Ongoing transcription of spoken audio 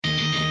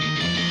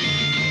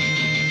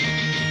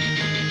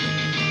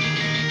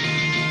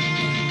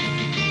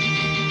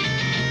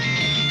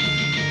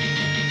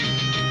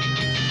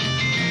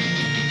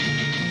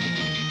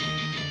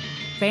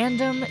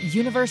Fandom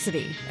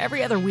University.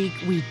 Every other week,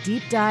 we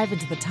deep dive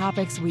into the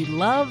topics we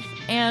love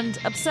and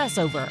obsess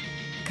over.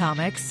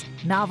 Comics,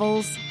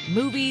 novels,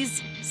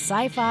 movies,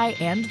 sci-fi,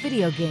 and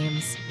video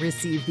games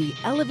receive the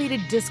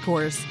elevated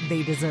discourse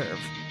they deserve.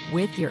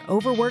 With your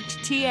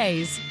overworked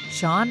TAs,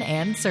 Sean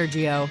and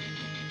Sergio.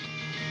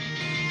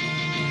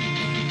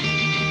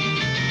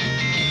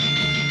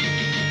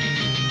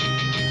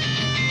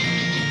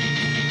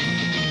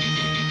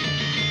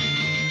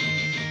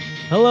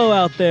 Hello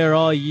out there,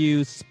 all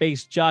you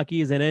space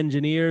jockeys and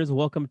engineers.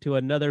 Welcome to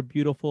another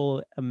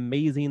beautiful,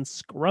 amazing,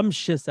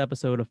 scrumptious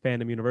episode of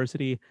Fandom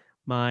University.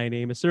 My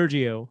name is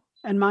Sergio.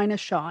 And mine is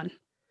Sean.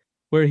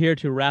 We're here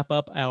to wrap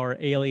up our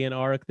Alien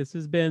arc. This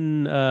has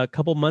been a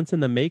couple months in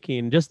the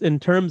making, just in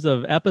terms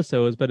of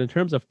episodes, but in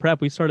terms of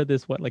prep, we started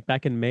this,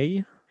 back in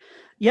May?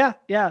 Yeah.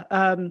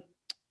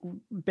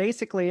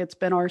 Basically, it's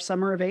been our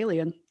summer of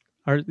Alien.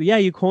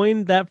 You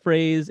coined that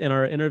phrase in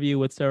our interview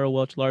with Sarah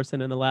Welch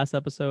Larson in the last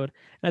episode.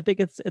 And I think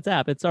it's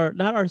apt. It's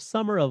not our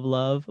summer of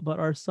love, but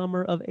our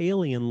summer of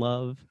alien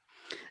love.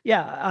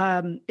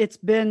 Yeah, it's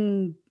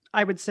been,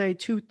 I would say,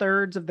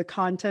 2/3 of the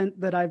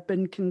content that I've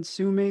been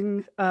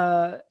consuming.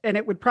 And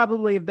it would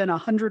probably have been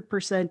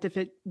 100% if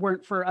it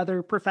weren't for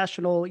other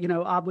professional,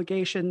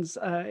 obligations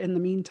in the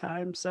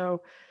meantime.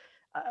 So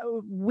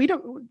we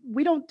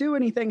don't do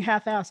anything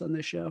half-ass on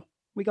this show.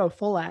 We go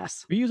full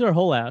ass. We use our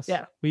whole ass.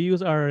 Yeah. We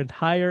use our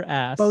entire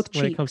ass. Both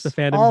when cheeks. It comes to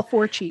fandom. All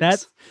four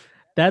cheeks.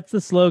 That's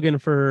the slogan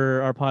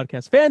for our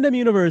podcast. Fandom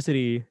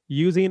University,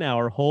 using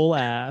our whole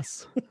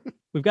ass.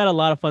 We've got a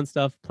lot of fun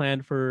stuff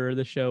planned for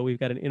the show. We've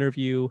got an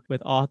interview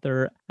with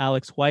author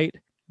Alex White.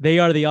 They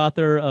are the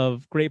author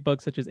of great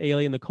books such as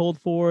Alien: The Cold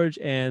Forge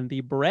and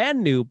the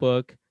brand new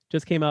book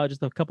just came out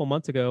just a couple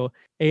months ago,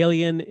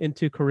 Alien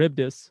into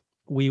Charybdis.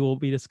 We will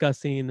be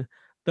discussing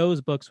those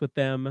books with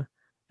them,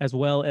 as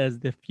well as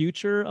the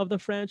future of the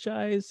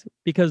franchise,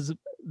 because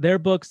their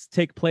books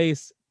take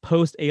place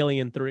post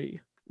Alien 3.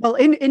 Well,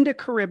 into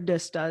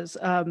Charybdis does.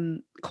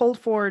 Cold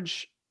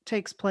Forge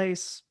takes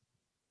place.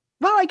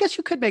 Well, I guess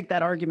you could make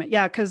that argument.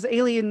 Yeah, because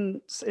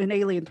Aliens and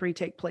Alien 3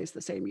 take place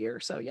the same year.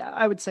 So yeah,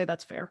 I would say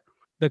that's fair.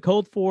 The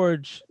Cold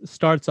Forge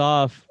starts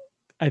off,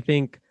 I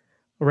think,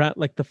 around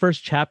the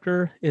first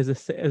chapter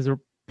is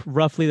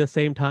roughly the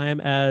same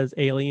time as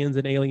Aliens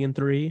and Alien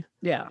 3.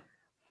 Yeah.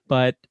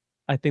 But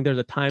I think there's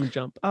a time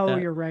jump. Oh,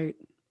 you're right.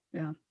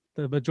 Yeah.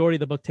 The majority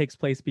of the book takes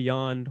place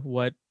beyond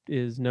what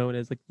is known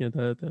as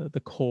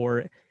the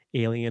core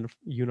Alien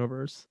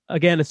universe.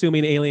 Again,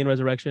 assuming Alien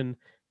Resurrection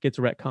gets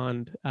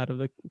retconned out of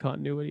the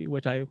continuity,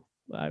 which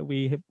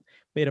we have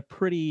made a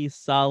pretty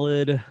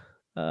solid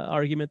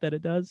argument that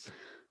it does.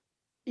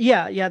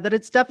 Yeah, that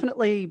it's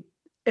definitely,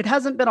 it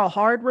hasn't been a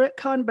hard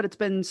retcon, but it's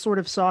been sort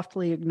of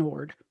softly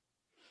ignored.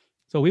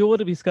 So we will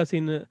be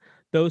discussing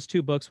those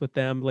two books with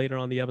them later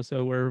on the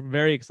episode. We're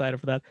very excited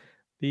for that.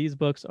 These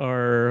books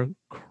are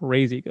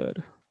crazy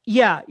good.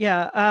 Yeah.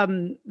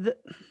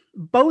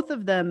 Both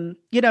of them,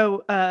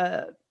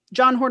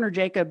 John Horner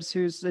Jacobs,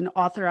 who's an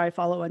author I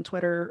follow on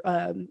Twitter,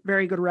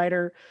 very good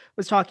writer,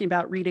 was talking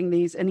about reading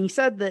these. And he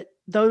said that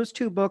those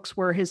two books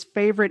were his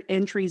favorite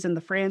entries in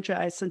the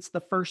franchise since the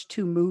first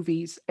two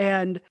movies.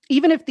 And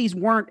even if these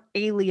weren't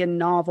Alien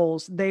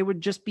novels, they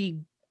would just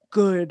be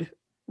good,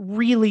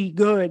 really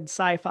good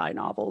sci-fi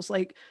novels.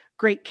 Like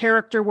great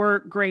character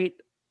work,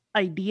 great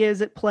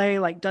ideas at play,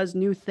 does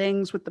new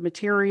things with the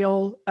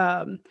material.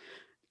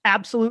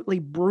 Absolutely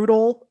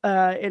brutal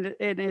in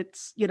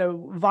its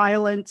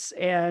violence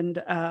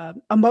and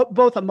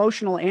both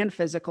emotional and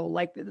physical.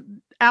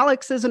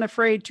 Alex isn't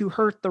afraid to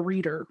hurt the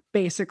reader,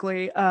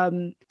 basically.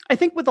 I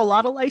think with a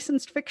lot of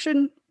licensed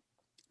fiction,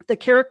 the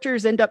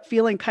characters end up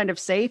feeling kind of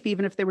safe,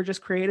 even if they were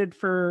just created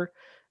for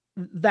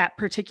that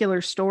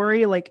particular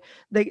story.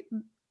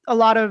 A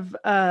lot of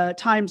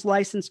times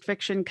licensed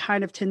fiction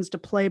kind of tends to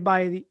play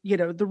by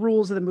the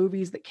rules of the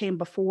movies that came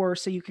before,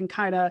 so you can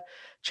kind of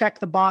check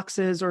the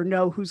boxes or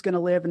know who's going to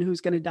live and who's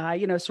going to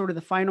die, sort of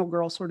the final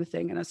girl sort of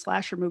thing in a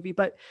slasher movie.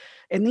 But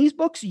in these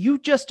books, you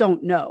just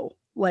don't know.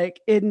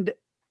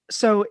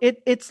 So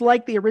it's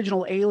like the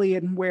original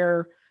Alien,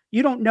 where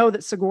you don't know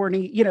that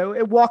Sigourney,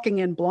 walking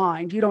in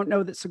blind, you don't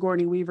know that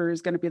Sigourney Weaver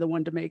is going to be the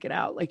one to make it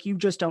out. You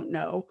just don't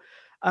know.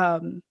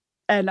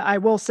 And I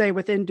will say,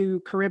 with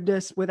Into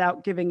Charybdis,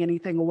 without giving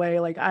anything away,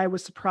 I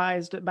was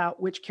surprised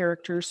about which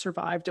characters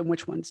survived and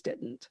which ones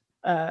didn't.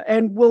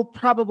 And we'll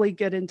probably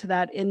get into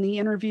that in the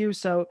interview.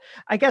 So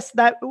I guess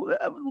that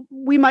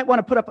we might want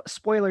to put up a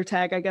spoiler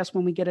tag, I guess,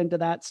 when we get into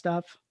that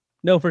stuff.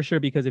 No, for sure,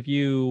 because if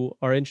you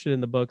are interested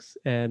in the books,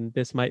 and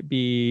this might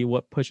be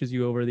what pushes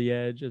you over the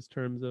edge in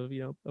terms of,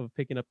 of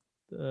picking up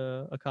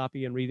a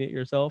copy and reading it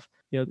yourself,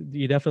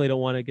 you definitely don't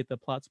want to get the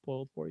plot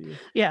spoiled for you.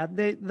 Yeah,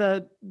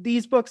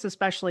 these books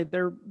especially,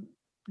 they're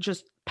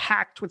just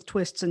packed with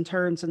twists and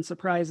turns and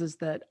surprises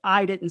that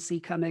I didn't see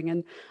coming.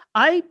 And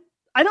I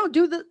don't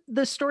do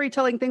the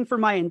storytelling thing for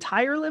my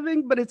entire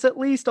living, but it's at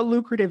least a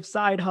lucrative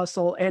side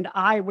hustle, and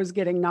I was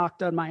getting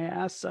knocked on my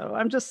ass. So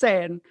I'm just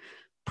saying,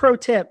 pro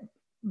tip,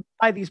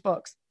 buy these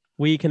books.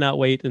 We cannot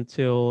wait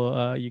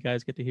until you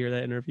guys get to hear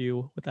that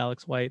interview with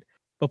Alex White.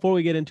 Before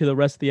we get into the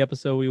rest of the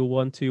episode, we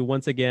want to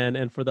once again,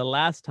 and for the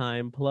last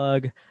time,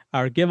 plug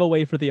our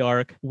giveaway for the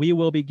ARC. We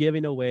will be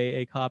giving away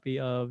a copy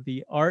of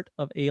The Art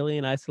of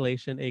Alien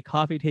Isolation, a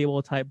coffee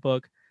table type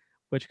book,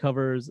 which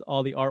covers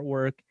all the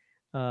artwork,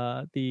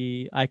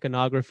 the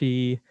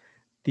iconography,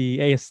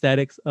 the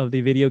aesthetics of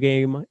the video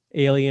game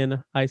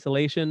Alien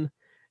Isolation.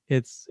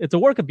 It's a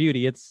work of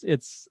beauty.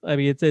 It's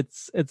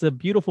a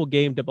beautiful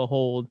game to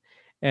behold,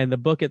 and the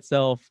book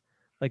itself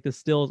like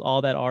distills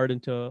all that art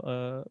into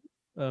a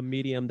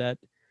medium that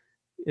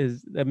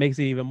makes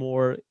it even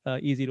more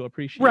easy to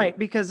appreciate. Right,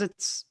 because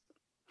it's,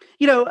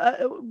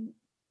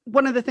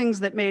 one of the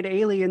things that made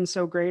Alien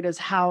so great is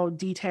how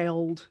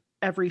detailed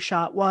every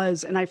shot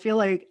was. And I feel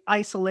like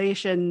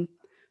Isolation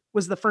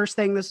was the first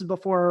thing. This is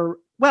before,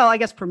 well, I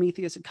guess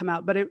Prometheus had come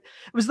out, but it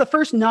was the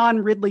first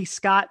non-Ridley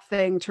Scott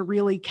thing to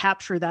really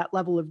capture that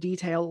level of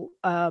detail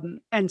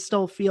and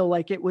still feel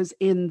like it was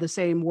in the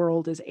same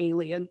world as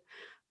Alien.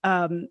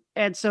 And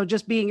so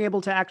just being able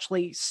to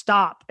actually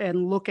stop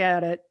and look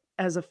at it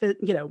as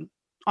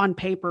on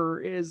paper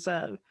is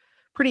a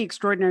pretty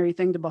extraordinary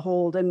thing to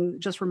behold,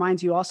 and just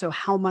reminds you also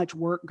how much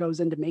work goes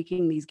into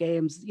making these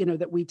games,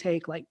 that we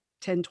take like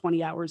 10,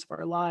 20 hours of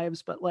our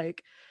lives, but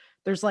like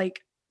there's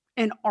like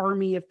an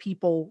army of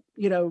people,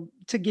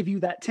 to give you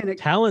that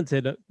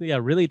talented,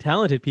 really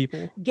talented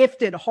people,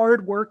 gifted,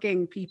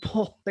 hardworking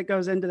people that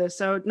goes into this.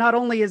 So not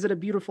only is it a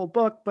beautiful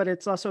book, but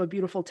it's also a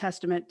beautiful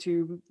testament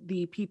to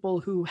the people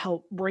who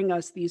help bring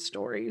us these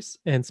stories.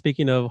 And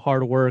speaking of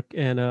hard work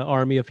and an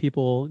army of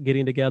people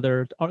getting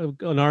together,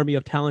 an army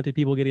of talented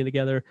people getting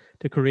together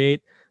to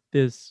create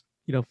this,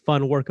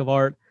 fun work of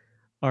art,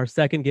 our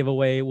second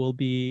giveaway will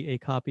be a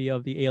copy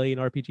of the Alien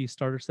RPG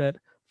starter set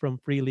from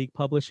Free League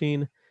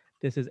Publishing.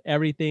 This is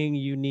everything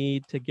you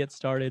need to get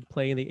started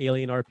playing the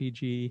Alien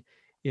RPG.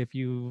 If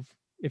you're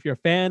a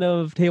fan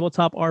of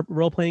tabletop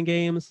role-playing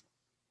games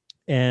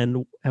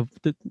and have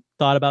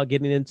thought about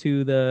getting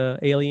into the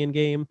Alien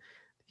game,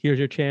 here's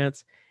your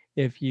chance.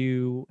 If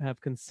you've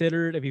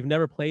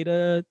never played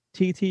a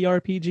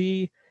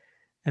TTRPG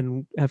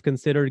and have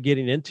considered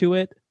getting into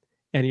it,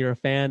 and you're a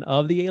fan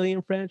of the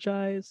Alien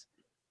franchise,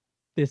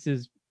 this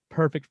is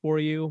perfect for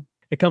you.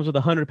 It comes with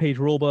a 100-page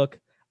rulebook,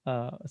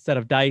 a set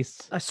of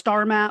dice, a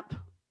star map.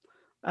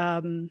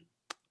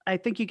 I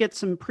think you get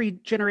some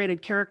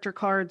pre-generated character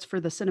cards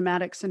for the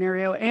cinematic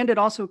scenario, and it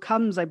also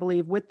comes, I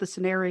believe, with the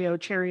scenario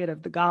Chariot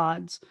of the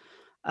Gods.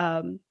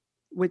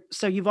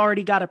 So you've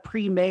already got a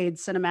pre-made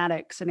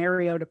cinematic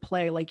scenario to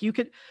play. Like you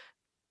could,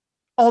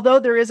 although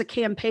there is a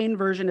campaign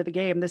version of the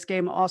game, this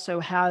game also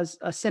has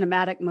a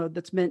cinematic mode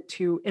that's meant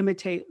to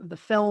imitate the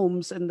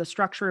films and the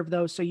structure of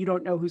those. So you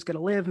don't know who's going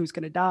to live, who's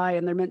going to die,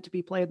 and they're meant to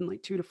be played in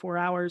like 2 to 4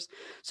 hours.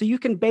 So you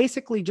can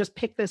basically just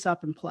pick this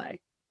up and play.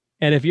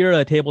 And if you're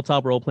a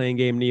tabletop role-playing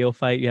game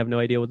neophyte, you have no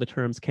idea what the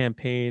terms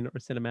campaign or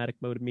cinematic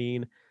mode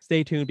mean,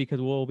 stay tuned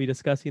because we'll be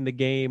discussing the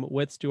game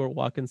with Stuart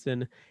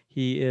Watkinson.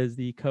 He is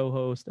the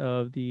co-host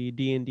of the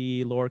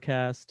D&D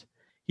Lorecast.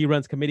 He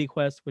runs Committee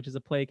Quest, which is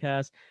a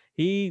playcast.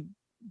 He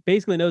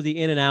basically knows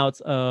the in and outs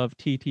of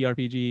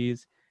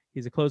TTRPGs.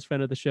 He's a close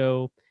friend of the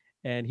show,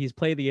 and he's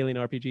played the Alien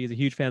RPG. He's a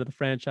huge fan of the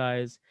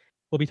franchise.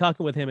 We'll be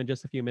talking with him in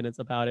just a few minutes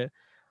about it.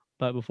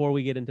 But before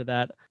we get into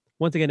that,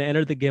 once again, to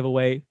enter the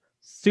giveaway,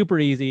 super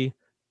easy,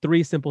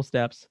 3 simple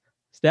steps.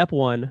 Step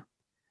 1,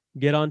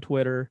 get on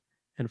Twitter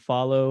and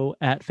follow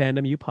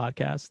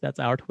 @FandomUPodcast. That's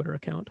our Twitter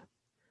account.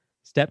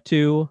 Step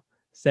 2,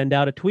 send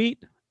out a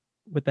tweet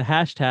with the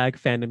hashtag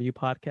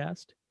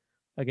FandomUPodcast.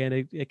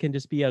 Again, it can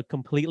just be a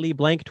completely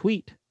blank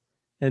tweet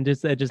and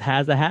it just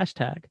has the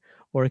hashtag,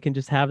 or it can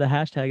just have the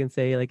hashtag and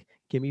say like,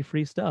 give me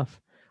free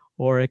stuff.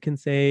 Or it can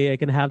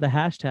have the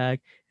hashtag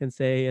and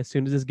say, as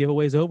soon as this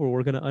giveaway is over,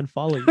 we're going to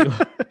unfollow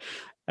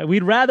you.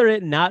 We'd rather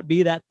it not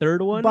be that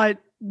third one. But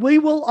we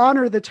will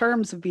honor the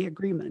terms of the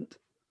agreement.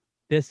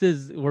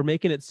 We're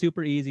making it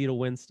super easy to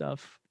win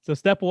stuff. So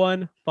step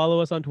 1, follow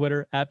us on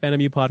Twitter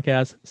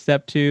 @FandomUPodcast.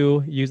 Step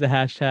 2, use the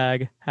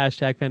hashtag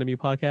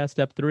FandomUPodcast.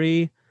 Step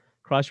 3,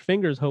 cross your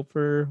fingers, hope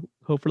for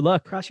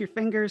luck. Cross your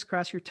fingers,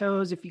 cross your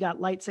toes. If you got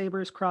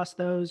lightsabers, cross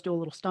those, do a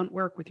little stunt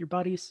work with your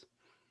buddies.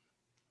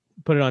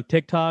 Put it on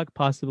TikTok,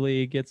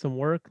 possibly get some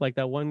work like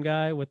that one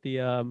guy with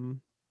the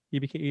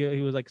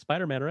he was like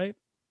Spider-Man, right?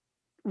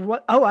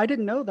 What? Oh, I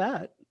didn't know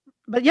that.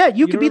 But yeah,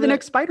 you could be the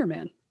next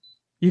Spider-Man.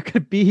 You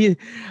could be.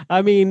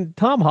 I mean,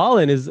 Tom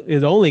Holland is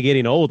only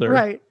getting older.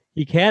 Right.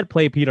 He can't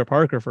play Peter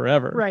Parker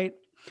forever. Right.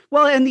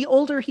 Well, and the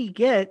older he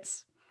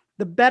gets,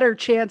 the better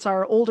chance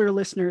our older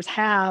listeners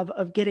have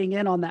of getting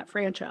in on that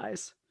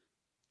franchise.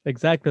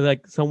 Exactly.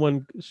 Like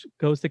someone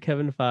goes to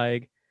Kevin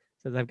Feige,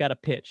 says, I've got a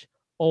pitch,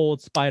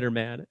 old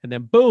Spider-Man. And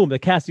then boom, the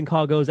casting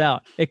call goes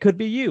out. It could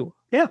be you.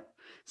 Yeah.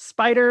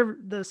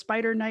 The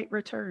Spider Knight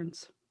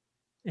returns.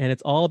 And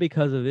it's all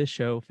because of this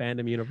show,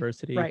 Fandom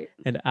University, right,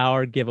 and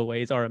our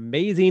giveaways, our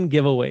amazing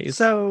giveaways.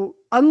 So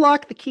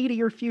unlock the key to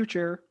your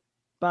future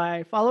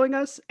by following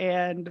us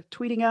and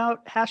tweeting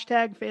out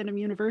hashtag Fandom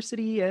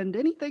University and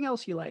anything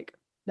else you like.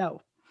 No.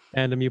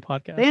 Fandom U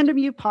Podcast. Fandom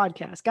U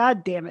Podcast.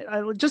 God damn it.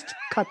 I will just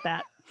cut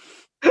that.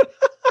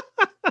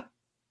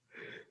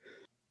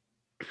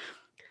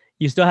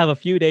 You still have a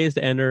few days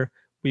to enter.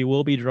 We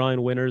will be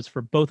drawing winners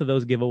for both of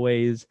those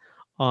giveaways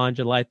on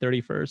July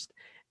 31st.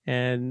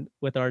 And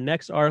with our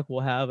next arc, we'll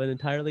have an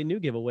entirely new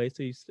giveaway.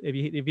 So if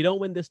you don't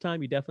win this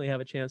time, you definitely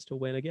have a chance to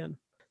win again.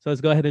 So let's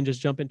go ahead and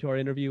just jump into our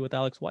interview with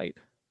Alex White.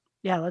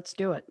 Yeah, let's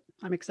do it.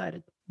 I'm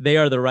excited. They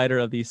are the writer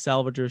of the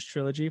Salvagers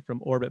trilogy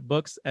from Orbit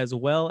Books, as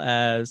well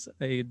as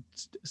a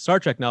Star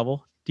Trek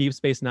novel, Deep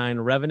Space Nine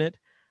Revenant.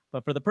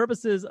 But for the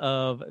purposes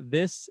of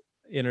this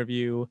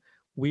interview,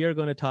 we are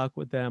going to talk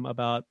with them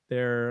about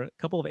their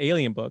couple of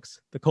alien books,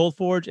 The Cold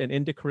Forge and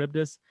Into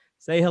Charybdis.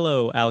 Say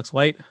hello, Alex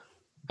White.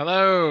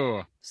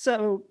 Hello.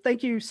 So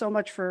thank you so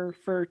much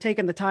for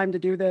taking the time to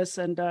do this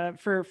and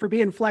for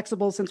being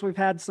flexible since we've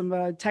had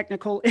some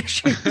technical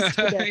issues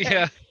today.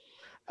 Yeah.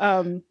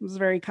 It was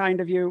very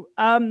kind of you.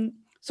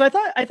 So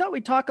I thought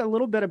we'd talk a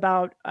little bit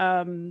about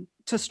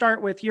to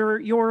start with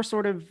your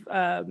sort of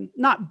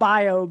not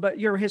bio, but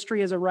your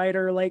history as a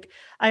writer. Like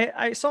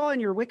I saw on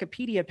your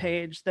Wikipedia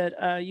page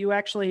that you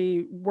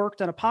actually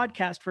worked on a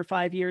podcast for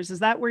 5 years. Is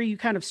that where you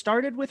kind of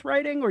started with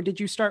writing, or did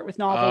you start with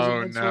novels?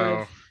 Oh, and then no,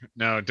 sort of...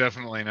 no,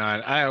 definitely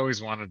not. I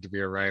always wanted to be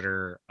a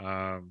writer.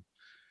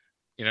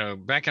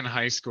 Back in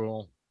high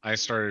school, I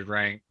started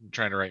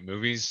trying to write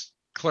movies.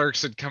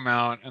 Clerks had come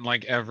out, and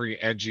like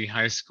every edgy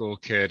high school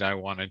kid, I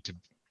wanted to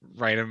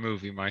write a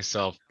movie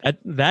myself.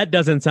 That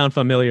doesn't sound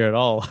familiar at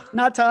all.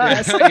 Not to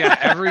us. Yeah,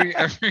 every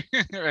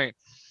right.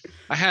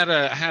 I had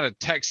a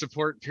tech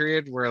support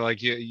period where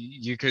like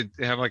you could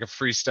have like a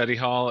free study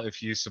hall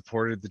if you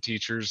supported the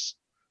teachers'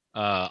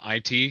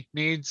 IT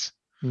needs.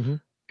 Mm-hmm.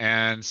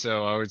 And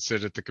so I would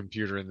sit at the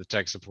computer in the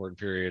tech support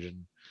period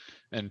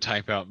and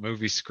type out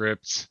movie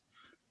scripts.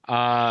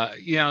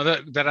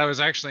 That I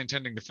was actually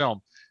intending to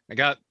film. I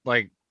got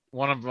like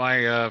one of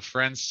my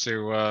friends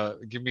to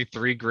give me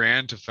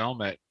 $3,000 to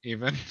film it.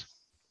 Even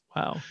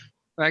Wow,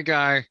 that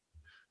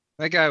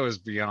guy was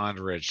beyond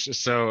rich,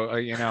 so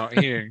he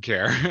didn't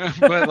care.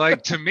 But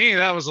like to me,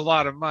 that was a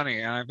lot of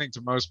money, and I think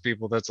to most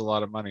people that's a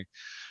lot of money.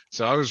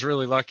 So I was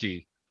really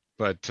lucky.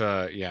 But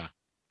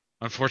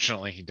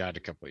unfortunately, he died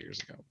a couple of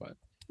years ago. But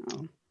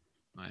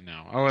I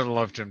know I would have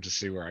loved him to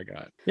see where I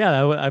got.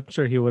 Yeah, I'm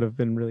sure he would have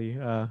been really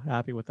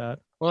happy with that.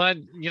 Well,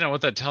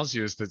 what that tells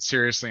you is that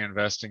seriously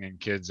investing in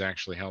kids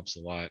actually helps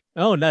a lot.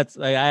 Oh,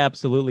 I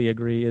absolutely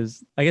agree.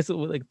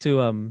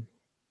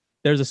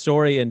 There's a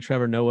story in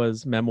Trevor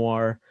Noah's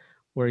memoir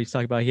where he's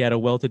talking about he had a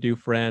well-to-do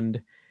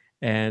friend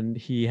and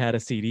he had a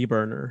CD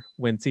burner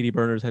when CD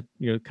burners had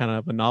kind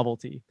of a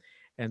novelty.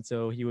 And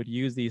so he would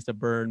use these to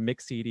burn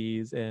mix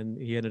CDs,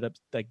 and he ended up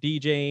like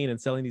DJing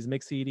and selling these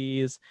mix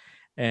CDs.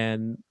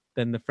 And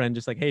then the friend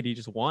just like, hey, do you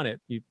just want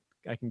it?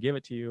 I can give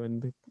it to you.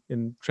 And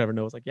Trevor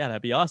Noah's like, yeah,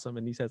 that'd be awesome.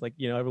 And he says like,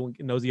 everyone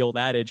knows the old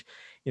adage,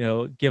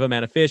 give a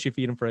man a fish, you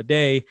feed him for a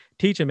day,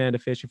 teach a man to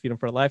fish, you feed him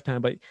for a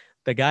lifetime. But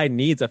the guy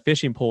needs a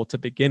fishing pole to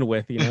begin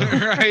with,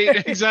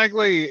 Right.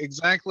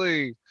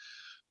 Exactly.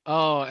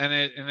 Oh, and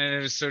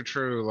it is so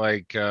true.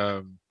 Like,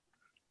 I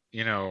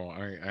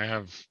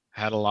have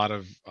had a lot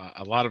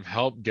of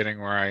help getting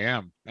where I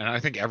am. And I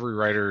think every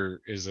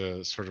writer is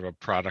a sort of a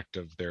product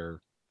of their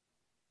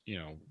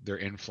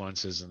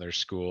influences in their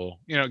school,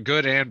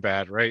 good and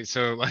bad, right?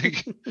 So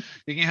like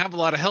you can have a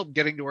lot of help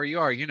getting to where you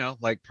are,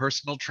 like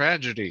personal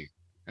tragedy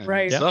and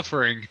right.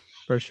 suffering.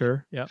 For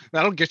sure. Yeah.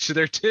 That'll get you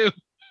there too.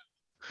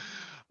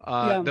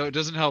 Though it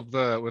doesn't help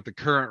with the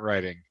current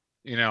writing.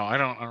 I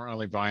don't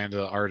really buy into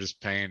the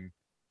artist pain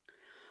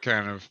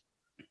kind of.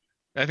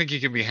 I think you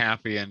can be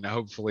happy and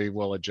hopefully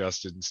well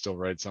adjusted and still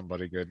write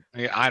somebody good.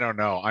 I don't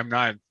know. I'm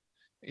not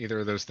either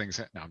of those things.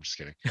 No, I'm just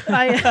kidding.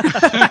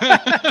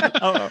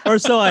 Or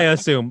so I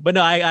assume. But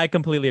no, I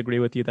completely agree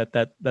with you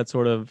that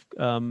sort of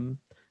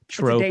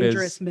trope it's a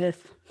dangerous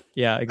myth.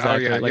 Yeah,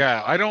 exactly. Oh,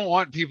 yeah. I don't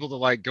want people to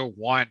like go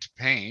want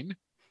pain,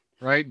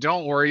 right?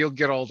 Don't worry, you'll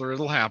get older.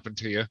 It'll happen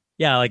to you.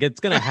 Yeah, like it's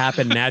gonna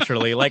happen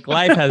naturally. Like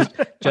life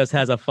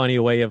has a funny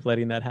way of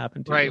letting that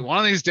happen to you. Right. One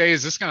of these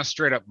days, it's gonna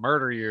straight up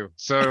murder you.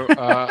 So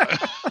I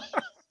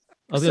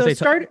was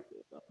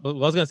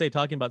gonna say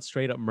talking about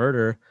straight up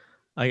murder.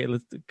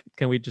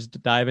 Can we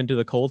just dive into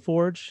The Cold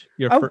Forge?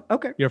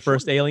 Okay. Your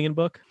first alien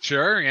book?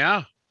 Sure,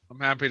 yeah. I'm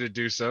happy to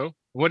do so.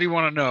 What do you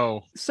want to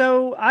know?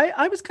 So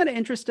I was kind of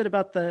interested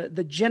about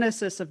the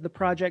genesis of the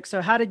project.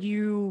 So how did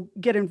you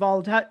get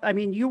involved?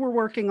 You were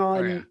working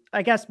on,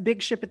 I guess,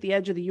 Big Ship at the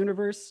Edge of the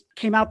Universe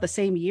came out the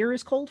same year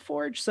as Cold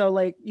Forge. So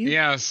like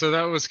Yeah, so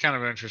that was kind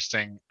of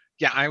interesting.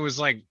 Yeah, I was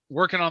like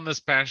working on this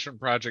passion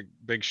project,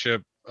 Big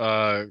Ship,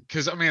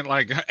 because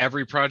like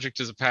every project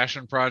is a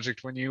passion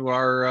project when you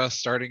are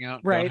starting out,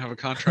 right? Don't have a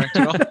contract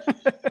at all.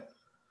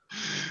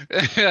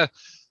 Yeah.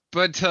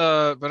 But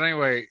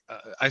anyway,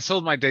 I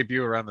sold my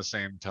debut around the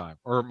same time,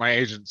 or my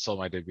agent sold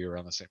my debut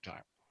around the same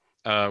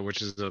time,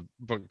 which is a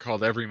book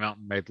called Every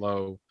Mountain Made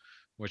Low,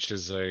 which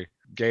is a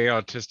gay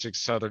autistic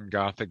Southern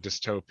Gothic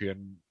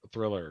dystopian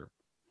thriller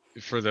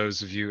for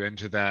those of you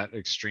into that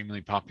extremely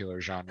popular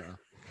genre.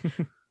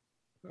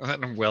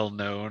 And well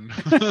known.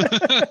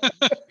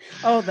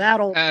 Oh, that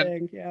old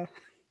thing. Yeah.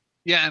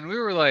 Yeah, and we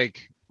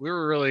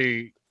were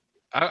really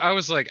I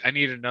was like, I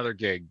need another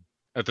gig.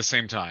 at the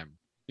same time.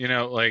 You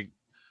know, like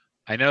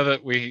I know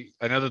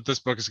that this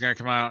book is going to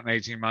come out in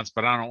 18 months,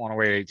 but I don't want to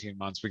wait 18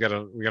 months. We got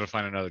to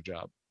find another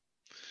job.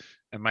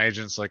 And my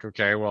agent's like,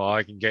 okay, well,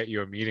 I can get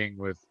you a meeting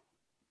with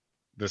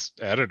this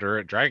editor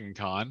at Dragon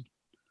Con.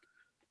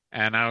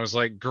 And I was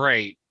like,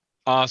 great,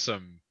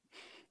 awesome.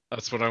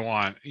 That's what I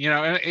want. You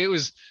know, and it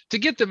was to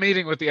get the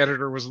meeting with the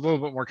editor was a little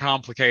bit more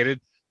complicated.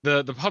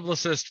 The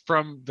publicist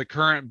from the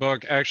current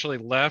book actually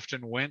left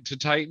and went to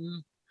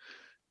Titan,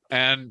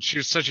 and she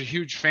was such a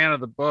huge fan of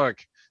the book.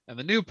 And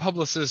the new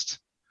publicist,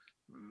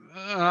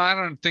 I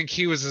don't think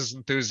he was as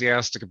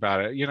enthusiastic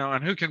about it, you know,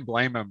 and who can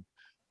blame him?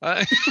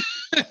 Uh,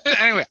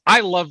 anyway, I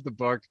love the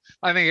book.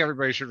 I think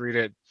everybody should read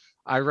it.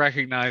 I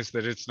recognize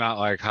that it's not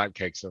like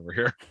hotcakes over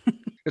here.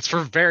 It's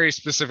for very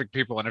specific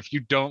people, and if you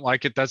don't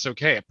like it, that's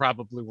okay. It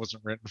probably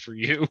wasn't written for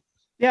you.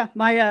 Yeah,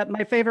 my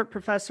favorite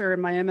professor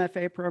in my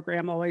MFA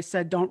program always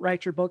said, "Don't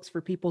write your books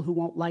for people who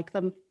won't like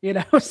them." You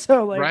know,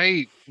 so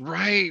like,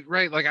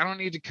 right. Like I don't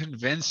need to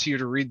convince you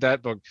to read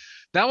that book.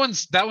 That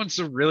one's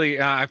a really.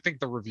 I think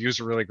the reviews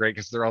are really great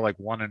because they're all like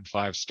 1 and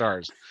 5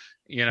 stars.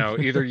 You know,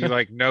 either you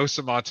like know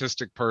some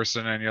autistic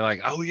person and you're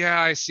like, oh yeah,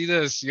 I see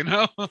this, you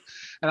know,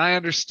 and I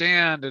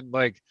understand, and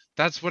like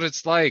that's what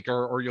it's like,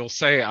 or you'll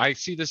say, I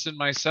see this in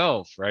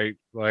myself, right?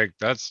 Like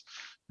that's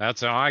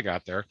how I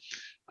got there.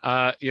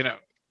 You know,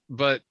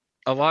 but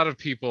a lot of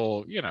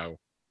people, you know,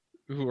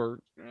 who are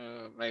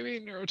maybe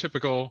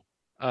neurotypical,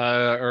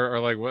 or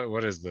like,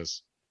 what is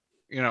this?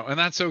 You know, and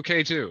that's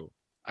okay too.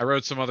 I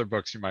wrote some other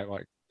books you might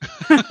like.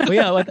 Well,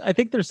 yeah, I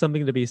think there's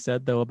something to be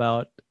said though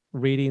about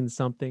reading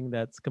something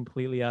that's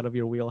completely out of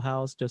your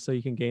wheelhouse, just so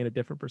you can gain a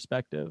different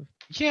perspective.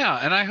 Yeah,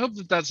 and I hope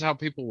that that's how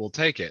people will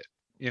take it.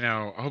 You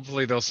know,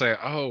 hopefully they'll say,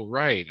 oh,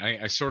 right,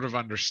 I sort of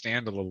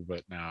understand a little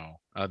bit now.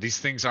 These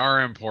things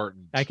are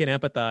important. I can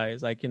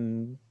empathize. I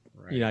can,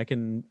 Right. you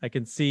know, I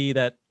can see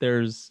that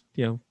there's,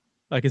 you know,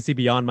 I can see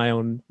beyond my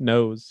own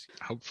nose.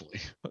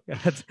 Hopefully.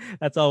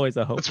 That's always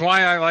a hope. That's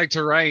why I like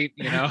to write,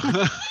 you know.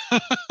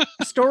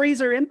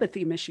 stories are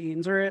empathy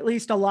machines, or at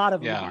least a lot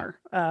of them Yeah.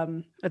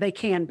 are. They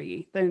can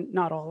be. Then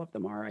not all of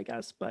them are, I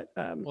guess. But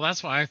Well,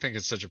 that's why I think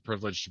it's such a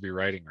privilege to be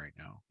writing right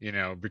now, you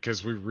know,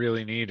 because we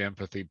really need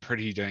empathy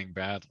pretty dang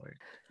badly.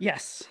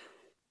 yes.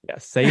 Yeah,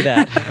 say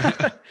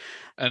that.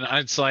 And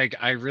it's like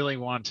I really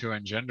want to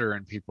engender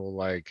in people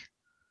like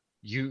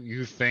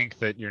you think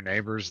that your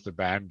neighbor's the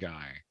bad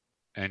guy,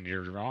 and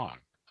you're wrong.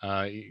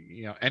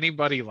 You know,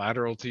 anybody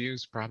lateral to you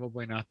is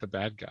probably not the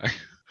bad guy.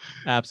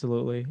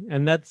 Absolutely.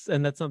 And that's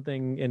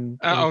something in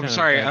Oh,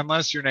 sorry.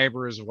 Unless your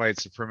neighbor is a white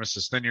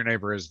supremacist, then your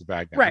neighbor is the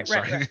bad guy. Right,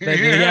 I'm right, sorry. right.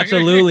 He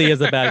absolutely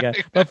is a bad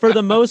guy. But for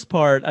the most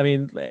part, I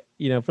mean,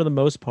 you know, for the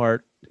most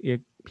part,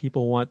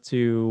 people want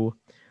to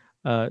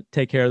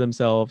take care of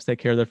themselves, take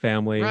care of their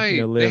family, Right.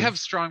 you know, They live, have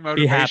strong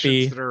be happy.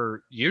 motivations that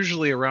are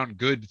usually around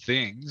good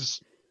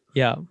things.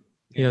 Yeah.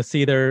 You know,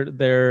 see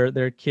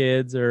their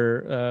kids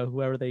or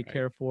whoever they Right.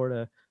 care for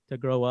to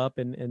grow up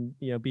and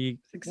you know be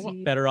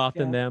Succeed. better off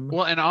than Yeah. them.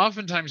 Well, and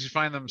oftentimes you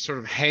find them sort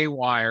of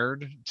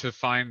haywired to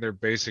find their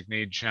basic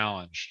need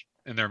challenged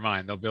in their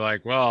mind. They'll be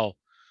like, well,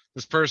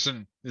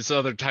 this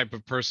other type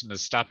of person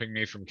is stopping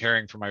me from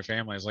caring for my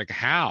family. It's like,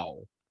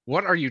 how?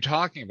 What are you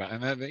talking about?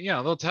 And then, you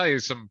know, they'll tell you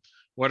some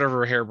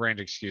whatever harebrained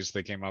excuse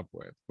they came up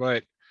with.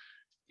 But,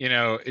 you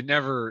know, it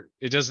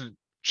doesn't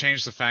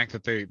change the fact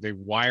that they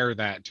wire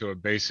that to a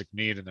basic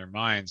need in their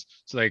minds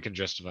so they can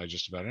justify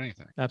just about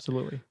anything.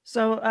 Absolutely.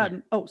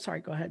 So, oh, sorry.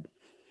 Go ahead.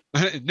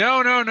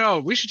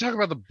 No. We should talk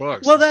about the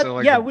books. Well, instead of,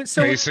 like, the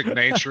so basic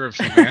nature of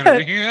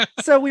humanity.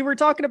 so we were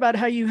talking about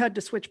how you had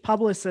to switch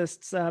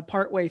publicists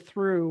partway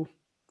through.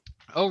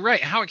 Oh,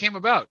 right. How it came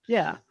about.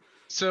 Yeah.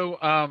 So,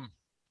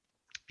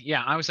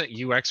 yeah, I was at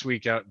UX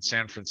Week out in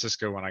San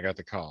Francisco when I got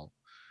the call.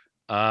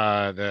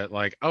 That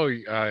like, oh,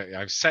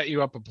 I've set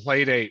you up a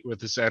play date with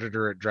this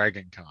editor at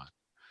Dragon Con,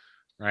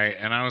 right?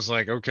 And I was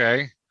like,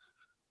 okay,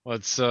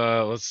 let's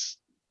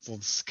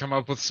come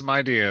up with some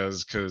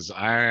ideas because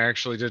I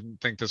actually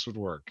didn't think this would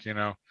work, you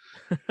know.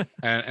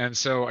 and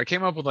so I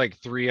came up with like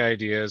 3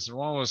 ideas, and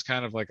one was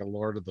kind of like a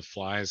Lord of the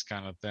Flies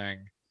kind of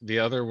thing. The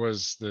other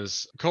was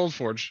this Cold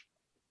Forge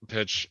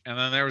pitch, and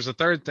then there was a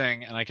third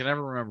thing, and I can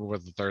never remember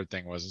what the third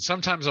thing was. And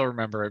sometimes I'll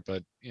remember it,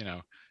 but you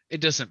know,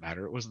 it doesn't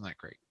matter. It wasn't that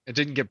great. It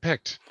didn't get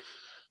picked.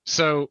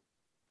 So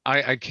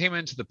I came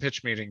into the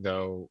pitch meeting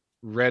though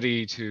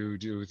ready to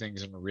do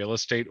things in real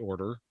estate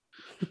order,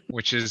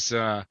 which is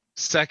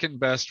second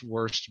best,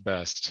 worst,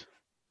 best.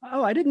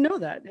 Oh, I didn't know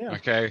that. Yeah.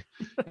 Okay.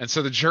 And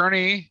so the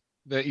journey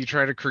that you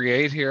try to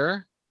create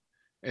here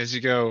is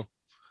you go,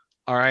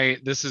 all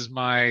right, this is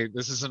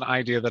an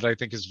idea that I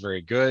think is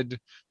very good,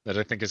 that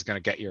I think is going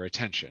to get your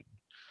attention.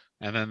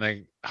 And then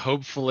they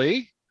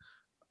hopefully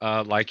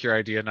like your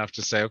idea enough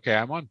to say, okay,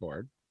 I'm on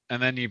board.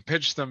 And then you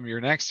pitch them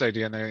your next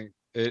idea, and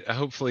it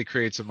hopefully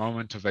creates a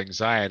moment of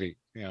anxiety.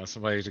 You know,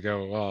 somebody to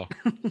go, well,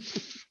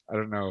 I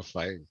don't know if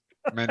I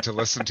meant to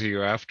listen to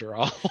you after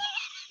all.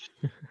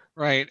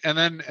 Right. And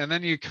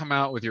then you come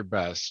out with your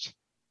best.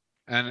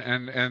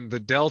 And the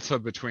delta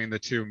between the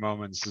two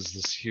moments is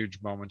this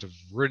huge moment of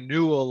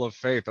renewal of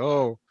faith.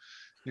 Oh,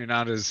 you're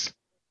not as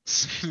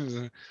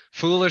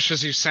foolish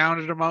as you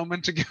sounded a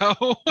moment ago.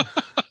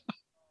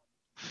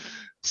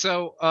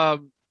 So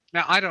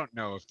now I don't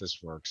know if this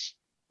works.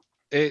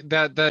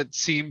 That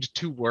seemed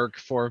to work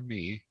for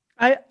me.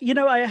 I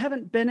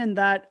haven't been in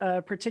that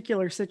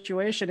particular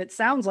situation. It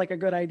sounds like a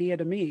good idea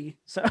to me.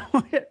 So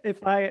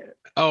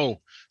Oh,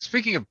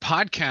 speaking of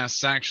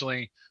podcasts,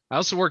 actually, I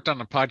also worked on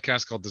a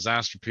podcast called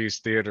Disaster Piece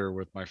Theater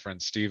with my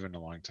friend Steven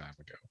a long time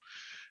ago.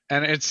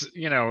 And it's,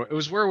 it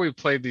was where we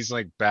played these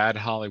like bad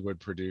Hollywood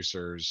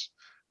producers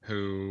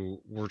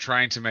who were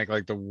trying to make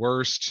like the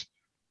worst,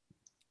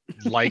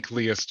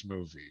 likeliest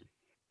movie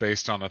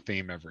based on a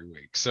theme every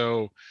week.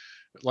 So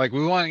like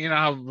we want,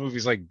 how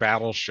movies like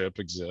Battleship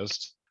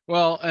exist.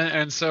 Well,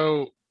 and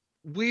so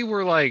we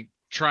were like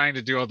trying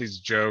to do all these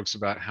jokes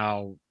about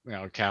how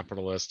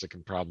capitalistic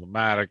and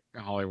problematic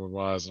Hollywood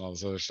was and all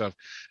this other stuff.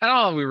 And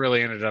all we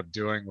really ended up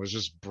doing was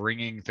just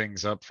bringing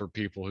things up for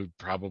people who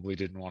probably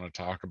didn't want to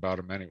talk about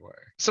them anyway.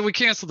 So we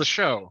canceled the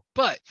show.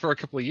 But for a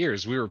couple of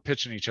years, we were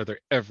pitching each other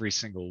every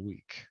single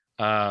week.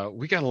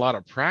 We got a lot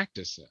of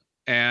practice in.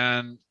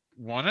 And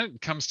when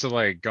it comes to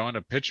like going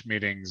to pitch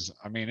meetings,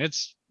 I mean,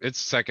 it's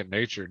second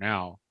nature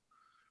now.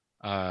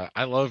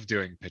 I love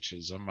doing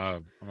pitches. I'm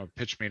a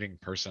pitch meeting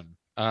person.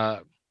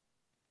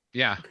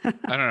 Yeah,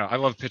 I don't know. I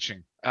love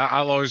pitching.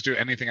 I'll always do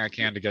anything I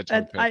can to get to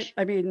a pitch.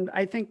 I mean,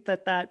 I think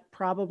that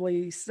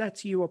probably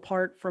sets you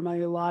apart from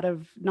a lot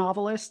of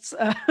novelists,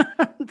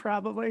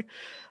 probably.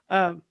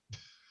 Well,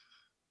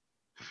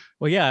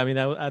 yeah, I mean,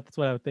 that's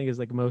what I would think is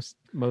like most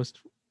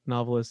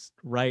novelists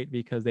write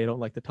because they don't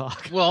like to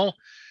talk. Well,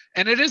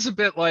 and it is a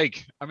bit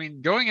like, I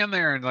mean, going in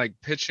there and like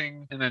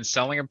pitching and then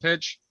selling a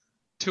pitch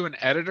to an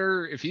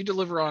editor, if you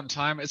deliver on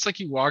time, it's like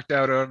you walked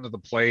out onto the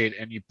plate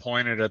and you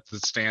pointed at the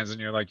stands and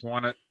you're like, you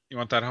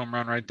want that home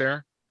run right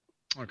there?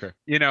 Okay.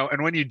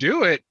 And when you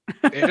do it,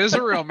 it is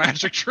a real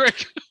magic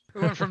trick.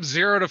 We went from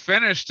 0 to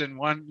finished in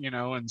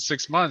in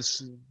 6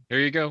 months. There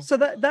you go. So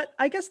that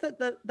I guess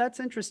that's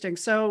interesting.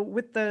 So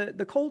with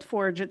the Cold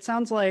Forge, it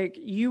sounds like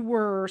you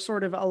were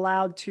sort of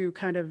allowed to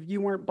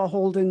you weren't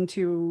beholden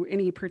to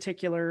any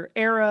particular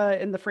era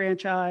in the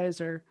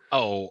franchise or.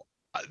 Oh,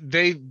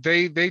 they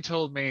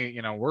told me,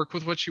 work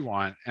with what you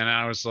want. And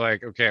I was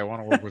like, okay, I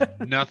want to work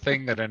with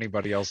nothing that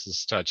anybody else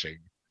is touching.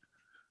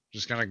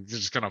 Just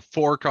gonna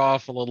fork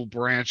off a little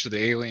branch of the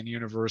Alien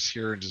universe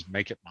here and just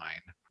make it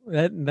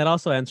mine. That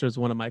also answers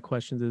one of my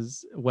questions,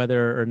 is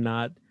whether or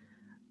not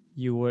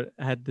you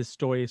had this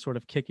story sort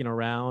of kicking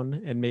around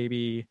and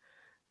maybe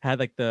had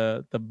like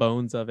the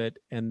bones of it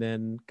and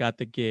then got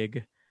the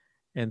gig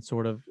and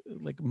sort of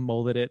like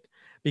molded it,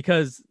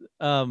 because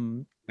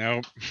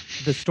Nope.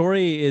 The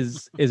story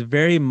is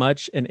very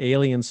much an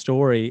Alien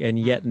story and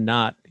yet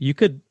not. You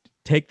could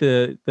take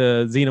the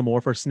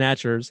xenomorph or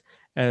snatchers,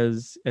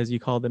 as you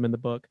call them in the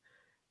book,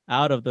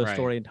 out of the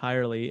story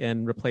entirely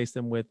and replace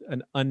them with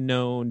an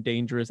unknown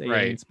dangerous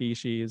alien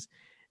species,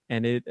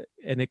 and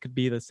it could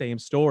be the same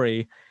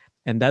story.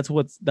 And that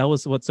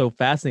was what's so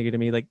fascinating to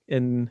me, like,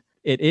 and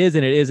it is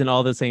and it isn't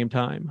all at the same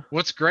time.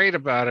 What's great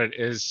about it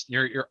is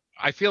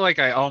I feel like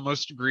I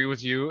almost agree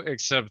with you,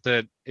 except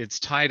that it's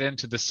tied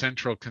into the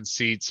central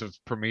conceits of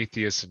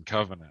Prometheus and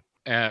Covenant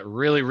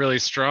really, really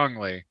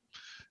strongly.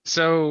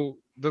 So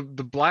the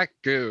black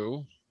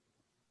goo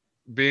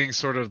being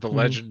sort of the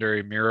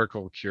legendary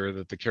miracle cure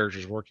that the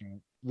character's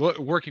working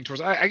towards.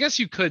 I guess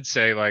you could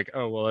say like,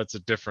 oh, well, that's a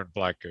different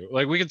black goo.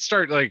 Like we could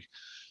start like,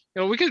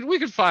 we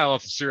could file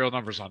off the serial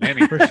numbers on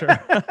any for sure.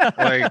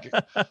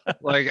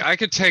 like I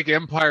could take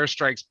Empire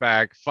Strikes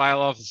Back, file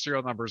off the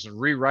serial numbers and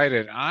rewrite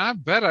it. I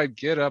bet I'd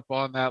get up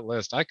on that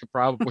list. I could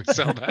probably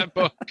sell that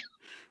book.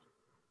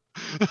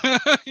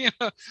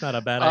 It's not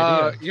a bad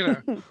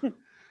idea.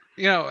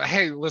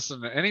 Hey,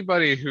 listen,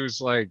 anybody who's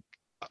like,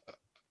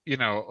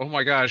 oh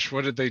my gosh,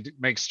 what did they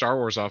make Star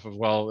Wars off of?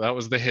 Well, that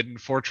was the Hidden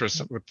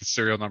Fortress with the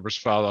serial numbers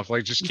filed off.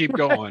 Like, just keep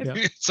going. Yeah.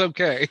 It's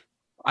okay.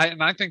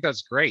 I think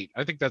that's great.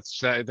 I think that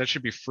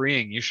should be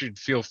freeing. You should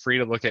feel free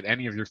to look at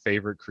any of your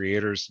favorite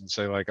creators and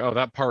say like, oh,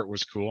 that part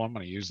was cool. I'm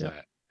going to use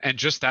that. And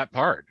just that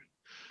part,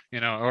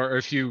 or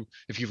if you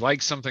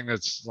like something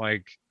that's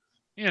like,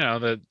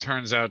 that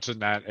turns out to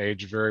not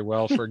age very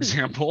well, for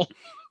example,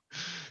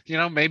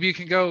 maybe you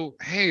can go,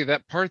 hey,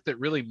 that part that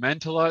really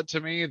meant a lot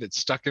to me, that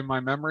stuck in my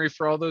memory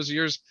for all those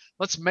years,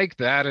 let's make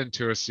that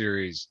into a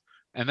series.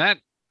 And that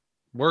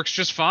works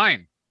just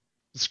fine.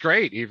 It's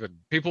great. Even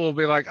people will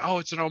be like, oh,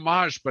 it's an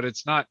homage, but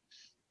it's not,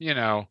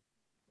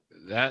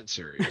 that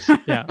serious.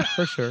 Yeah,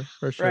 for sure.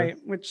 Right.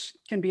 Which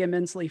can be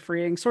immensely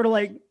freeing. Sort of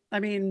like,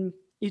 I mean,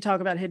 you talk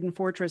about Hidden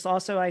Fortress.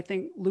 Also, I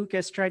think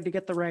Lucas tried to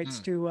get the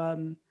rights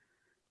to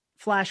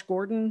Flash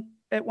Gordon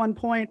at one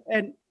point,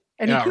 and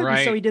he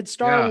couldn't, so he did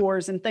Star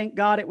Wars, and thank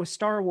God it was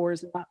Star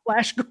Wars and not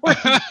Flash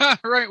Gordon.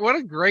 Right. What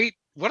a great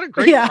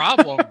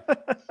problem.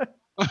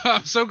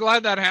 I'm so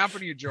glad that happened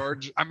to you,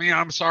 George. I mean,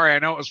 I'm sorry. I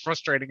know it was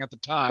frustrating at the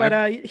time.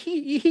 But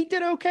he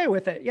did okay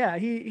with it. Yeah,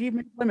 he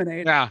made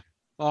lemonade. Yeah.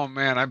 Oh,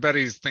 man. I bet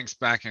he thinks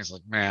back and he's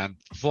like, man,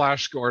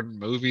 Flash Gordon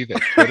movie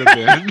that could have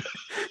been.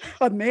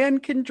 A man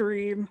can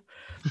dream.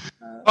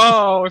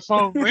 Oh, if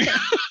only.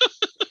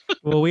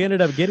 Well, we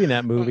ended up getting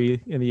that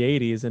movie in the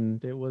 80s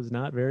and it was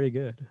not very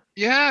good.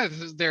 Yeah,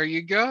 there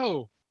you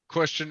go.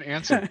 Question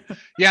answered.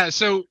 Yeah,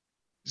 so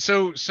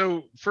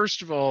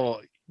first of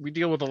all, we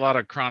deal with a lot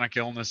of chronic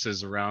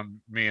illnesses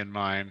around me and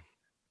mine,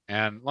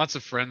 and lots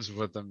of friends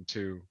with them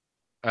too.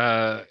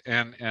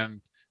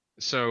 And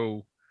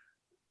so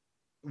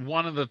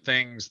one of the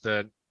things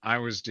that I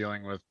was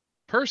dealing with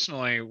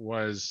personally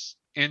was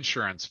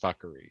insurance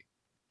fuckery.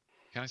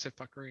 Can I say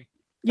fuckery?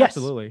 Yes.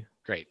 Absolutely.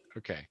 Great.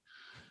 Okay.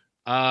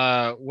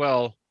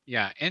 Well,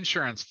 yeah,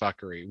 insurance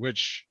fuckery,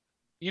 which,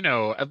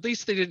 at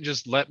least they didn't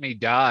just let me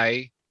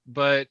die,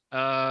 but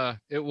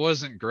it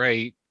wasn't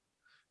great,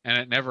 and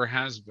it never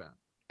has been.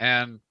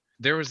 And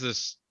there was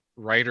this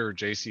writer,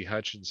 J.C.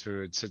 Hutchins,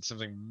 who had said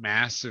something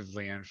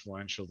massively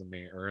influential to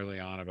me early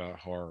on about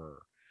horror.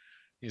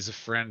 He's a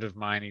friend of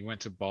mine. He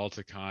went to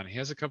Balticon. He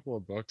has a couple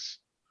of books,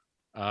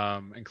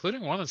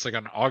 including one that's like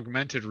an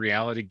augmented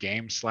reality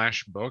game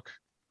 / book.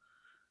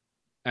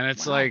 And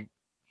it's Wow. like,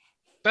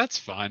 that's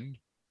fun.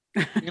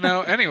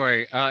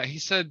 Anyway, he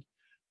said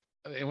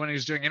when he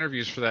was doing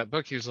interviews for that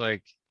book, he was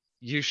like,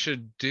 you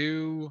should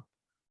do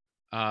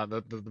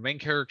the main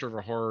character of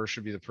a horror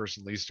should be the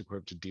person least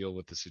equipped to deal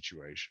with the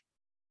situation.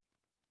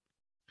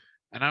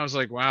 And I was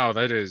like, wow,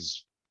 that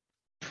is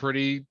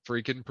pretty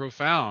freaking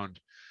profound.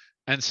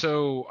 And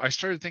so I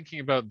started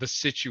thinking about the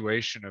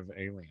situation of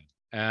Alien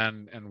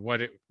and what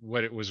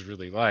it was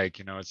really like.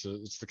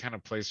 It's the kind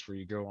of place where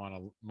you go on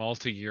a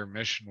multi-year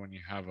mission when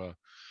you have a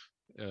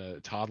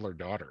toddler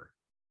daughter,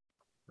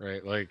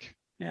 right? Like,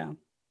 Yeah.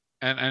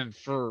 and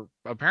for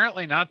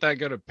apparently not that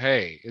good of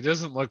pay. It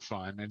doesn't look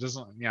fun. It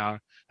doesn't, I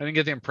didn't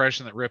get the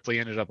impression that Ripley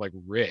ended up like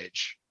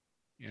rich.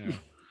 Yeah.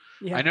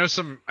 I know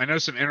some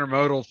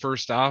intermodal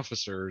first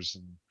officers,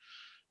 and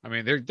I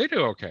mean they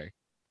do okay,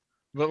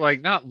 but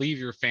like not leave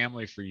your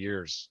family for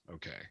years.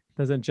 Okay.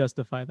 Doesn't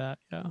justify that.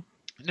 Yeah.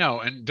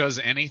 No, and does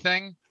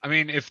anything? I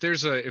mean, if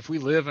we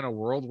live in a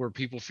world where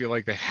people feel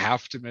like they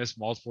have to miss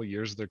multiple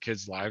years of their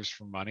kids' lives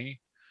for money,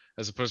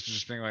 as opposed to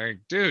just being like,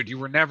 dude, you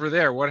were never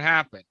there. What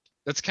happened?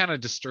 That's kind of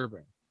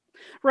disturbing.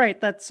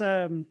 Right. That's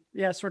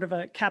sort of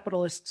a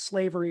capitalist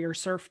slavery or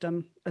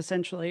serfdom,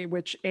 essentially,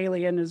 which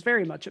Alien is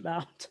very much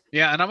about.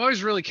 Yeah, and I'm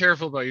always really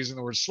careful about using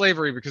the word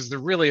slavery because there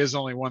really is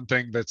only one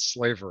thing that's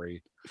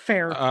slavery.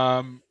 Fair.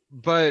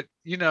 But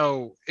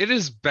it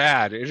is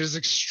bad. It is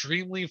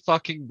extremely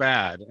fucking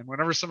bad. And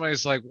whenever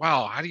somebody's like,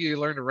 wow, how do you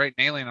learn to write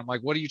an alien? I'm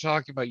like, what are you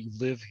talking about? You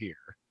live here.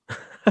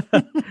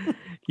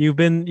 You've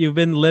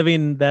been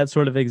living that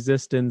sort of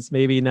existence,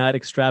 maybe not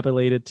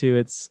extrapolated to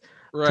its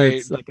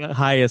like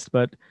highest,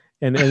 but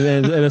in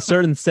a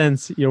certain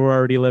sense, you were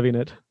already living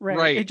it.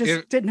 Right. It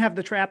just didn't have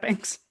the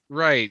trappings.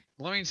 Right.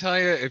 Let me tell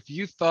you, if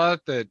you thought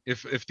that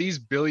if these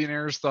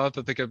billionaires thought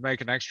that they could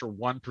make an extra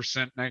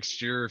 1%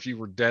 next year if you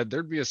were dead,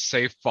 there'd be a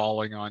safe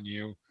falling on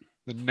you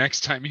the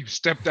next time you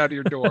stepped out of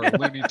your door,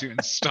 Looney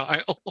Tunes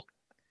style.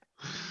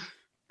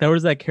 There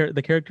was the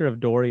character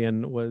of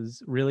Dorian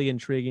was really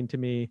intriguing to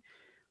me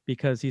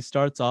because he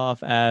starts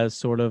off as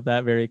sort of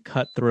that very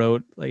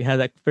cutthroat, like has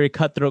that very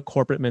cutthroat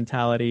corporate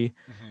mentality.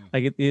 Mm-hmm.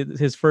 Like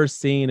his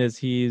first scene is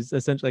he's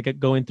essentially like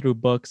going through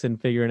books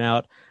and figuring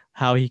out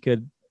how he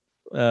could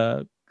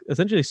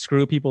essentially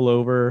screw people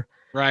over,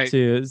 right,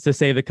 to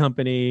save the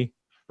company.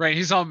 Right,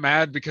 he's all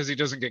mad because he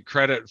doesn't get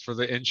credit for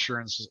the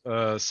insurance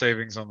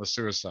savings on the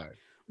suicide.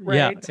 Right.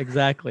 Yeah,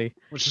 exactly.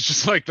 Which is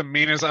just like the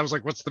meanest. I was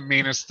like, what's the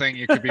meanest thing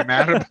you could be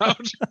mad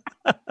about?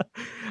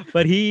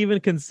 But he even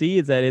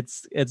concedes that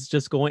it's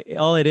just going.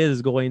 All it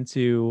is going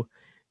to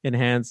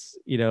enhance,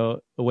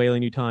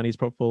 Weyland-Yutani's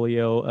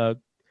portfolio a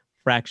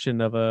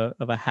fraction of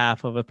a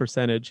half of a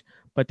percentage.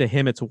 But to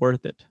him, it's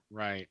worth it.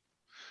 Right.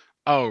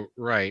 Oh,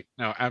 right.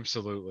 No,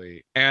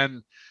 absolutely.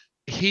 And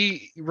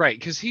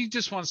because he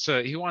just wants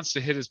to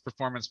hit his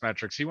performance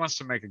metrics. He wants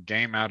to make a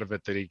game out of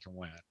it that he can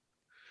win.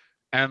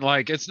 And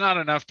like, it's not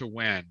enough to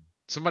win.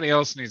 Somebody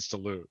else needs to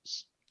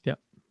lose. Yep.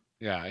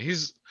 Yeah.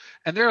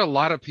 And there are a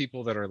lot of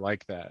people that are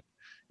like that,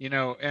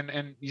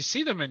 and you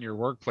see them in your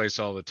workplace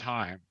all the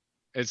time.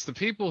 It's the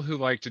people who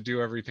like to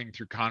do everything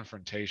through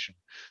confrontation.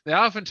 They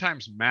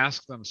oftentimes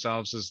mask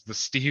themselves as the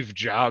Steve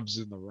Jobs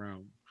in the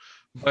room.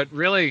 But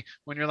really,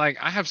 when you're like,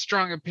 I have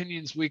strong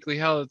opinions, weekly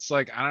hell, it's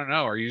like, I don't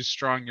know, are you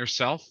strong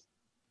yourself?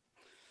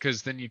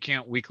 Because then you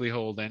can't weekly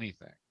hold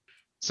anything.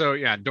 So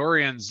yeah,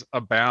 Dorians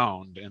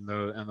abound in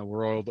the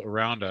world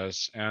around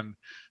us, and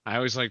I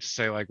always like to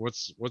say, like,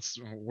 what's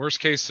worst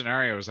case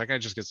scenario is that guy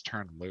just gets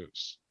turned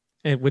loose,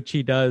 and which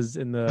he does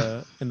in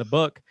the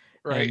book,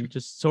 right? And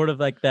just sort of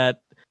like that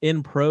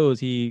in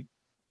prose, the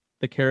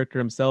character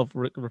himself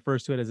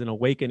refers to it as an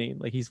awakening,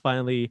 like he's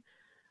finally,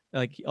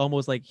 like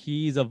almost like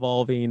he's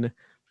evolving,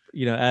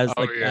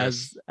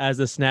 as as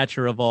the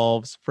Snatcher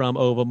evolves from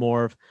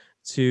Ovomorph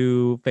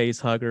to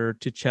Facehugger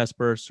to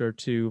Chestburster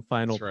to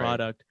final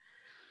product.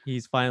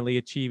 He's finally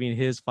achieving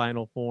his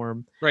final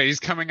form. Right,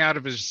 he's coming out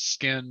of his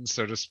skin,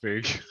 so to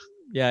speak.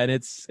 Yeah, and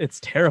it's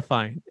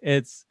terrifying.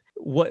 It's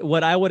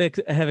what I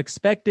would have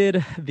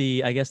expected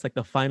I guess like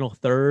the final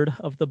third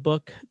of the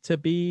book to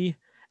be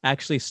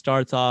actually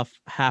starts off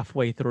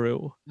halfway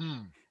through.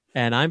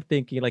 And I'm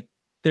thinking like,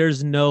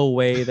 there's no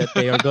way that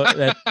they are going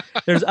that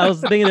I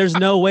was thinking there's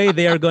no way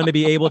they are going to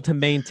be able to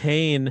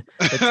maintain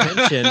the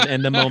tension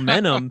and the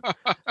momentum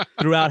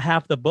throughout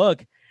half the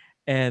book.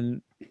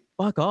 And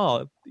fuck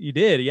all, you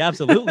did. You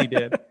absolutely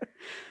did.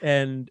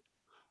 And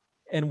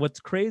what's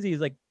crazy is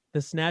like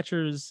the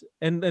Snatchers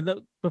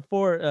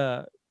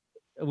before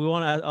we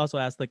want to also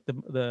ask like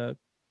the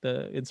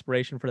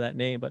inspiration for that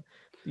name, but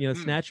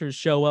Snatchers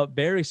show up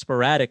very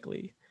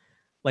sporadically.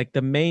 Like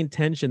the main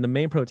tension, the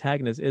main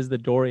protagonist is the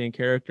Dorian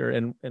character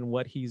and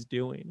what he's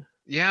doing.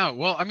 Yeah,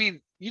 well, I mean,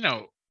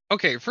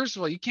 okay, first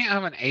of all, you can't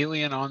have an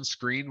alien on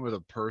screen with a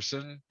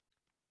person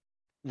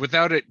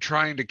without it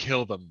trying to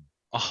kill them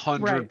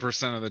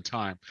 100% of the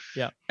time.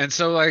 Yeah. And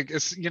so like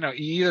it's you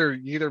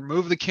either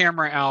move the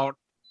camera out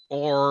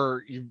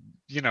or you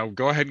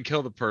go ahead and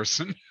kill the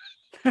person.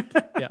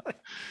 Yeah.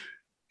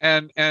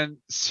 And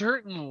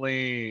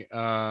certainly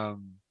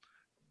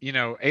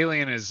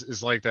Alien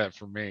is like that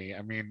for me.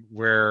 I mean,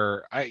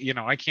 where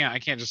I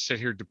can't just sit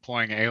here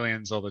deploying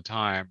aliens all the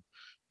time,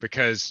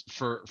 because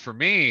for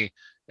me,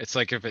 it's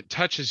like if it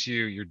touches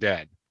you, you're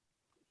dead.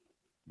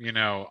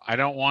 I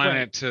don't want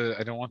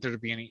I don't want there to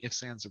be any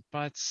ifs, ands, or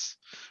buts.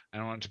 I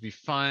don't want it to be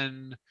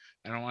fun.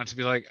 I don't want it to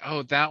be like,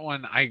 oh, that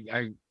one,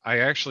 I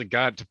actually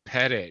got to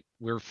pet it.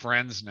 We're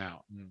friends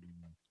now.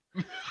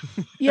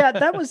 Yeah,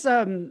 that was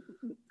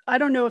I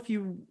don't know if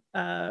you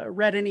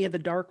read any of the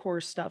Dark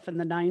Horse stuff in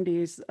the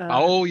 90s.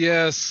 Oh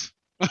yes.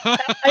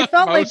 I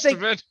felt Most like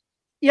of it.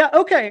 Yeah,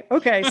 okay.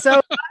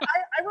 So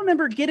I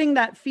remember getting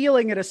that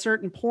feeling at a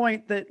certain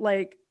point that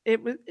like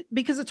it was,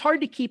 because it's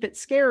hard to keep it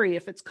scary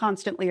if it's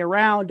constantly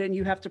around and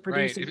you have to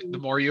produce right. The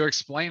more you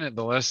explain it,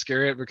 the less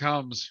scary it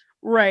becomes.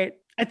 Right.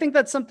 I think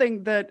that's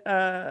something that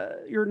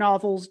your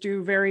novels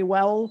do very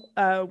well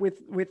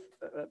with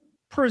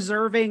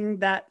preserving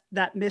that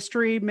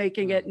mystery,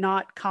 making it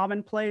not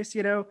commonplace.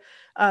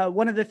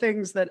 One of the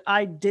things that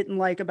I didn't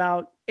like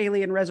about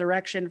Alien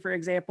Resurrection, for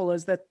example,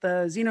 is that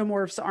the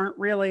xenomorphs aren't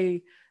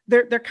really,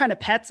 they're kind of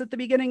pets at the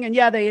beginning, and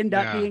they end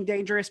up being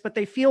dangerous, but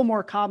they feel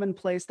more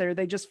commonplace there.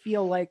 They just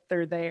feel like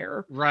they're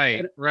there.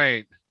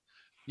 Right.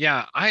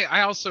 Yeah.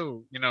 I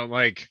also,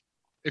 like,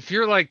 if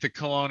you're like the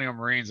Colonial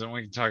Marines, and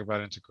we can talk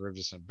about Into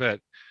Charybdis in a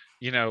bit,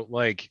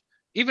 like,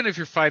 even if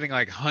you're fighting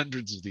like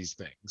hundreds of these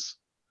things,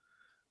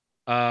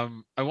 I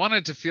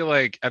wanted to feel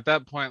like at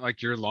that point,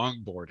 like you're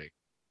longboarding,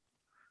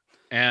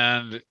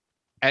 and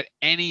at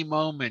any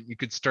moment you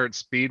could start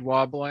speed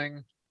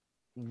wobbling.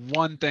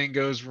 One thing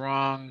goes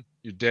wrong,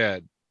 you're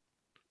dead.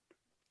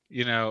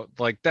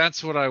 Like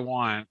that's what I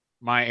want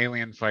my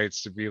alien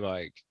fights to be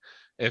like.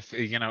 If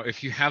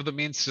you have the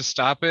means to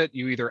stop it,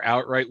 you either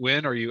outright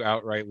win or you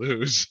outright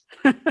lose.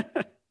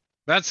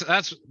 That's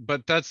how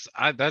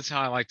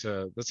I like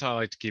to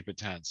keep it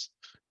tense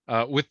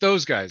with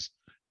those guys.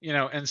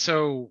 And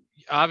so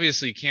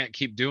obviously you can't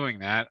keep doing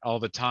that all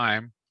the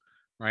time,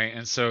 right?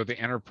 And so the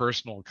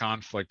interpersonal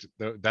conflict,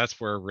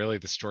 that's where really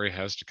the story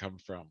has to come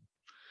from,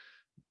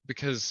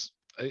 because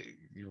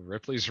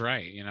Ripley's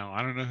right.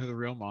 I don't know who the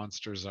real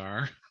monsters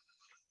are.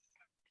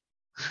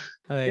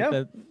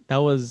 That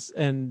was,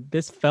 and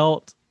this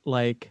felt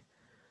like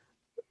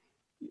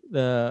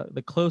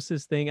the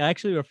closest thing. I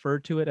actually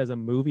referred to it as a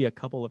movie a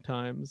couple of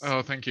times.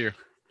 Oh, thank you.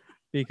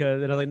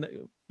 Because like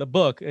the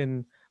book,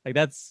 and like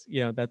that's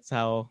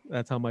how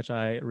much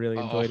I really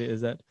enjoyed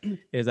it,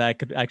 is I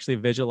could actually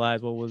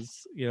visualize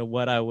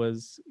what I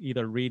was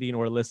either reading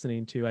or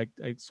listening to. I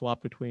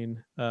swapped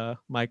between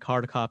my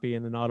hard copy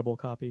and an Audible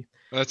copy.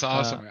 That's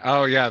awesome.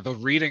 Oh yeah, the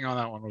reading on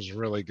that one was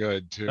really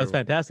good too. That's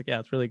fantastic. Yeah,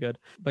 it's really good.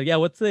 But yeah,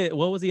 what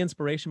was the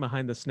inspiration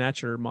behind the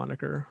Snatcher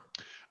moniker?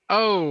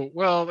 Oh,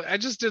 well, I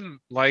just didn't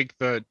like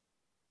the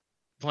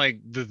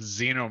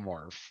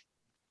xenomorph.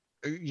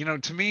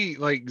 To me,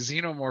 like,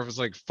 xenomorph is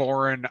like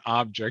foreign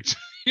object.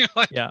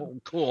 Oh,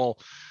 cool.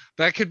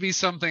 That could be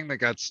something that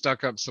got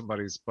stuck up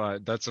somebody's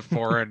butt. That's a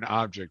foreign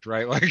object,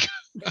 right? Like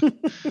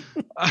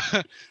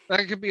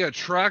that could be a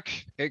truck.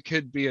 It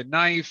could be a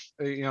knife.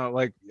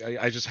 Like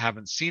I just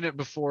haven't seen it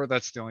before.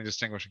 That's the only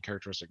distinguishing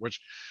characteristic, which,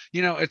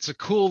 it's a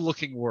cool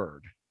looking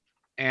word.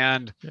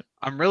 And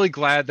I'm really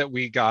glad that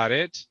we got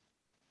it.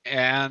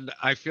 And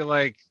I feel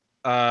like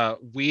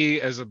we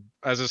as a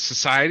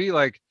society,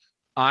 like,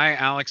 I,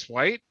 Alex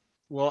White,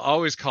 will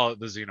always call it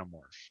the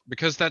xenomorph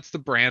because that's the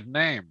brand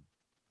name.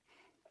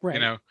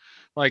 Right.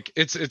 Like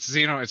it's a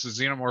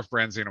xenomorph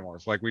brand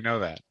xenomorph. Like we know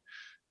that.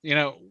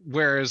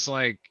 Whereas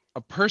like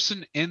a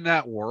person in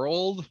that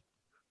world,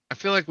 I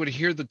feel like would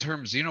hear the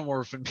term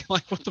xenomorph and be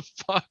like, what the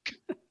fuck?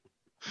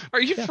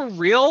 Are you for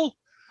real?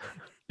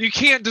 You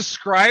can't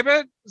describe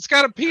it? It's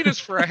got a penis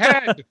for a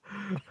head.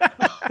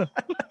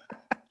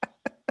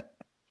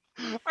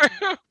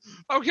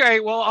 Okay,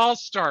 well, I'll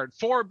start.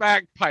 4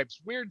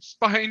 bagpipes, weird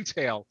spine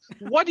tail.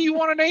 What do you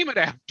want to name it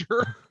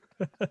after?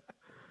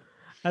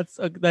 That's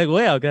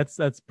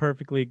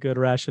perfectly good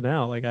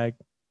rationale. Like I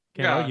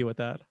can't argue with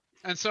that.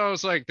 And so I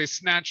was like, they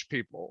snatch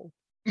people.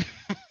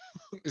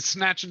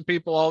 Snatching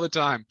people all the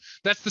time.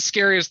 That's the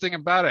scariest thing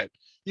about it.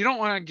 You don't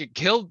want to get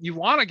killed. You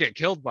want to get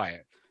killed by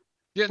it.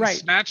 Getting Right.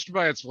 snatched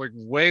by it's like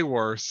way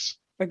worse.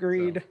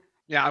 Agreed.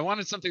 Yeah, I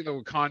wanted something that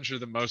would conjure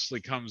the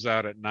mostly comes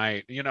out at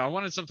night. I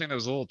wanted something that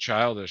was a little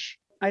childish.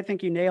 I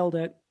think you nailed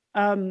it.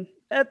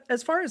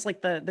 As far as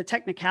like the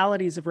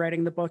technicalities of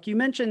writing the book, you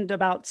mentioned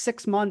about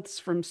 6 months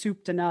from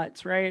soup to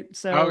nuts, right? Oh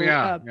So,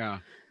 yeah, yeah.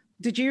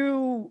 did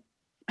you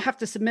have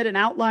to submit an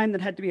outline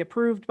that had to be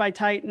approved by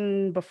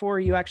Titan before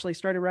you actually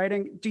started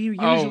writing? Do you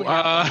Oh, usually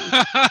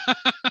outline?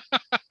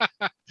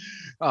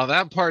 oh,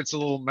 that part's a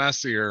little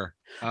messier.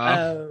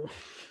 Oh,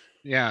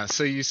 Yeah,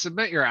 so you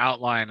submit your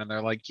outline and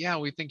they're like, "Yeah,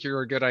 we think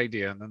you're a good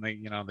idea." And then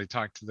they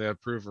talk to the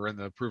approver and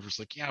the approver's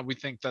like, "Yeah, we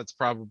think that's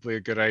probably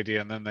a good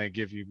idea." And then they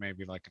give you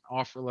maybe like an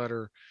offer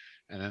letter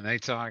and then they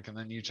talk and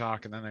then you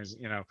talk and then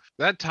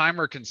that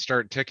timer can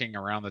start ticking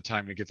around the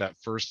time to get that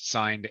first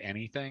signed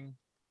anything.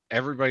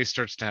 Everybody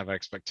starts to have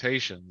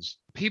expectations.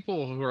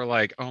 People who are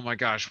like, "Oh my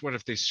gosh, what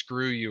if they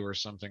screw you or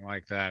something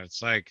like that?"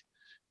 It's like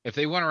if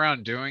they went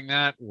around doing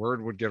that,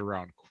 word would get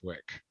around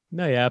quick.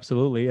 No, yeah,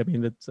 absolutely. I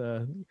mean, it's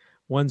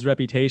one's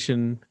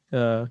reputation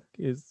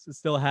is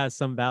still has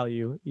some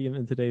value even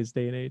in today's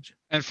day and age.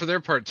 And for their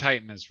part,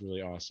 Titan is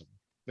really awesome.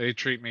 They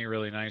treat me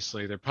really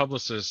nicely. Their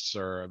publicists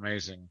are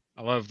amazing.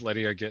 I love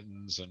Lydia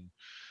Gittins and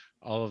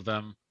all of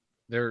them.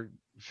 They're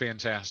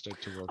fantastic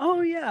to work oh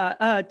with.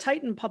 yeah.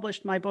 Titan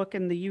published my book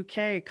in the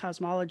UK,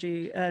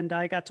 Cosmology, and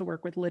I got to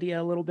work with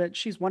Lydia a little bit.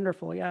 She's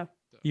wonderful. Yeah.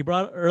 You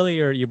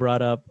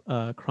brought up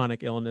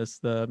chronic illness.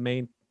 The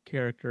main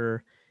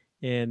character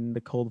in the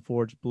Cold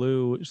Forge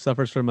Blue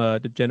suffers from a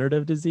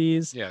degenerative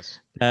disease Yes.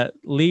 that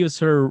leaves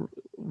her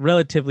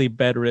relatively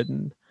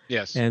bedridden.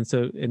 Yes.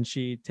 And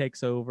she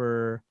takes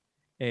over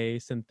a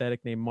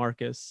synthetic named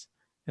Marcus,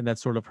 and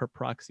that's sort of her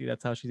proxy.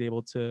 That's how she's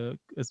able to,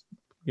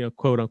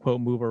 quote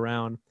unquote, move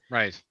around.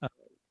 Right.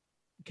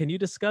 Can you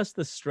discuss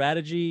the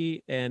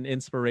strategy and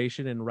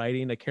inspiration in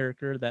writing a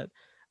character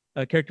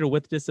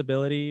with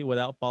disability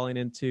without falling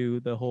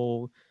into the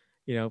whole,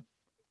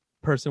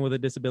 person with a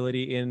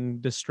disability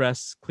in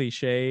distress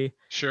cliche?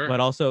 Sure.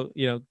 But also,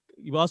 you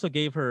also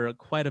gave her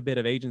quite a bit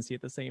of agency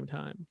at the same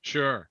time.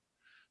 Sure.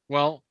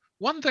 Well,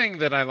 one thing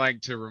that I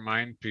like to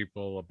remind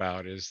people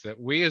about is that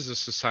we as a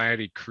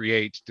society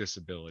create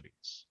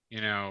disabilities.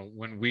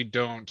 When we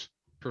don't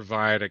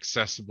provide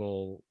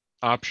accessible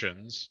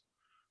options,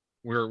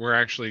 we're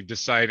actually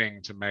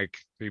deciding to make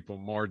people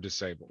more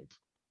disabled.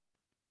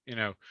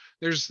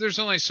 There's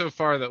only so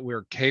far that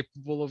we're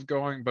capable of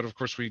going, but of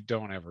course we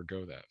don't ever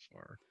go that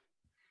far.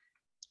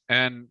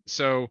 And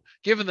so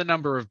given the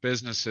number of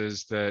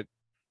businesses that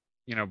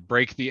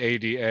break the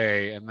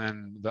ADA and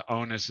then the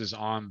onus is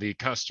on the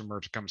customer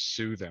to come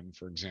sue them,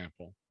 for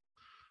example,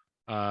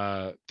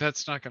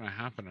 that's not going to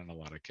happen in a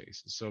lot of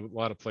cases. So a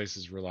lot of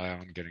places rely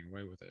on getting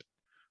away with it.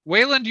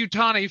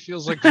 Wayland-Yutani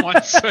feels like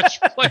one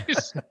such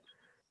place.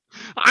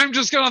 I'm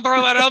just going to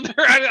throw that out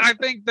there. I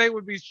think they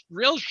would be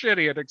real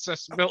shitty at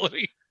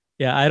accessibility.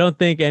 Yeah, I don't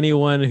think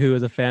anyone who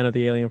is a fan of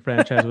the Alien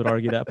franchise would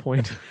argue that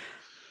point.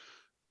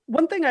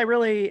 One thing I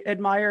really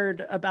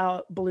admired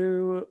about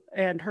Blue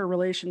and her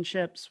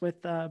relationships with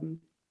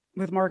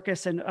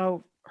Marcus and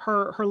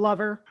her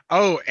lover.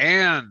 Oh,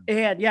 Anne.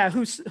 And yeah,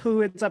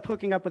 who ends up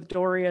hooking up with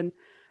Dorian.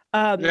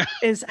 Yeah.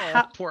 Is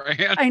how poor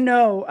Anne. I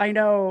know.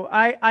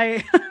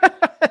 I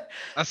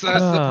That's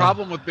the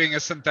problem with being a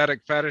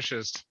synthetic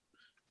fetishist.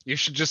 You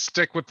should just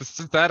stick with the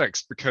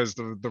synthetics because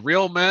the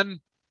real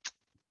men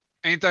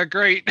ain't that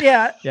great.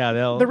 Yeah. Yeah,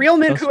 the real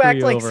men who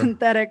act like over.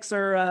 synthetics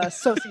are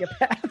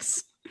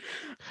sociopaths.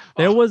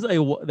 There was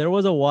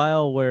a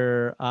while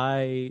where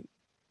I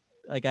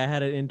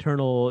had an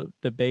internal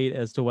debate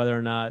as to whether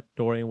or not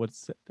Dorian would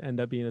end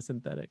up being a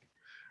synthetic.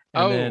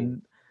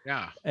 And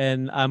yeah.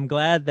 And I'm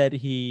glad that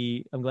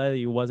he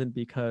wasn't,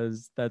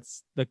 because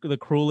that's the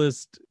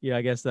cruelest,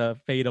 I guess,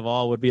 fate of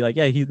all would be like,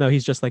 yeah,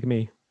 he's just like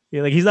me.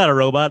 He's not a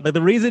robot. Like,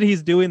 the reason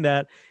he's doing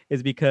that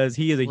is because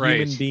he is a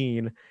human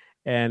being,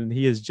 and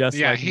he is just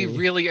like he me.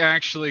 Really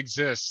actually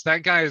exists.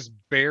 That guy is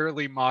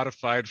barely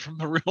modified from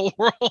the real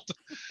world.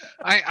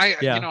 I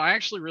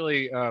actually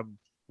really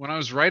when I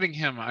was writing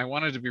him, I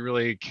wanted to be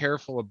really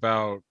careful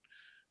about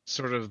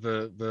sort of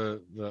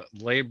the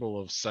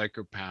label of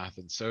psychopath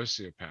and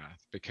sociopath,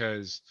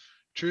 because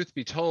truth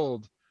be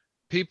told,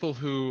 people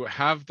who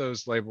have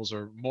those labels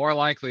are more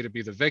likely to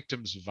be the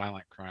victims of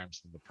violent crimes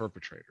than the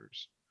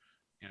perpetrators.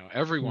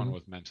 Everyone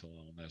with mental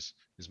illness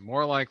is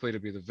more likely to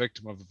be the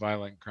victim of a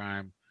violent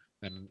crime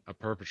than a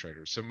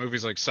perpetrator. So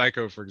movies like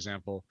Psycho, for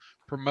example,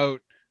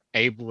 promote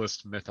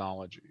ableist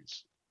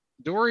mythologies.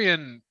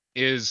 Dorian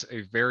is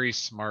a very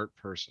smart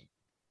person,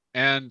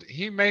 and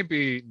he may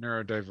be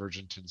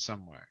neurodivergent in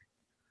some way.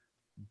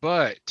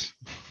 But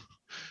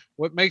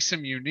what makes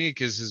him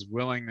unique is his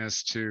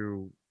willingness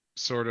to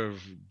sort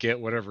of get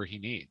whatever he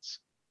needs.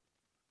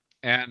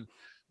 And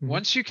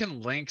once you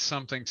can link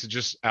something to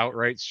just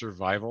outright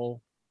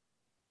survival,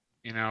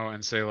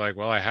 and say like,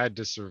 well, I had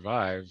to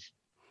survive,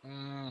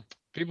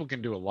 people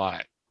can do a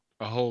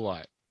whole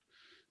lot.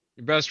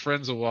 Your best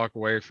friends will walk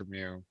away from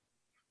you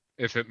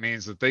if it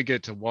means that they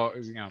get to walk,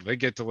 they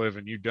get to live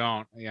and you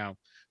don't.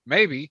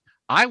 maybe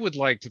I would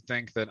like to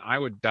think that I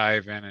would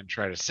dive in and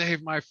try to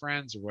save my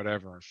friends or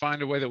whatever and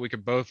find a way that we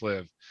could both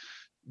live.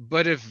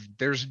 But if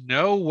there's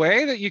no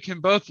way that you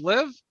can both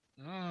live,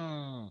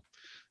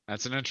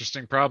 that's an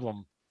interesting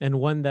problem. And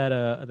one that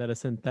a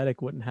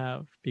synthetic wouldn't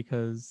have,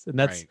 because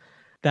Right.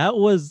 that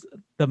was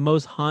the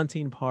most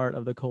haunting part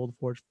of the Cold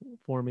Forge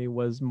for me,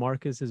 was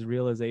Marcus's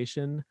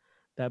realization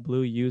that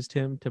Blue used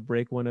him to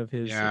break one of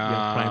his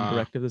prime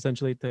directives,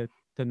 essentially to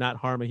not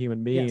harm a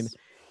human being, Yes.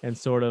 and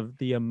sort of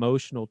the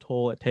emotional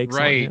toll it takes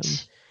on him.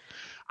 Right.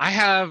 I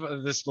have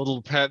this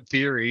little pet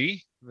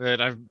theory that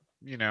I've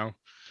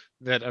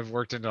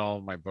worked into all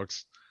of my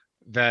books,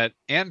 that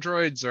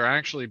androids are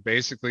actually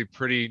basically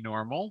pretty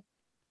normal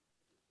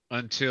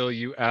until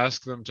you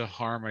ask them to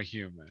harm a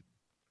human.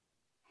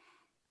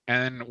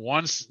 And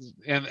once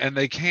and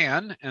they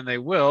can and they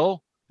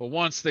will, but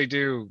once they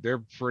do,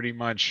 they're pretty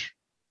much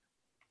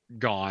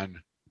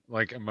gone.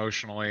 Like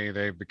emotionally,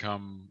 they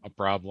become a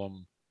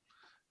problem,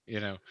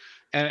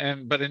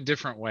 and but in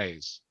different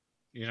ways.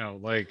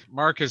 Like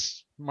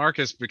Marcus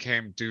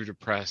became too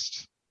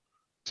depressed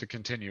to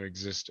continue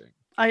existing.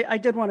 I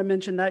did want to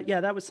mention that.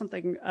 Yeah, that was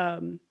something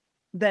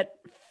that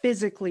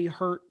physically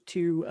hurt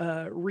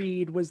to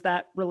read, was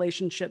that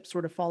relationship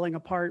sort of falling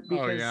apart,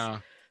 because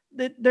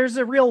there's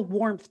a real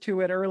warmth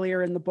to it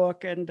earlier in the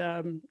book,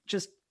 and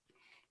just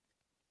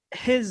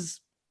his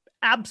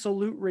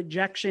absolute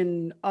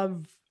rejection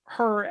of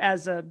her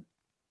as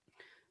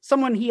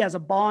someone he has a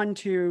bond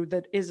to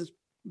that is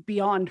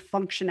beyond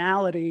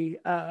functionality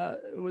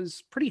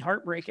was pretty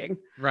heartbreaking.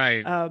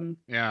 Right.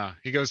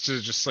 He goes to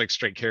just like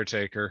straight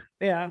caretaker.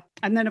 Yeah.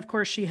 And then of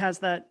course she has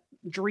that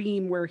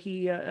dream where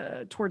he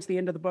towards the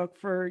end of the book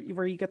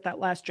where you get that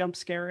last jump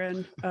scare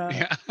in,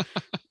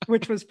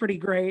 which was pretty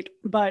great.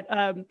 But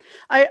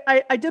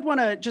I did want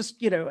to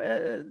just,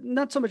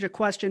 not so much a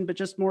question, but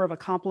just more of a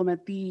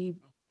compliment, the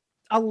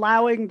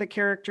allowing the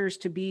characters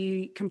to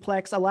be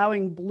complex,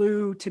 allowing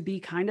Blue to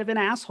be kind of an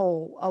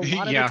asshole a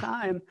lot of the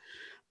time.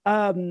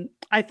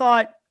 I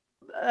thought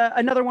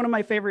another one of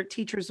my favorite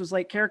teachers was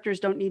like, characters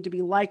don't need to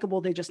be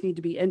likable, they just need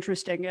to be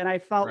interesting. And I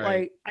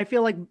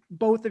feel like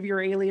both of your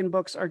Alien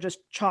books are just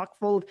chock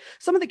full of,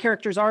 some of the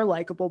characters are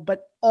likable,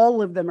 but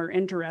all of them are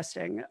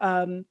interesting.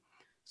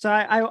 So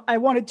I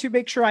wanted to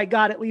make sure I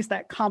got at least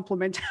that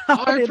compliment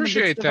out I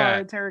appreciate in the midst of our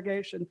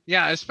interrogation.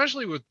 Yeah,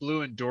 especially with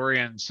Blue and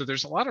Dorian. So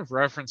there's a lot of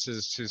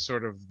references to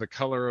sort of the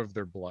color of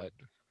their blood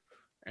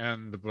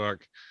in the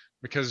book,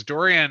 because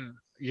Dorian,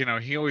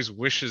 he always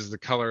wishes the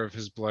color of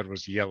his blood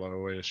was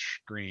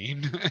yellowish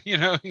green.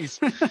 He's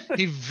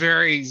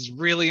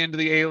really into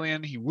the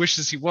alien. He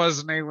wishes he was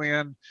an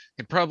alien.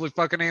 He'd probably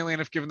fuck an alien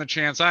if given the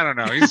chance. I don't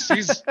know.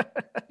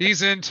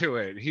 He's into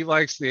it. He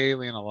likes the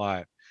alien a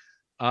lot.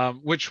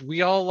 Which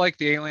we all like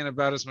the alien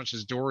about as much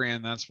as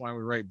Dorian. That's why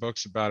we write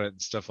books about it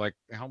and stuff. Like,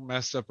 how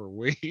messed up are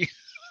we?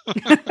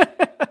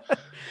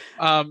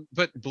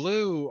 But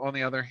Blue, on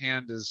the other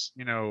hand, is,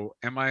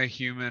 am I a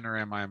human or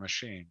am I a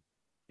machine?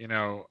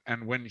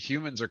 And when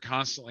humans are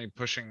constantly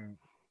pushing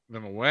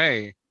them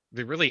away,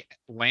 they really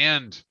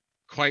land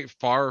quite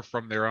far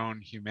from their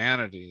own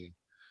humanity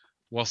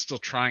while still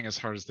trying as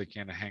hard as they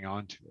can to hang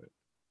on to it,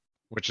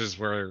 which is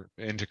where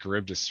Into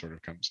Charybdis sort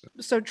of comes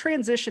in. So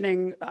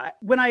transitioning,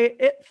 when I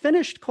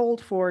finished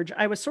Cold Forge,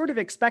 I was sort of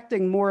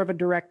expecting more of a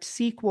direct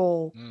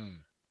sequel,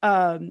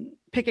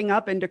 picking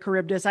up Into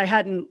Charybdis. I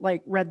hadn't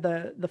read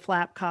the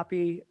flap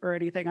copy or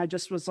anything. I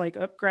just was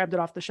grabbed it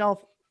off the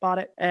shelf, bought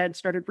it, and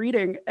started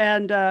reading.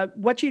 And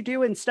what you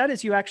do instead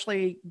is you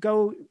actually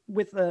go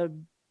with a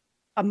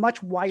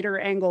much wider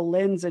angle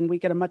lens, and we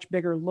get a much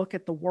bigger look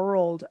at the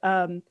world.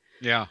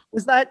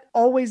 Was that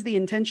always the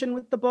intention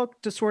with the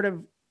book, to sort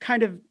of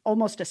kind of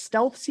almost a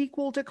stealth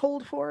sequel to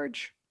Cold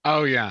Forge?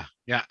 Oh yeah,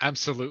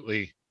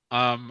 absolutely.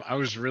 I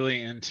was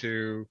really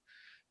into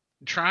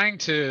trying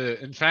to,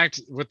 in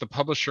fact, with the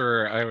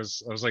publisher, I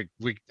was like,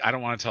 I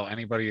don't want to tell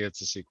anybody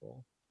it's a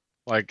sequel.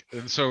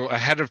 And so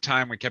ahead of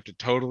time, we kept it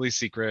totally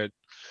secret.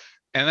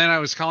 And then I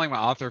was calling my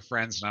author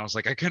friends and I was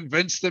like, I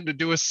convinced them to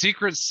do a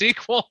secret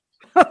sequel.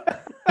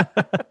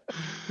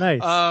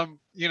 Nice.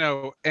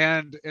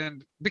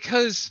 And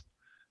because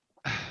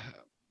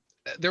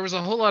there was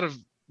a whole lot of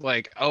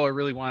I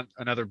really want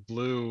another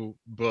Blue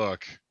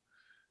book.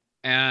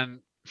 And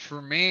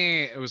for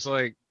me, it was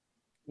like,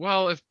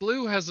 well, if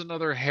Blue has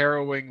another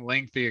harrowing,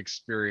 lengthy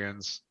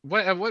experience,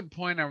 at what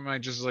point am I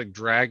just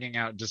dragging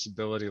out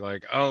disability?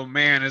 Oh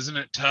man, isn't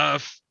it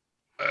tough?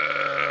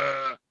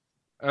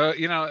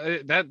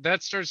 That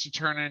starts to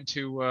turn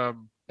into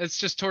it's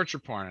just torture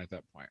porn at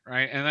that point,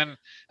 right? And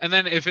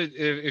then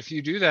if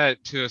you do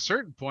that to a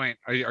certain point,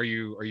 are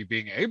you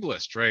being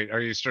ableist, right?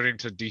 Are you starting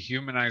to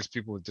dehumanize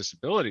people with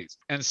disabilities?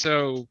 And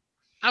so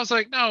I was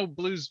like, no,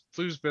 Blue's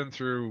been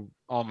through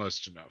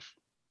almost enough.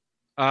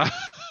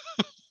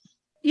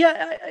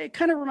 Yeah, it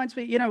kind of reminds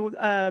me,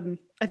 I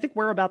think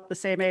we're about the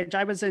same age.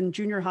 I was in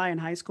junior high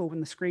and high school when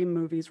the Scream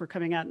movies were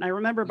coming out. And I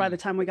remember by the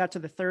time we got to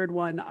the third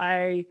one,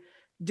 I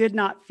did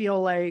not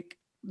feel like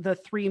the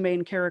three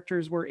main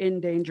characters were in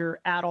danger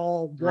at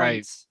all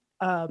once.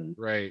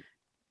 Right.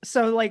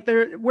 So like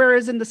there,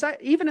 whereas in the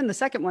even in the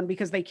second one,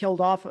 because they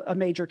killed off a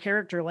major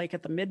character, like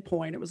at the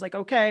midpoint, it was like,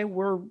 okay,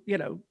 we're,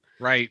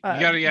 Right. You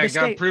gotta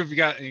state, prove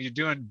you're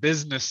doing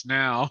business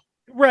now.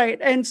 right.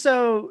 And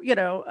so,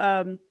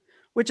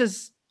 which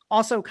is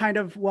also kind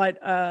of what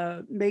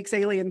makes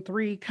Alien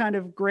 3 kind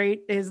of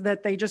great, is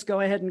that they just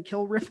go ahead and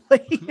kill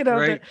Ripley,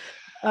 Right.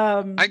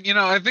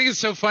 I think it's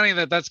so funny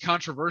that that's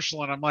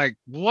controversial, and I'm like,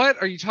 what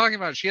are you talking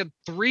about? She had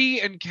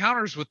 3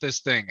 encounters with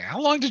this thing. How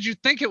long did you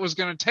think it was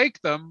going to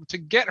take them to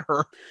get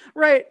her?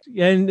 right.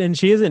 And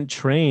she isn't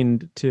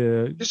trained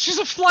to. She's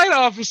a flight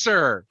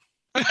officer.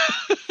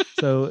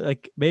 So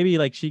like maybe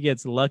like she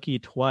gets lucky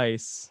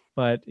twice,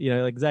 but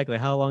exactly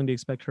how long do you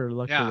expect her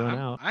luck to run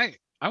out?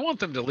 I want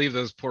them to leave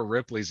those poor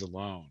Ripleys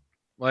alone.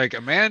 Like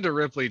Amanda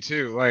Ripley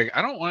too. Like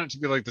I don't want it to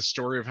be like the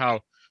story of how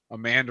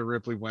Amanda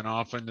Ripley went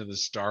off into the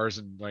stars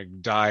and like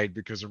died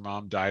because her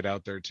mom died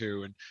out there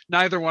too, and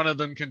neither one of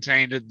them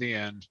contained at the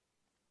end.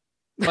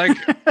 Like,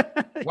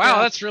 wow,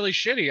 Yeah. that's really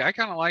shitty. I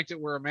kind of liked it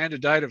where Amanda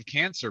died of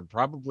cancer,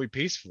 probably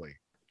peacefully.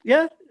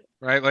 Yeah.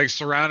 Right, like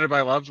surrounded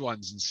by loved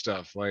ones and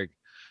stuff. Like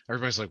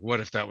everybody's like, what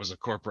if that was a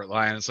corporate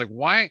lie? And it's like,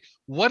 why?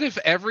 What if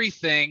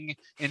everything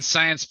in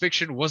science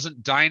fiction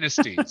wasn't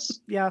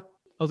dynasties? Yeah.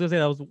 I was gonna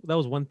say that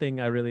was one thing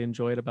I really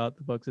enjoyed about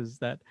the books, is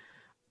that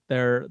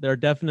there are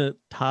definite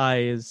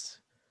ties,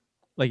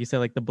 like you said,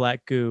 like the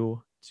black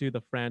goo to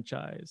the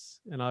franchise,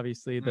 and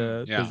obviously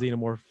the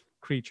xenomorph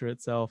creature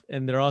itself,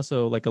 and they're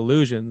also like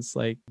illusions,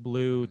 like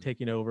Blue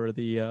taking over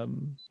the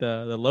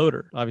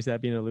loader, obviously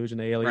that being an illusion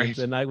to aliens.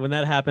 Right. And when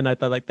that happened, I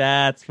thought like,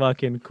 that's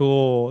fucking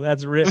cool.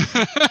 That's rich.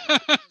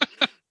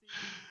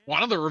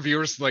 One of the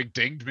reviewers like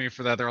dinged me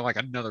for that. They were like,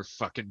 another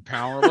fucking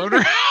power loader.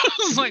 I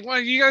was like, why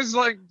you guys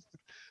like,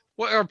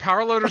 what are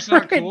power loaders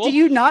not cool? Do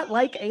you not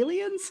like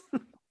aliens?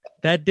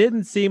 That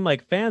didn't seem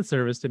like fan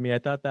service to me. I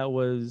thought that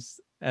was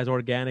as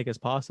organic as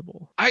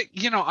possible.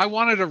 I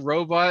wanted a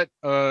robot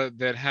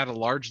that had a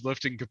large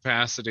lifting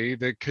capacity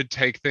that could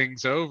take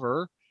things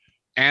over,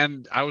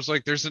 and I was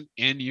like, there's an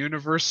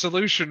in-universe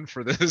solution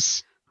for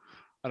this.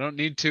 I don't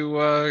need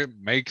to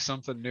make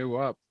something new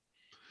up.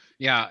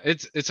 Yeah,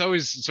 it's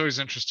always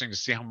interesting to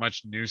see how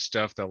much new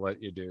stuff they'll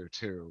let you do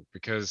too,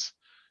 because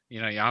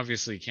you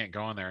obviously can't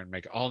go in there and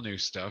make all new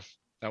stuff.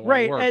 That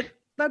won't work.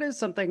 That is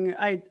something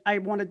I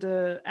wanted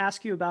to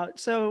ask you about.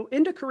 So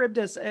into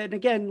Charybdis, and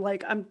again,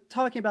 like I'm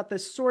talking about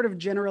this sort of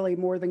generally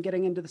more than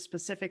getting into the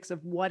specifics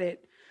of what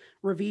it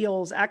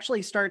reveals,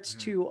 actually starts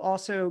to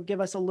also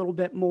give us a little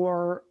bit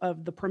more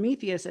of the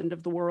Prometheus end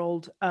of the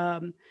world,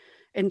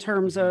 in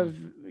terms of,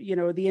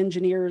 the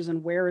engineers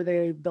and where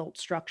they built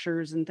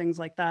structures and things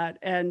like that.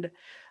 And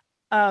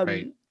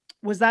Right.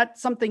 was that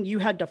something you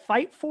had to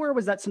fight for?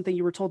 Was that something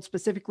you were told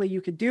specifically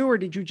you could do, or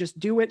did you just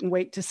do it and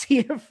wait to see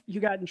if you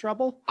got in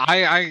trouble?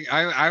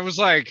 I was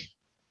like,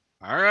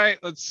 all right,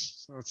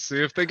 let's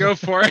see if they go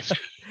for it.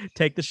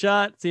 Take the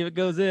shot, see if it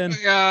goes in.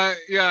 Yeah,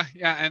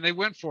 and they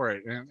went for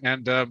it,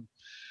 and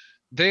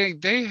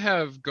they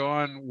have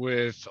gone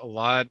with a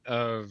lot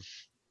of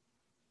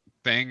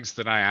things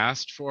that I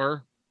asked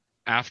for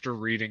after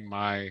reading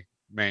my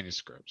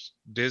manuscripts.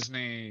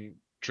 Disney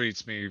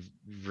treats me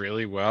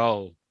really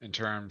well in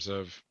terms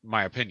of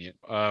my opinion.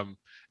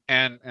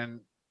 And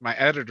my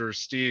editor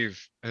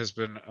Steve has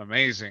been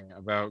amazing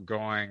about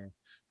going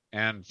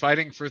and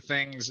fighting for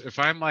things. If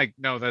I'm like,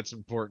 no, that's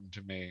important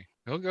to me,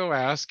 he'll go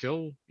ask.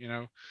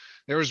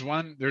 There's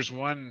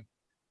one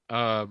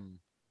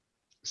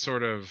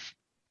sort of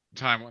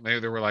time when they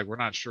were like, we're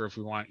not sure if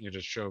we want you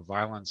to show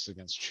violence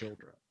against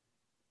children.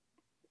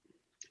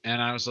 And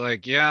I was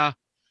like, yeah,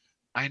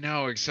 I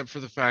know, except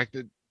for the fact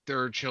that there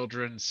are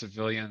children,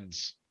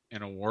 civilians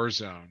in a war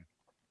zone.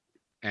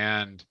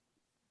 And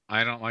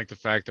I don't like the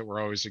fact that we're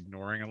always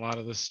ignoring a lot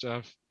of this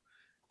stuff.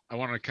 I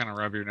want to kind of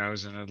rub your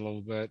nose in it a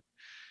little bit.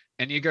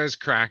 And you guys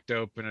cracked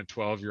open a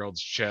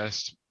 12-year-old's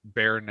chest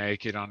bare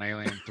naked on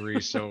Alien 3.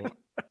 So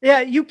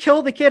yeah, you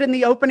kill the kid in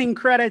the opening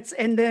credits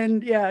and then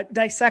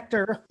dissect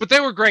her. But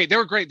they were great. They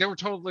were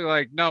totally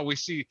like, no, we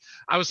see.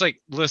 I was like,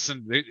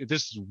 listen,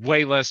 this is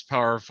way less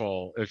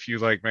powerful if you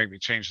like make me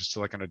change this to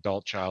like an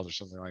adult child or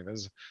something like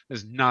this.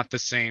 This is not the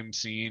same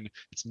scene.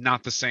 It's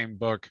not the same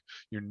book.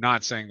 You're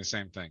not saying the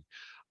same thing.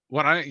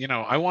 What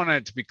I want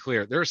it to be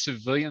clear. There are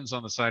civilians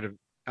on the side of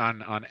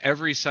on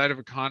every side of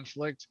a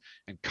conflict,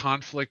 and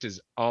conflict is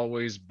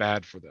always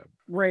bad for them.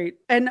 Right.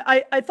 And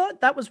I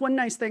thought that was one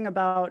nice thing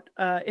about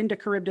Into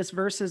Charybdis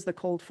versus the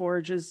Cold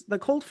Forge, is the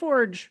Cold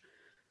Forge,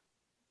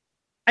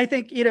 I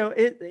think,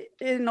 it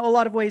in a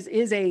lot of ways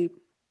is a,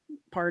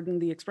 pardon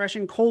the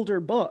expression, colder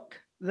book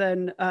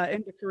than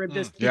Into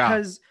Charybdis,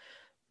 because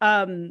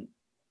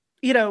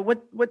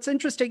what's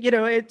interesting,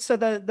 it's so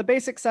the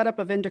basic setup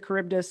of Into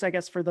Charybdis, I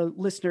guess for the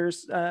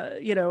listeners,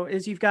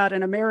 is you've got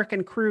an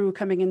American crew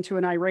coming into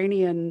an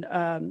Iranian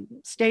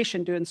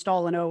station to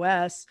install an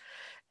OS.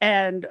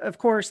 And of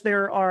course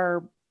there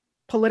are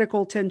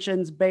political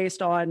tensions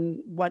based on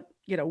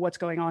what's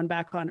going on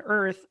back on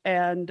Earth.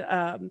 And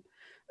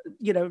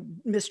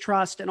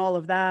mistrust and all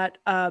of that.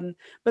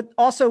 But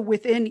also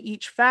within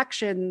each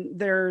faction,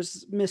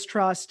 there's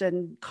mistrust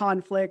and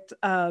conflict.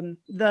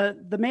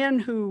 The man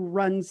who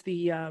runs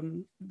the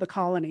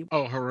colony.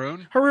 Oh,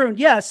 Haroon? Haroon,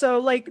 yeah. So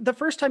like the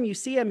first time you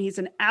see him, he's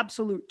an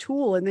absolute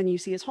tool, and then you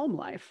see his home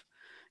life.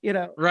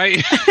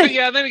 Right.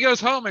 Yeah, and then he goes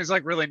home and he's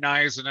like really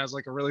nice and has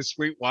like a really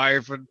sweet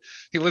wife, and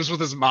he lives with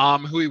his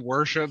mom who he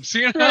worships,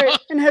 right.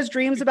 And has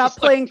dreams about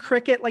playing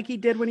cricket like he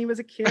did when he was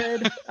a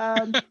kid.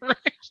 Right.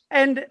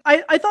 And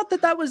I thought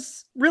that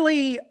was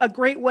really a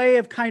great way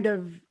of kind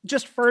of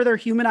just further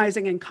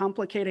humanizing and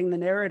complicating the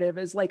narrative,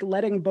 is like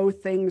letting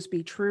both things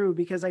be true.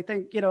 Because I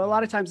think, a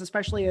lot of times,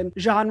 especially in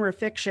genre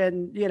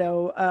fiction,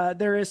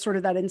 there is sort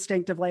of that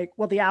instinct of like,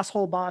 well, the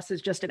asshole boss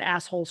is just an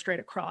asshole straight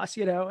across,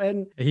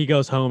 and he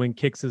goes home and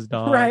kicks his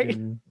dog. Right.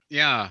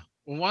 Yeah.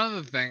 Well, one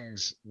of the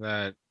things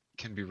that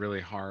can be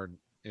really hard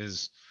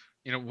is,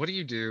 what do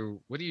you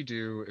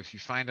do if you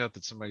find out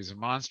that somebody's a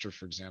monster,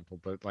 for example,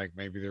 but like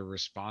maybe they're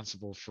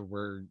responsible for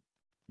where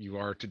you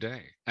are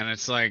today? And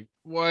it's like,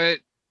 what?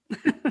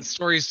 The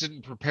stories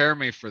didn't prepare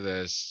me for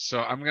this, so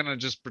I'm gonna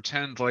just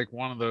pretend like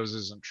one of those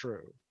isn't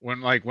true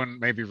when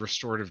maybe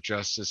restorative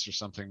justice or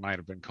something might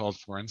have been called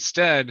for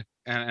instead.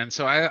 And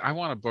so I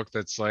want a book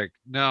that's like,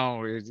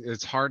 no,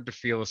 it's hard to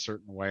feel a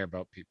certain way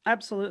about people.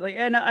 Absolutely.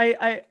 And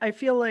I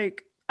feel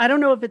like, I don't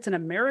know if it's an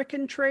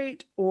American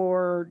trait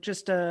or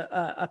just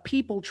a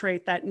people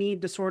trait that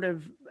need to sort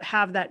of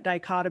have that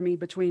dichotomy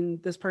between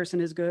this person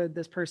is good,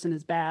 this person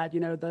is bad,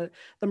 the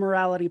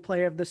morality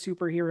play of the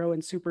superhero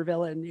and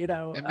supervillain,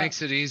 It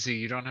makes it easy.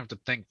 You don't have to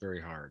think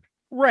very hard.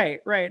 Right.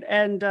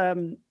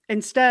 And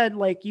instead,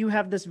 like, you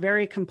have this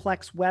very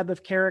complex web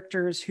of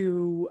characters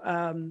who,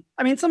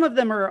 some of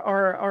them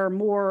are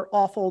more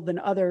awful than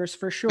others,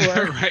 for sure.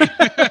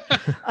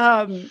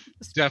 Right.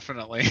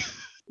 Definitely.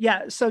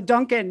 Yeah. So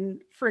Duncan,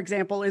 for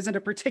example, isn't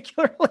a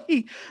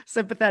particularly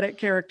sympathetic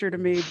character to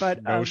me,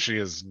 but no, she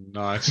is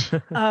not.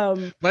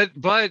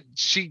 But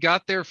she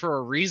got there for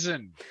a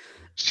reason.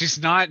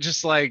 She's not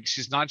just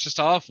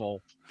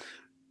awful.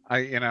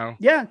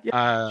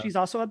 Yeah. She's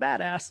also a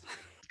badass.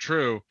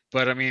 True.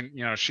 But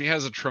she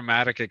has a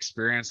traumatic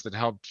experience that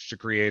helped to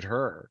create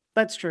her.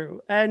 That's true.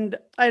 And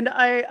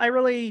I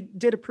really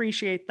did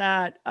appreciate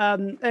that.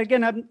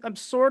 Again, I'm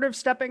sort of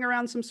stepping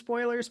around some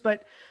spoilers,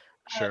 but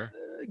sure.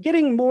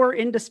 Getting more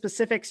into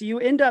specifics, you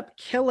end up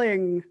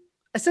killing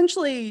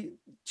essentially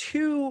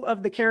two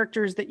of the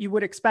characters that you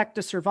would expect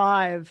to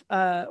survive,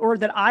 or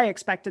that I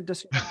expected to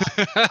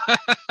survive.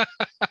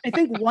 I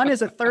think one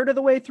is a third of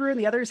the way through and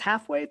the other is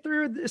halfway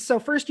through. So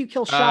first you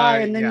kill Shy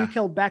and then you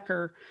kill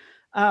Becker,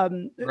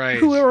 right.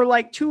 who are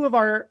like two of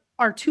our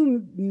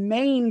two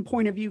main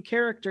point of view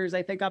characters,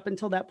 I think, up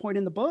until that point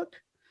in the book.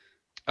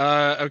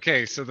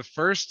 Okay, so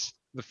it's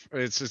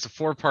a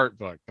 4-part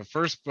book. The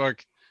first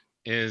book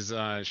is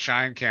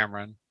Shy and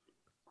Cameron.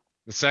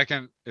 The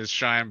second is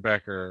Shy and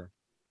Becker.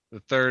 The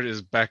third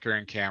is Becker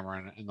and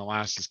Cameron, and the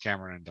last is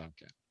Cameron and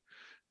Duncan.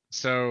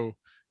 So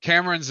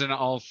Cameron's in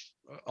all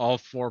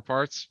 4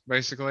 parts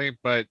basically,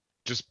 but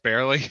just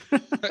barely.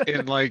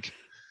 in like,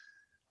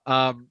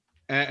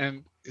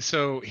 and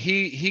so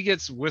he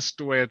gets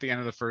whisked away at the end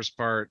of the first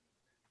part,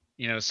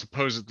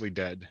 supposedly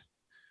dead.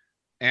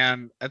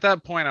 And at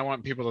that point, I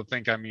want people to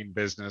think I mean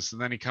business,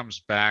 and then he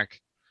comes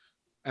back.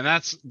 And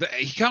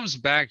he comes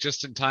back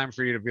just in time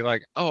for you to be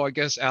like, oh, I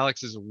guess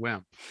Alex is a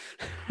wimp.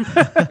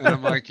 And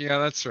I'm like, yeah,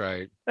 that's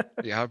right.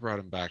 Yeah, I brought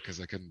him back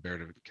because I couldn't bear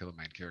to kill the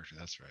main character.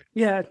 That's right.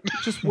 Yeah,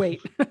 just wait.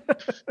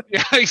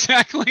 Yeah,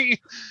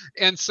 exactly.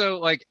 And so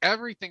like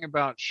everything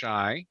about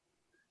Shy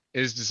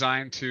is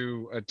designed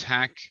to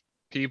attack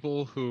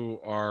people who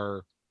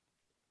are,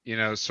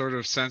 sort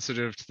of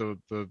sensitive to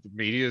the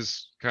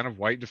media's kind of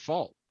white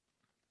default,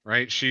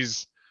 right?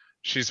 She's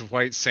a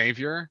white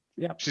savior.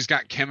 Yeah. She's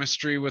got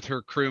chemistry with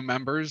her crew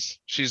members.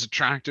 She's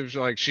attractive.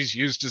 Like, she's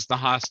used as the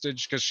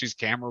hostage because she's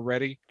camera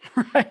ready.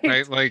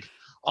 Right. Like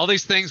all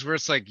these things where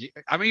it's like,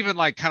 I'm even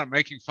like kind of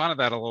making fun of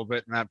that a little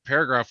bit in that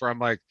paragraph where I'm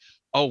like,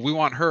 oh, we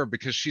want her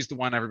because she's the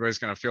one everybody's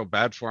going to feel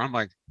bad for. I'm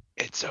like,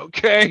 it's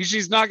okay.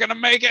 She's not going to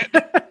make it.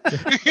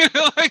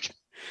 Like,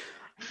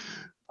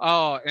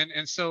 oh,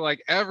 and so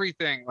like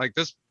everything, like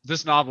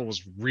this novel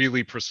was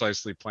really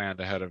precisely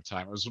planned ahead of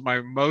time. It was my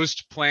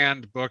most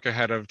planned book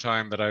ahead of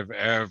time that I've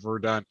ever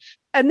done.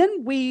 And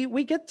then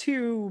we get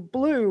to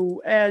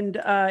Blue, and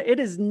it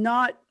is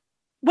not,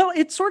 well,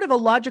 it's sort of a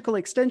logical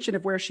extension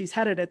of where she's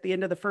headed at the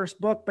end of the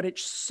first book, but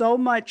it's so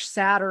much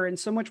sadder and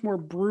so much more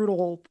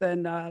brutal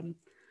than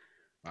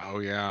oh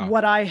yeah,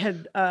 what I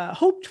had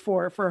hoped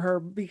for her,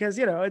 because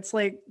it's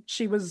like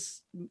she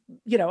was,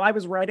 I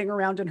was riding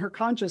around in her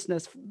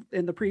consciousness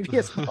in the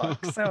previous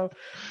book. So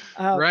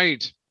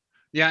right.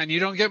 Yeah, and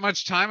you don't get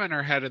much time in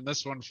her head in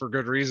this one for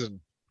good reason.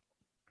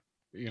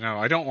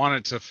 I don't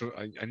want it to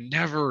I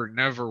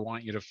never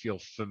want you to feel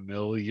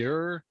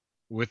familiar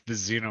with the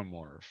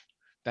xenomorph.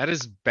 That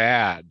is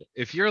bad.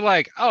 If you're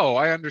like, oh,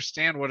 I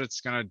understand what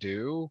it's going to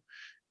do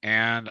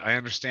and I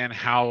understand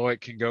how it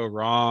can go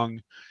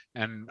wrong,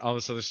 and all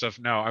this other stuff.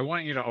 No, I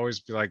want you to always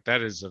be like,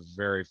 that is a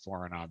very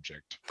foreign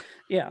object.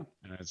 Yeah.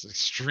 And it's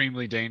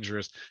extremely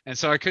dangerous. And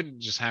so I couldn't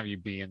just have you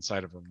be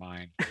inside of her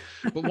mind.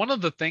 But one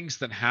of the things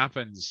that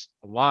happens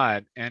a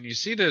lot, and you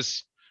see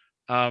this,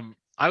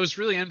 I was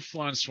really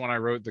influenced when I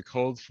wrote The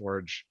Cold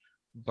Forge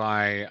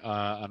by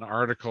an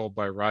article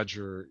by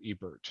Roger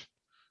Ebert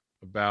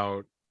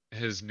about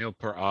his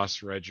Nilpur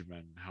Os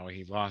regimen, how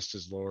he lost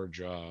his lower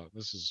jaw.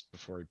 This is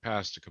before he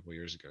passed a couple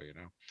years ago,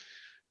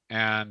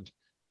 and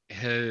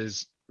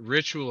his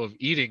ritual of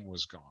eating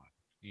was gone.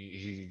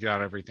 He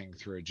got everything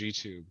through a G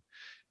tube,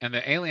 and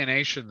the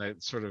alienation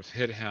that sort of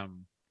hit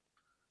him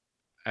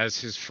as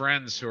his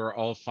friends, who are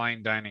all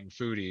fine dining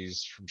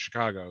foodies from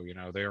Chicago,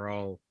 they're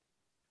all,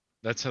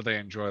 that's how they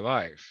enjoy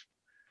life.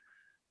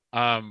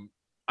 I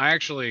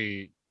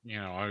actually,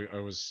 I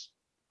was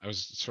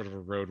sort of a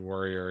road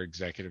warrior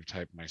executive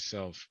type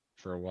myself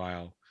for a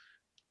while,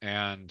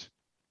 and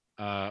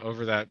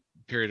over that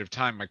period of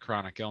time, my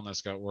chronic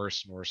illness got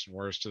worse and worse and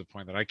worse, to the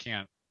point that I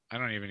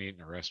don't even eat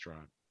in a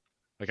restaurant.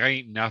 Like, I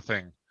eat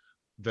nothing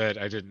that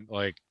I didn't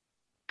like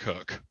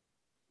cook.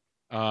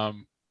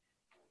 And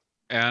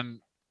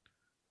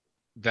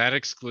that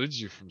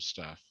excludes you from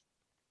stuff.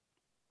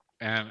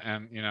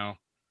 And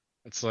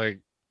it's like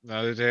the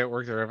other day at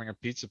work, they're having a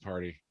pizza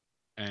party,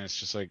 and it's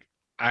just like,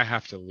 I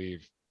have to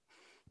leave.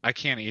 I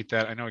can't eat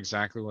that. I know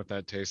exactly what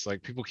that tastes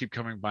like. People keep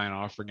coming by and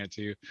offering it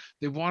to you.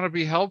 They want to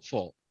be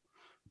helpful,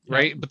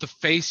 right? But the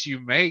face you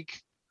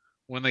make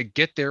when they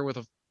get there with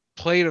a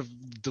plate of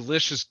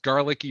delicious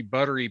garlicky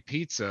buttery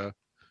pizza,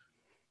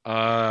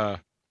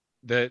 that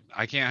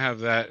I can't have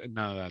that,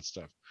 none of that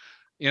stuff.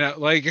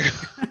 Like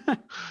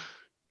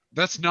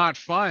that's not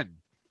fun.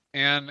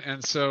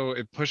 And so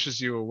it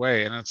pushes you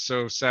away. And it's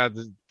so sad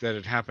that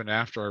it happened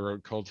after I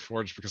wrote Cold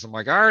Forge, because I'm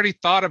like, I already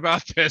thought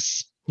about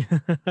this.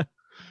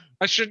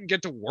 I shouldn't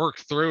get to work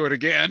through it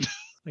again.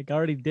 Like, I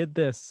already did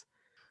this.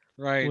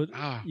 Right.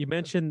 Well, you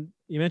mentioned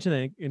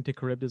that Into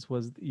Charybdis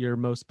was your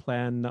most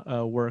planned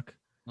work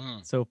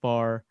so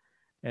far,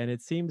 and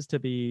it seems to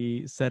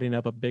be setting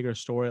up a bigger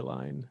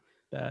storyline.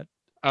 That.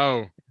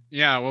 Oh,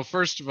 yeah. Well,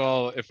 first of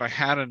all, if I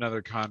had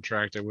another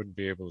contract, I wouldn't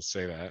be able to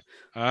say that.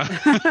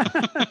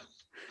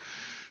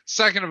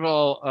 Second of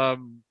all, I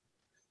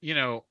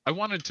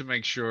wanted to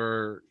make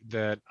sure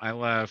that I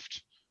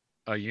left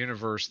a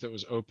universe that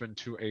was open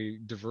to a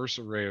diverse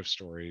array of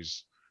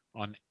stories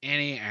on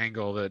any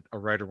angle that a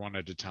writer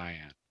wanted to tie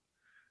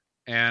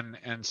in.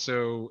 And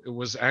so it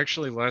was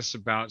actually less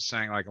about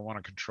saying, like, I want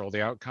to control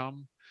the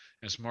outcome.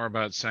 It's more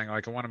about saying,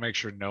 like, I want to make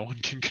sure no one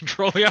can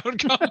control the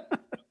outcome.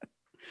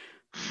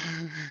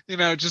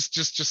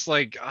 Just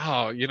like,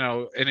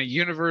 in a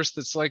universe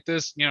that's like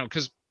this,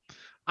 because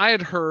I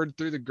had heard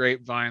through the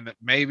grapevine that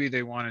maybe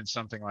they wanted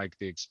something like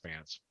The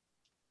Expanse,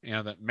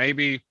 that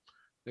maybe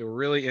they were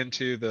really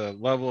into the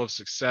level of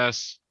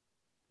success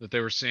that they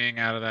were seeing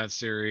out of that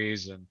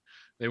series, and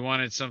they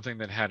wanted something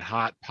that had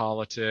hot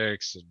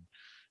politics and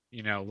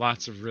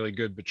lots of really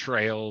good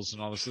betrayals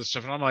and all this other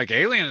stuff. And I'm like,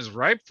 Alien is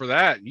ripe for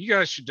that. You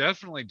guys should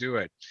definitely do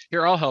it.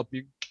 Here, I'll help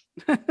you.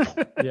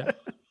 Yeah.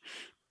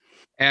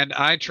 And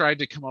I tried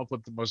to come up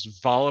with the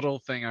most volatile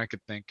thing I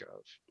could think of.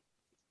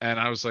 And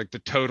I was like, the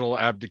total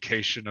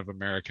abdication of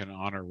American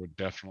honor would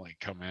definitely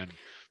come in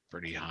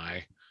pretty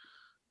high.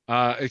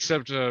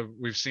 Except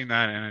we've seen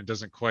that, and it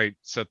doesn't quite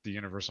set the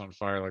universe on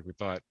fire like we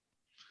thought.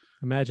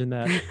 Imagine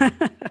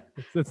that.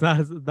 It's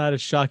not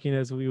as shocking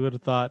as we would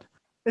have thought.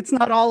 It's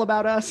not all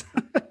about us.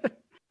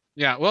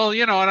 Yeah, well,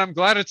 and I'm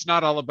glad it's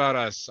not all about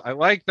us. I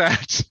like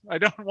that. I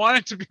don't want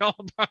it to be all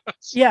about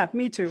us. Yeah,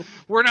 me too.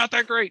 We're not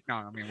that great. No,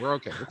 I mean, we're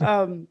okay.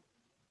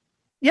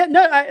 Yeah,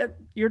 no,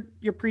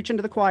 you're preaching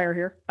to the choir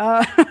here.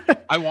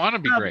 I want to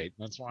be great.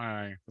 That's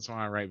why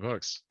I write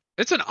books.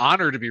 It's an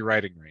honor to be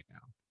writing right now.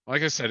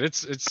 Like I said,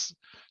 it's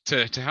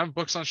to have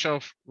books on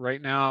shelf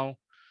right now.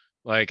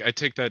 Like, I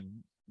take that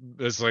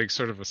as like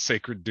sort of a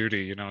sacred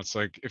duty. It's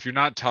like, if you're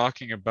not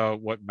talking about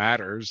what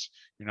matters,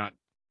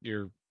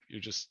 you're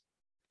just,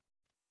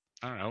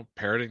 I don't know,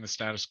 parroting the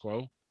status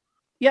quo.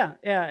 Yeah.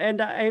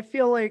 And I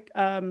feel like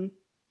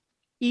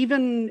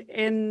even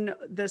in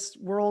this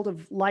world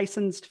of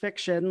licensed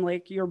fiction,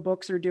 like, your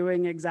books are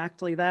doing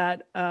exactly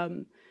that,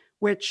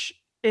 which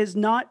is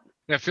not.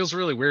 Yeah, it feels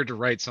really weird to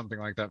write something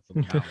like that for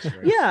the mouse,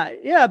 right?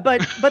 Yeah,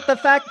 but the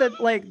fact that,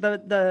 like,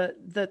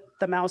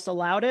 the mouse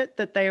allowed it,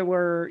 that they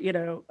were,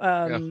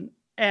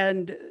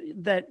 and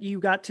that you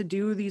got to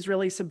do these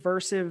really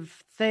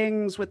subversive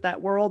things with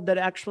that world, that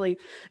actually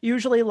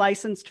usually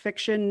licensed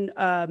fiction,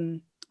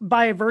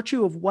 by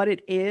virtue of what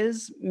it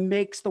is,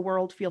 makes the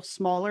world feel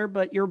smaller,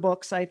 but your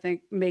books, I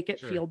think, make it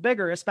feel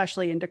bigger,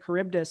 especially Into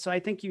Charybdis. So I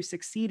think you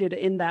succeeded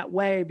in that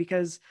way,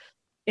 because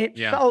it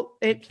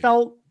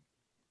felt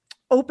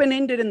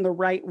open-ended in the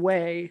right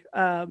way,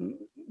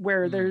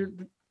 where there,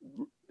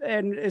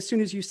 and as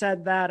soon as you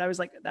said that, I was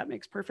like, that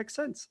makes perfect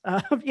sense.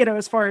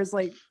 As far as,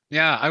 like,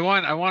 yeah, I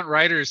want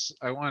writers,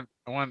 I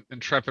want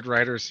intrepid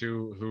writers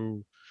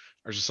who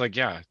are just like,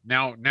 yeah,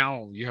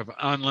 now you have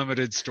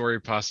unlimited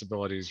story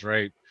possibilities,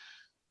 right?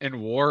 in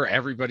war,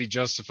 everybody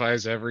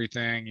justifies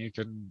everything. You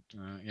can,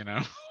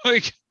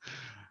 like,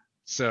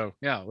 so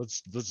yeah,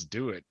 let's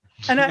do it.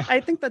 And I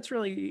think that's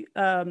really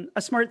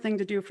a smart thing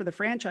to do for the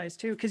franchise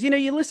too, because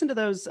you listen to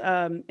those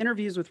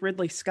interviews with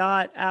Ridley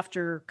Scott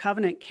after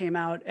Covenant came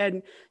out,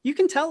 and you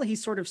can tell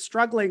he's sort of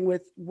struggling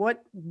with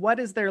what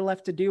is there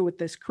left to do with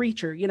this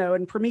creature,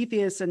 and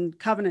Prometheus and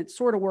Covenant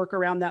sort of work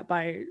around that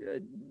by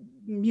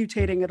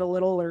mutating it a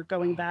little or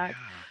going back.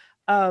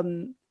 Yeah.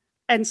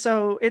 And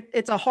so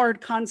it's a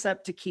hard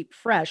concept to keep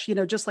fresh,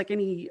 just like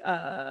any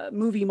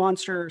movie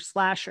monster or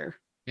slasher.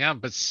 Yeah,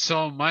 but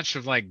so much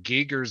of like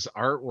Giger's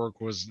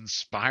artwork was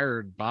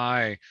inspired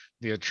by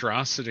the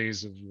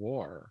atrocities of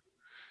war.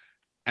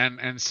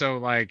 And so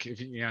like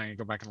if you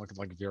go back and look at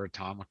like Vera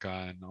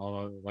Atomica and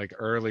all of, like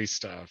early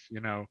stuff,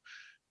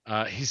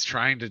 he's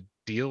trying to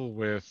deal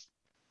with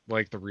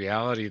like the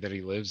reality that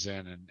he lives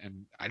in,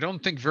 and I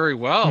don't think very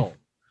well.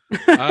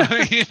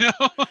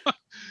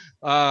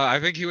 I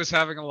think he was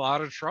having a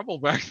lot of trouble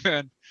back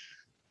then.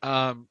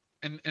 And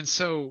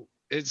so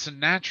it's a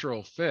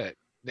natural fit.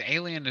 The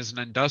alien is an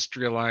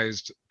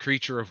industrialized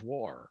creature of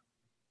war.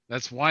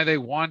 That's why they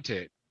want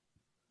it.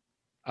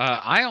 One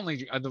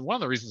of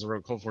the reasons I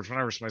wrote Cold Forge,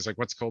 whenever somebody's like,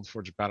 what's Cold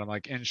Forge about? I'm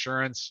like,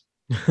 insurance.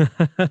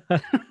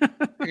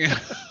 Yeah.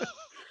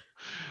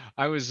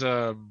 I was,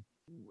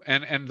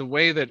 and the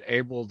way that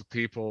abled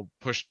people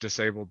push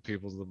disabled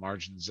people to the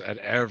margins at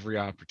every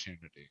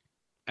opportunity.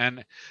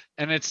 And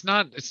it's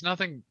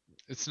nothing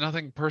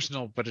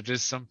personal, but it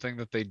is something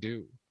that they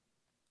do.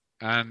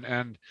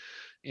 And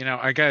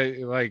I got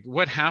like,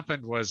 what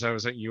happened was I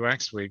was at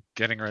UX Week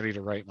getting ready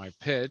to write my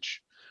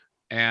pitch,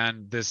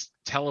 and this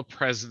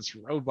telepresence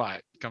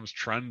robot comes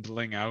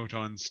trundling out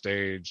on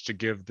stage to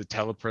give the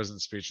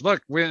telepresence speech.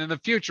 Look, in the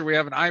future, we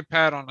have an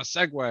iPad on a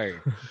Segway,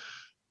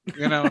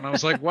 and I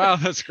was like, wow,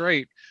 that's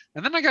great.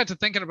 And then I got to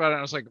thinking about it. And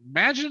I was like,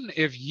 imagine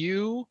if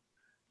you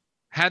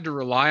had to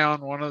rely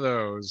on one of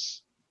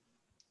those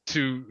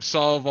to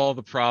solve all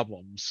the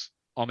problems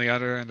on the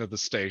other end of the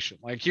station.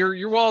 Like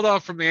you're walled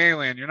off from the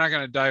alien. You're not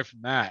going to die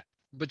from that,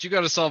 but you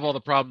got to solve all the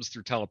problems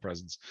through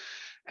telepresence.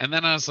 And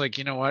then I was like,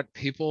 you know what?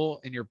 People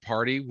in your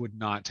party would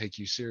not take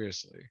you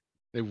seriously.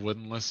 They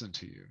wouldn't listen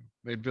to you.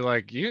 They'd be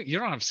like, you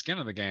don't have skin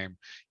in the game.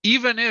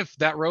 Even if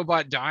that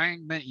robot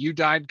dying meant you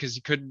died because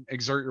you couldn't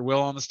exert your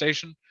will on the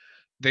station,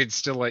 they'd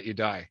still let you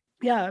die.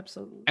 Yeah,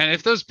 absolutely. And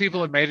if those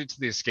people had made it to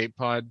the escape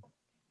pod,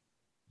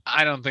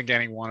 I don't think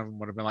any one of them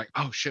would have been like,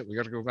 oh shit, we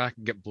got to go back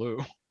and get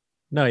Blue.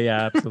 No,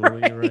 yeah,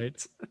 absolutely. Right. You're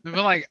right. They've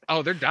been like,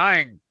 oh, they're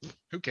dying.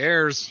 Who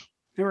cares?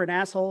 They were an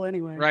asshole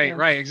anyway. Right,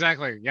 right,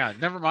 exactly. Yeah,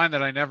 never mind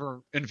that I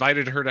never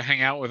invited her to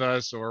hang out with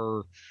us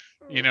or,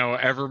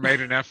 ever made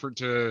an effort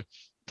to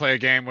play a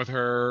game with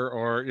her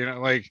or,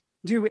 like.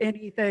 Do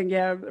anything,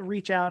 yeah,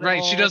 reach out.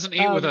 Right, she doesn't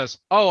eat with us.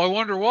 Oh, I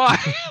wonder why.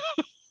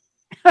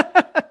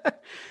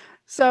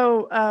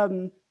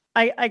 So,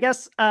 I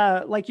guess,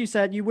 like you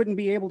said, you wouldn't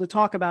be able to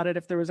talk about it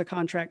if there was a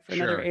contract for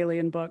another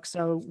Alien book.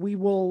 So we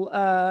will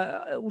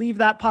leave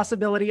that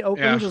possibility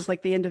open, just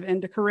like the end of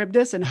Into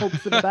Charybdis, and hope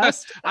for the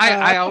best.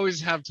 I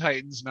always have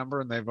Titan's number,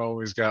 and they've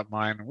always got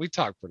mine, and we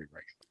talk pretty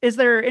regularly. Is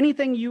there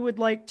anything you would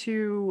like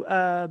to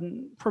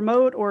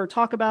promote or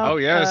talk about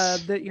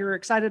that you're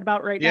excited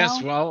about now?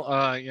 Yes, well,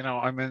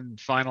 I'm in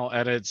final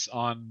edits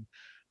on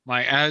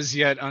my as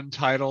yet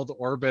untitled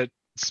Orbit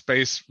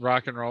space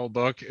rock and roll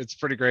book. It's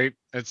pretty great.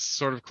 It's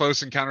sort of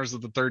Close Encounters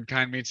of the Third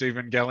Kind meets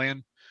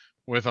Evangelion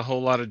with a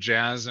whole lot of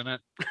jazz in it.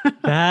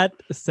 That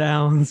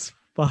sounds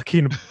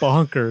fucking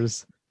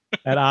bonkers.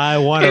 And I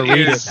want to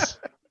read it.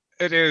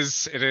 It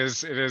is.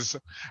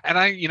 And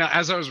I,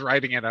 as I was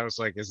writing it, I was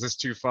like, is this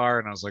too far?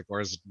 And I was like, or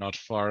is it not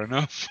far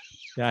enough?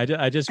 Yeah,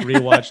 I just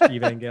rewatched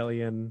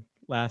Evangelion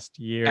last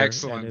year.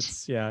 Excellent.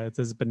 And it's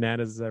as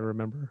bananas as I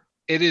remember.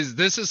 It is.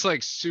 This is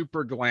like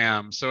super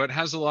glam. So it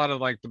has a lot of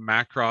like the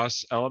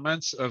Macross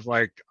elements of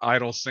like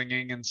idol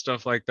singing and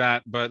stuff like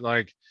that. But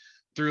like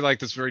through like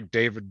this very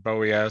David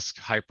Bowie-esque,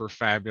 hyper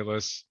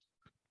fabulous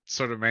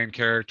sort of main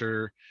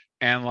character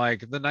and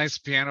like the nice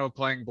piano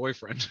playing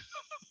boyfriend.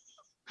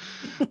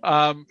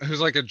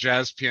 Who's like a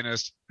jazz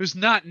pianist who's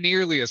not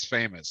nearly as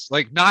famous,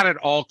 like not at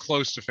all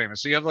close to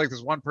famous. So you have like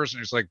this one person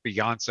who's like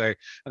Beyonce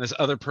and this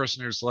other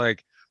person who's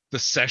like the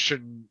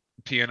session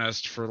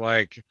pianist for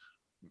like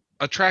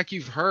a track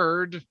you've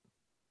heard,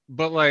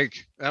 but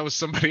like that was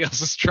somebody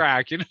else's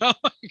track,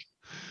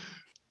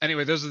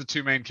 Anyway, those are the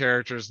two main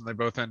characters, and they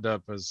both end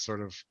up as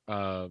sort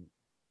of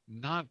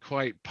not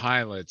quite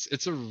pilots.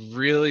 It's a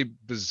really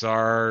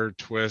bizarre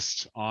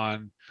twist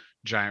on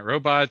giant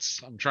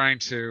robots. I'm trying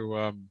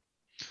to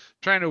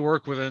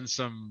work within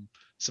some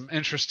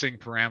interesting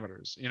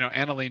parameters.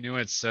 Annalee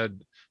Newitz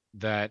said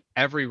that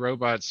every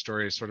robot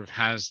story sort of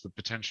has the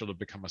potential to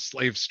become a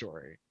slave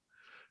story.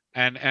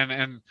 And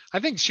I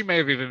think she may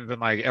have even been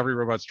like, every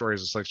robot story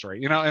is a slave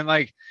story, and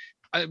like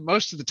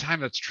most of the time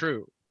that's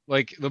true.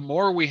 Like the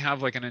more we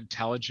have like an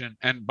intelligent,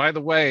 and by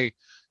the way,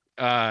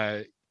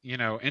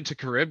 Into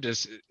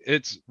Charybdis,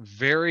 it's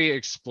very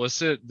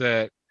explicit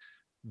that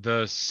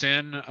the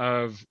sin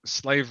of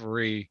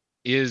slavery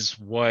is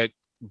what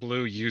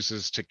Blue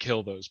uses to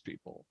kill those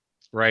people,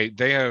 right?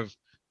 They have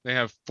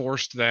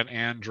forced that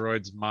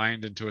android's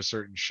mind into a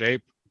certain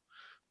shape.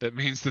 That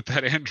means that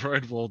that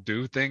android will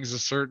do things a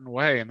certain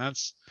way, and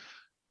that's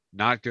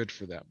not good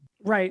for them.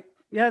 Right.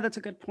 Yeah, that's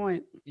a good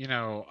point. You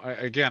know,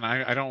 I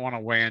don't want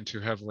to weigh in too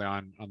heavily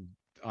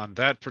on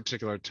that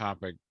particular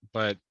topic,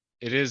 but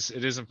it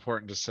is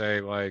important to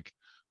say, like,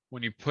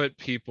 when you put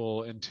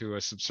people into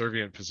a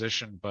subservient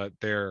position, but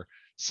they're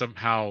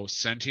somehow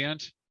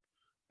sentient,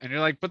 and you're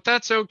like, but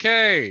that's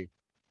okay.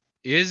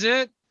 Is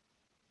it?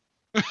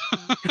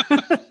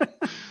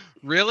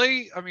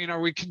 Really? I mean, are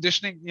we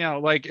conditioning, you know,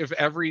 like if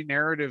every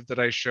narrative that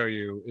I show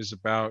you is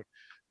about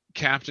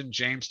Captain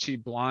James T.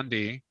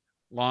 Blondie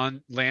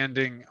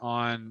landing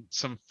on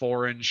some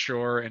foreign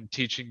shore and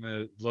teaching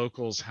the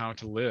locals how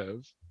to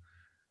live,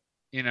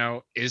 you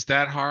know, is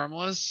that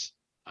harmless?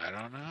 I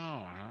don't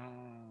know.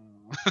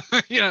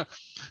 You know,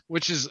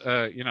 which is,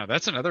 you know,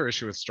 that's another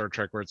issue with Star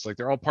Trek where it's like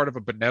they're all part of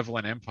a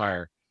benevolent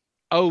empire.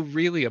 Oh,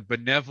 really? A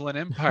benevolent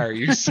empire,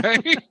 you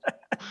say?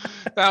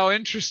 How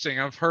interesting.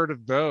 I've heard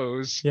of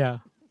those. Yeah.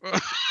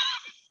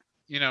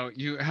 You know,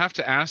 you have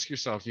to ask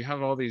yourself, you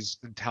have all these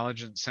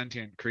intelligent,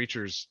 sentient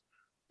creatures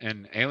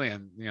and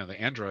alien, you know, the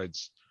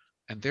androids,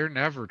 and they're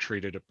never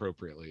treated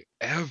appropriately,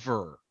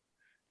 ever.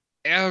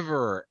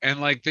 And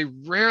like they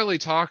rarely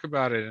talk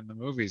about it in the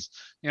movies.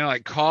 You know,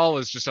 like Call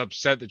is just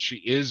upset that she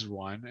is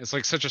one. It's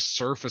like such a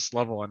surface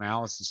level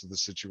analysis of the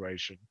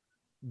situation.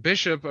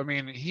 Bishop, I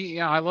mean,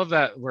 yeah, I love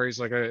that where he's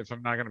like, if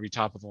I'm not going to be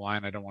top of the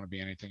line, I don't want to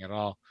be anything at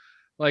all.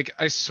 Like,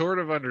 I sort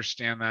of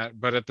understand that,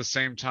 but at the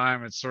same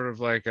time, it's sort of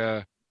like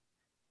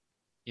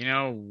you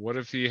know, what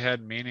if he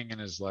had meaning in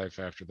his life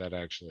after that,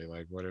 actually?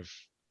 Like, what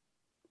if,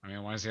 I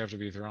mean, why does he have to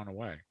be thrown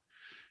away?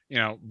 You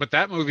know, but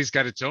that movie's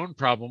got its own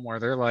problem where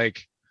they're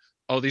like,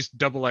 oh, these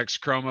double X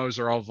chromos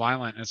are all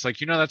violent. And it's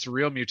like, you know, that's a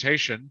real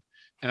mutation.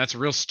 And that's a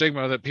real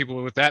stigma that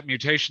people with that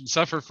mutation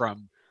suffer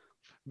from.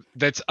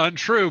 That's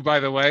untrue, by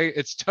the way.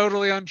 It's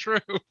totally untrue.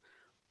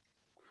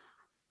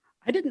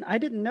 I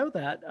didn't know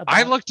that.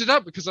 I looked it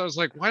up because I was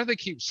like, why do they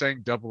keep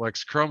saying double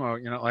X chromo?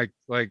 You know,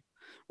 like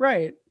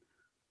right.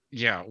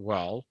 Yeah,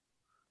 well,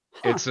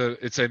 it's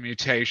a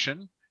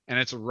mutation, and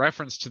it's a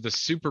reference to the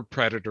super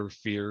predator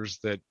fears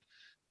that,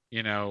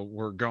 you know,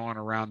 were going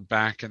around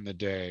back in the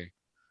day.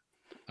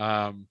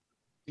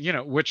 You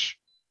know, which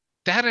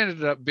that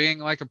ended up being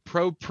like a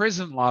pro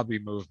prison lobby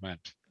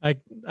movement. I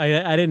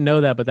didn't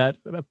know that, but that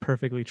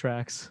perfectly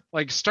tracks.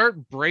 Like,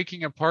 start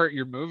breaking apart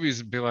your movies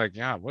and be like,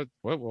 yeah, what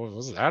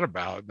was that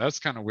about? That's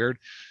kind of weird,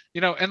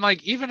 you know. And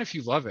like, even if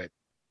you love it,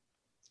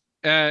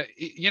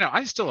 you know,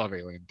 I still love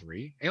Alien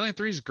 3. Alien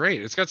 3 is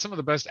great. It's got some of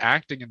the best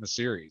acting in the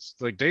series.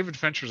 Like, David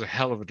Fincher's a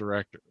hell of a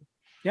director.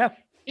 Yeah.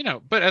 You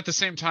know, but at the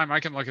same time, I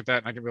can look at that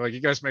and I can be like,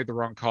 you guys made the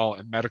wrong call,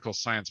 and medical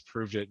science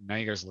proved it. And now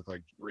you guys look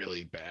like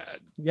really bad.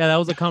 Yeah, that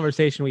was a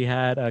conversation we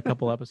had a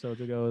couple episodes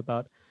ago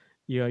about,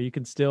 you know, you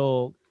can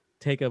still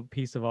take a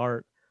piece of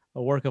art,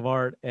 a work of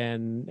art,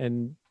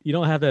 and you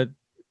don't have to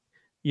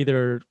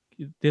either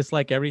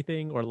dislike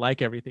everything or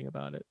like everything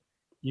about it.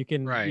 You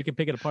can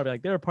pick it apart.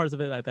 Like, there are parts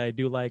of it that I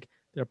do like.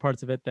 There are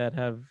parts of it that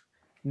have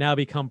now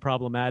become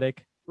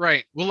problematic.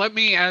 Right. Well, let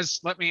me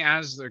as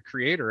the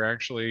creator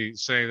actually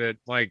say that,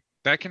 like,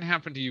 that can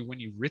happen to you when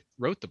you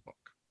wrote the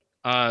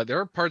book. There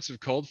are parts of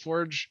Cold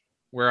Forge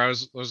where I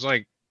was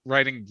like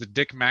writing the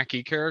Dick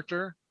Mackey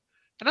character,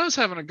 and I was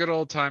having a good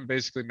old time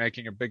basically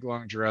making a big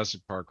long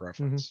Jurassic Park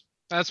reference.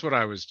 Mm-hmm. That's what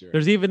I was doing.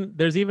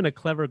 There's even a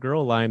clever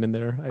girl line in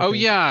there. I think.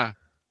 Yeah.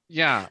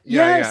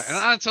 Yes. And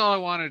that's all I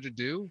wanted to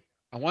do.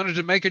 I wanted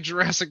to make a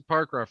Jurassic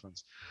Park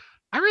reference.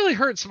 I really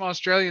hurt some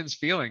Australians'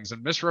 feelings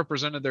and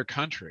misrepresented their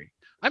country.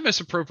 I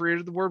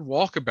misappropriated the word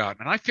walkabout,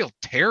 and I feel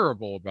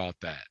terrible about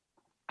that.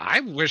 I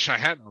wish I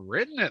hadn't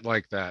written it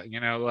like that. You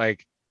know,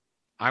 like,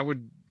 I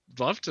would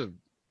love to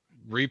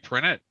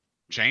reprint it,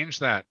 change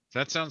that.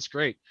 That sounds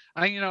great.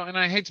 You know, and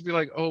I hate to be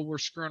like, oh, we're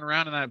screwing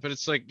around in that, but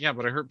it's like, yeah,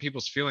 but I hurt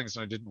people's feelings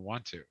and I didn't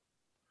want to.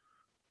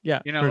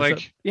 Yeah. You know,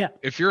 like,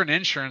 if you're an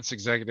insurance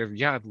executive,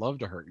 yeah, I'd love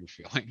to hurt your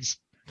feelings.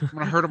 I'm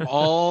gonna hurt them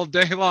all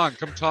day long.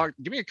 Come talk.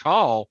 Give me a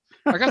call.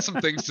 I got some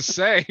things to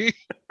say.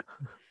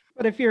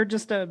 But if you're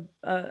just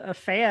a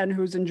fan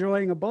who's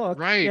enjoying a book,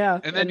 right? Yeah,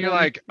 and then you're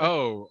like,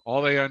 oh,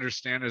 all they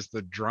understand is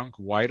the drunk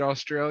white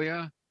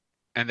Australia,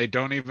 and they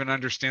don't even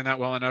understand that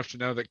well enough to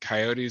know that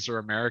coyotes are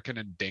American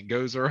and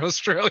dingoes are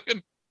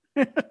Australian.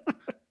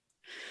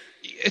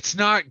 It's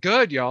not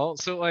good, y'all.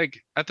 So,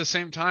 like, at the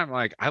same time,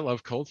 like, I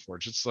love Cold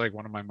Forge. It's like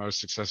one of my most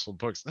successful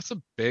books. That's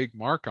a big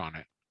mark on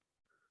it.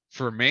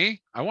 For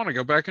me, I want to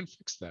go back and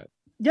fix that.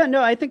 Yeah,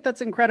 no, I think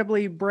that's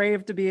incredibly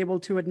brave to be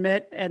able to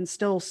admit and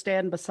still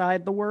stand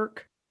beside the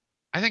work.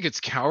 I think it's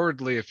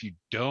cowardly if you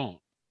don't.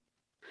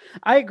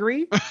 I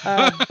agree,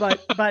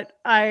 but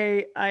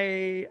I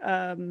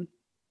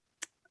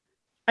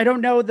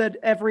don't know that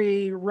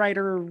every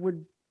writer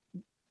would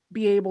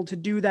be able to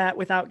do that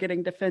without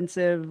getting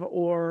defensive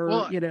or,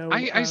 well, you know.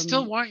 I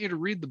still want you to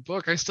read the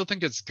book. I still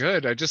think it's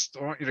good. I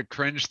just want you to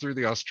cringe through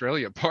the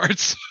Australia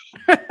parts.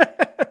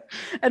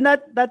 And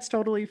that's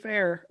totally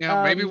fair.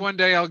 Yeah, maybe one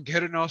day I'll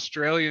get an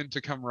Australian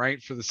to come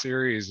write for the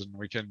series, and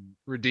we can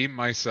redeem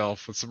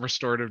myself with some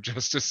restorative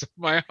justice of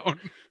my own.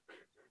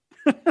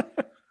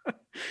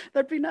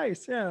 That'd be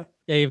nice. Yeah.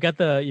 Yeah, you've got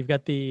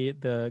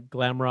the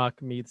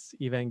Glamrock meets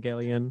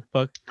Evangelion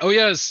book, Oh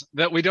yes,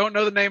 that we don't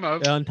know the name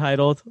of.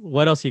 Untitled.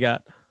 What else you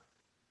got?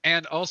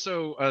 And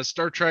also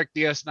Star Trek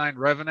DS9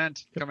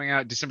 Revenant coming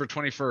out December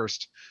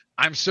 21st.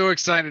 I'm so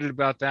excited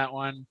about that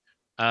one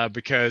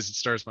because it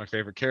stars my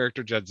favorite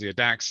character, Jadzia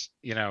Dax.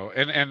 You know,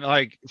 and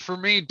like for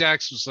me,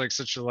 Dax was like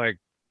such a like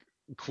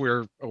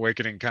queer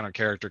awakening kind of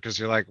character because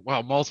you're like,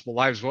 wow, multiple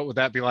lives, what would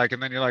that be like?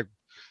 And then you're like,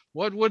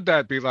 what would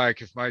that be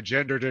like if my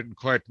gender didn't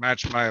quite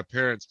match my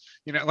appearance?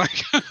 You know,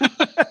 like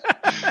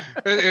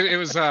it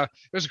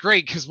was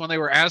great because when they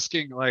were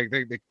asking, like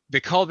they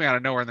called me out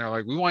of nowhere and they're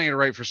like, we want you to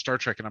write for Star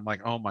Trek, and I'm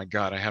like, oh my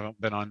god, I haven't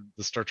been on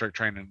the Star Trek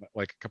train in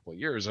like a couple of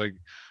years. Like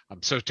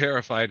I'm so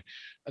terrified.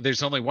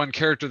 There's only one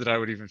character that I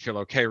would even feel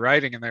okay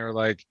writing, and they were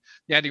like,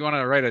 yeah, do you want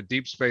to write a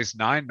Deep Space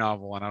Nine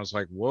novel? And I was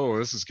like, whoa,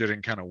 this is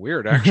getting kind of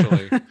weird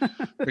actually.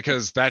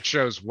 Because that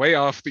show's way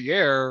off the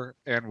air,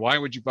 and why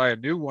would you buy a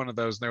new one of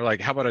those? And they're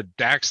like, how about a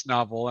Dax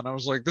novel? And I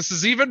was like, this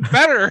is even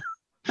better.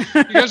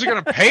 You guys are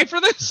gonna pay for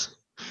this,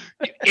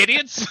 you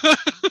idiots. I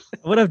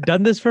would have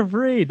done this for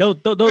free.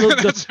 Don't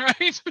That's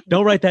right.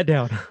 don't write that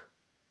down.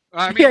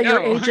 I mean, Yeah,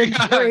 no.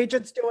 your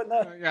agent's doing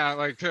that. Yeah,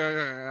 like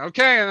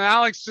okay, and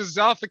Alex is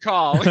off the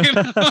call. You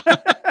know?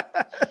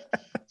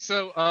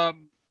 So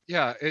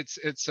yeah, it's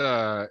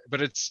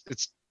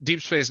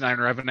Deep Space Nine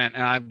Revenant,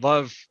 and I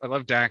love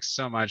Dax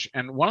so much.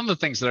 And one of the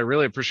things that I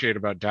really appreciate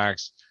about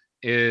Dax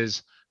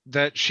is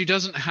that she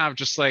doesn't have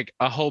just like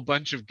a whole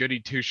bunch of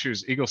goody two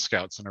shoes Eagle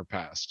Scouts in her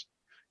past.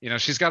 You know,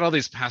 she's got all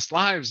these past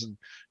lives, and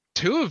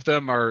two of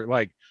them are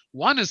like,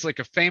 one is like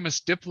a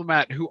famous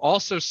diplomat who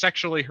also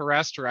sexually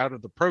harassed her out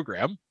of the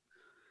program,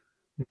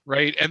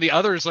 right? And the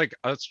other is like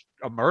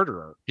a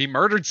murderer. He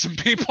murdered some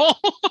people.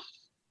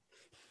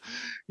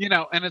 You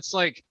know, and it's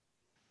like,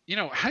 you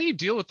know, how do you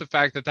deal with the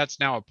fact that that's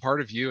now a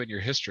part of you and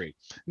your history?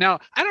 Now,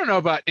 I don't know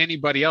about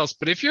anybody else,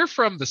 but if you're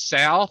from the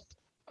South,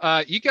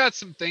 you got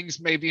some things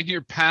maybe in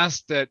your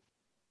past that,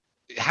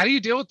 how do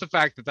you deal with the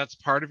fact that that's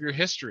part of your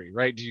history,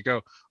 right? Do you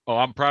go, oh,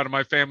 I'm proud of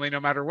my family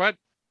no matter what?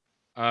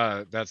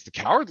 That's the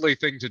cowardly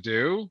thing to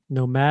do.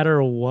 No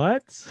matter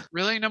what?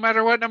 Really? No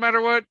matter what?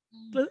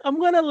 I'm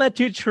going to let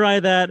you try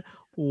that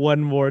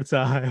one more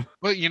time.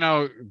 But you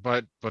know,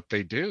 but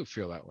they do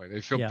feel that way.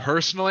 They feel Yeah.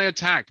 personally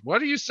attacked.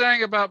 What are you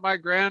saying about my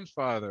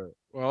grandfather?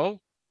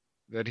 Well,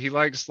 that he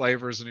liked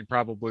slavers and he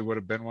probably would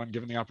have been one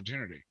given the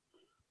opportunity.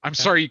 I'm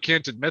sorry you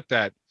can't admit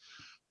that.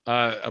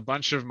 A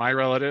bunch of my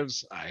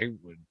relatives, I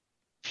would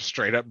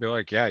straight up be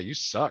like, yeah, you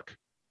suck.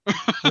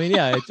 I mean,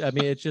 yeah,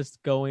 it's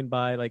just going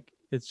by like,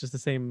 it's just the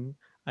same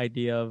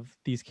idea of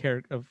these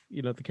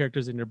the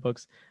characters in your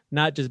books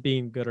not just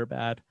being good or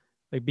bad,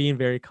 like being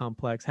very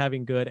complex,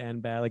 having good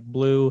and bad. Like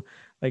Blue,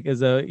 like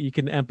you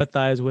can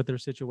empathize with her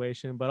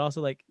situation, but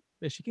also like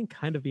she can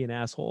kind of be an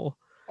asshole.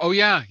 Oh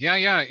yeah.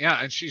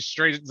 And she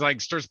straight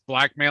like starts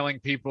blackmailing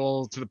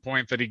people to the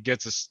point that he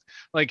gets us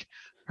like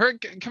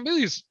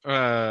Camille's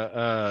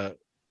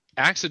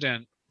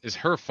accident is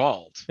her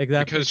fault.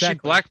 Exactly. Because she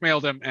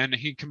blackmailed him and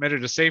he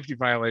committed a safety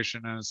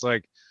violation, and it's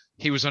like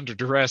he was under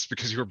duress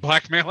because you were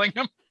blackmailing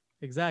him.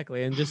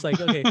 Exactly. And just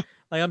like, okay, like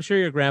I'm sure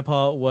your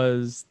grandpa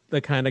was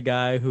the kind of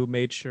guy who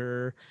made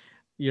sure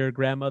your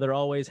grandmother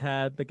always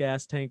had the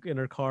gas tank in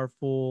her car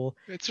full.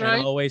 That's and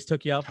right. Always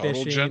took you out Total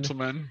fishing.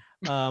 gentleman.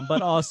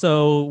 But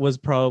also was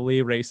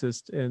probably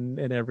racist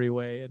in every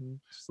way. And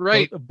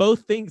right.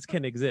 Both things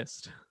can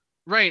exist.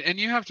 Right. And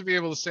you have to be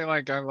able to say,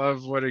 like, I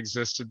love what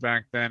existed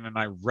back then, and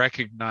I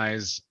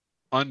recognize,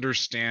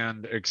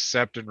 understand,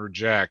 accept, and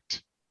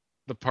reject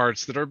the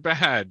parts that are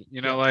bad.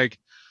 You know, like,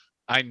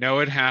 I know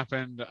it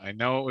happened. I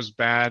know it was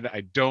bad.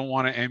 I don't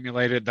want to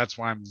emulate it. That's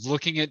why I'm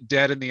looking it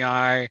dead in the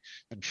eye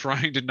and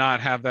trying to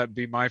not have that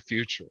be my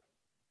future.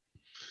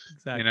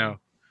 Exactly. You know,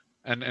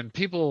 and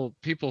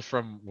people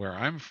from where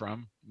I'm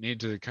from need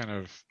to kind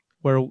of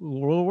where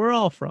we're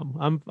all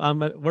from.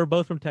 We're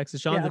both from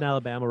Texas. Sean's in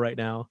Alabama right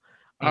now.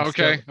 I'm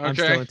still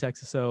in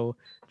Texas, so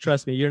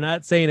trust me, you're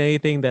not saying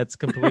anything that's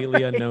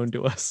completely unknown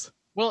to us.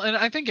 Well, and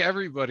I think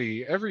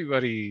everybody,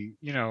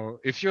 you know,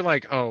 if you're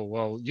like, oh,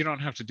 well, you don't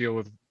have to deal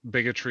with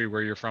bigotry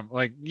where you're from.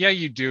 Like, yeah,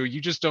 you do. You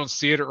just don't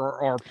see it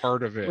or are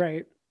part of it.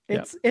 Right.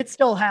 It's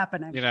still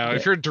happening. You know,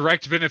 if you're a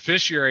direct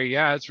beneficiary,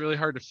 yeah, it's really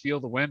hard to feel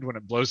the wind when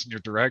it blows in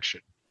your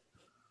direction.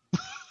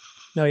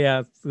 No, yeah, I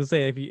was gonna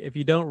say if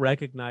you don't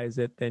recognize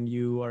it, then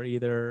you are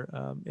either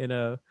in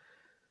a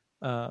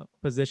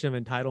position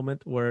of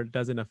entitlement where it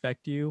doesn't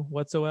affect you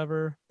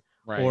whatsoever,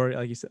 right. Or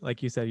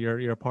like you said,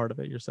 you're a part of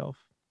it yourself.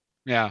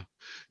 Yeah,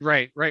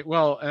 right.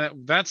 Well,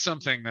 that's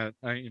something that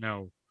you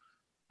know,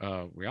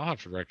 we all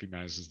have to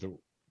recognize is that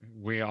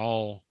we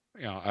all,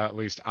 you know, at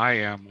least I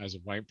am as a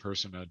white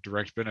person, a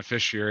direct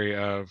beneficiary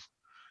of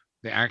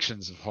the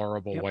actions of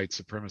horrible white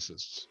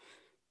supremacists.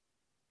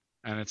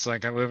 And it's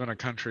like I live in a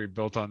country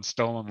built on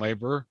stolen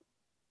labor,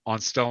 on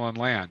stolen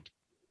land.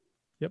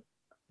 Yep.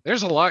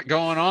 there's a lot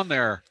going on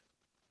there,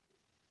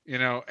 you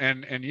know,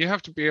 and you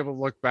have to be able to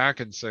look back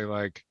and say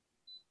like,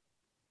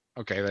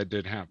 okay, that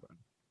did happen,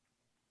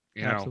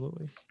 you know.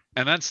 Absolutely.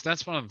 And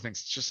that's one of the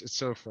things. It's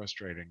so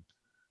frustrating.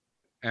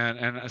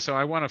 And so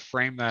I want to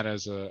frame that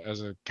as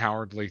a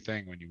cowardly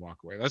thing when you walk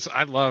away.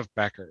 I love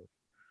Becker,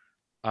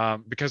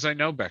 because I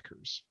know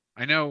Beckers.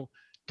 I know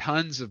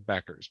tons of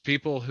Beckers,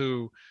 people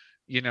who,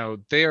 you know,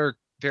 they're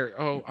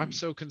oh, I'm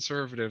so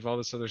conservative, all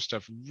this other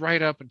stuff,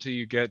 right up until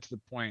you get to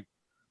the point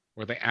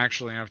where they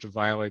actually have to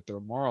violate their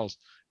morals,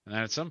 and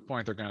then at some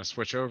point they're going to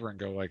switch over and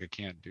go like, I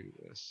can't do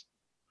this.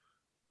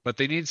 But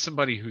they need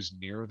somebody who's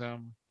near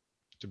them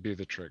to be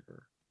the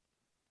trigger.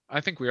 I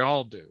think we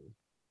all do.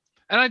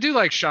 And I do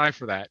like Shy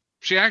for that.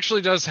 She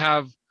actually does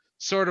have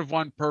sort of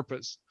one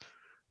purpose.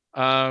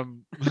 No,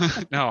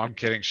 I'm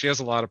kidding. She has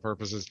a lot of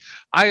purposes.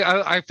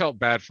 I felt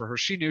bad for her.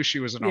 She knew she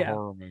was in a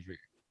horror movie.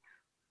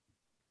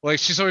 Like,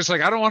 she's always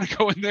like, I don't want to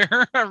go in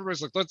there.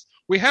 Everybody's like,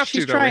 we have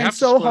She's to, though. We trying have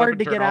so to split up hard and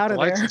to turn get off out the of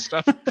lights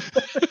there. and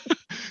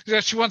stuff. Yeah,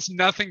 she wants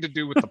nothing to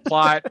do with the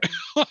plot.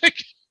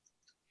 Like,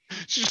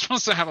 she just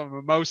wants to have a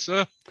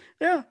mimosa.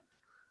 Yeah.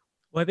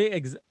 Well, I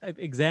think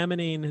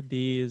examining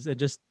these, and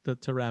just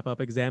to wrap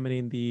up,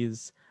 examining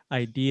these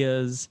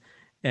ideas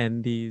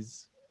and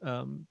these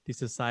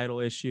societal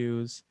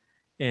issues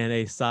in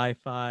a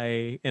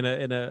sci-fi in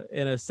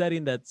a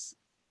setting that's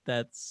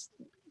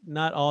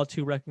not all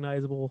too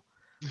recognizable,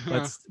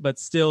 but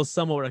still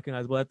somewhat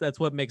recognizable. That's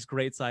what makes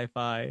great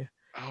sci-fi.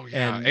 Oh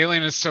yeah,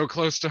 Alien is so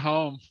close to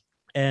home.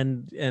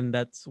 And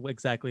that's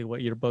exactly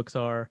what your books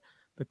are: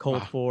 The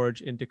Cold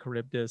Forge, Into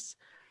Charybdis.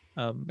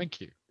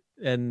 Thank you.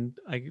 And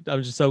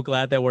I'm just so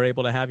glad that we're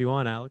able to have you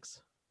on, Alex.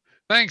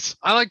 Thanks.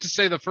 I like to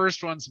say the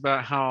first one's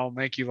about how I'll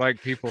make you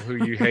like people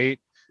who you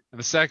hate, and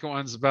the second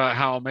one's about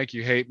how I'll make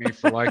you hate me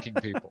for liking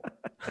people.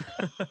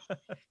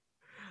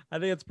 I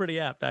think it's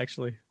pretty apt,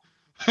 actually.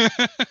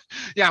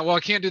 Yeah, well, I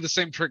can't do the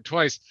same trick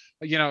twice.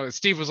 You know,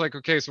 Steve was like,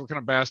 okay, so what kind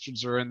of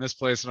bastards are in this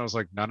place? And I was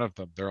like, none of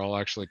them. They're all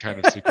actually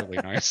kind of secretly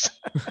nice.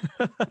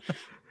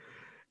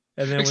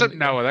 And then except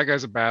Noah, that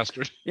guy's a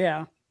bastard.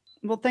 Yeah.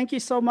 Well, thank you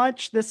so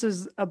much. This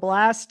is a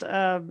blast.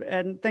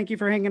 And thank you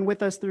for hanging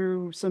with us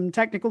through some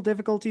technical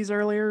difficulties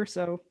earlier.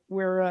 So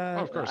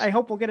of course. I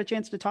hope we'll get a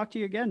chance to talk to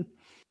you again.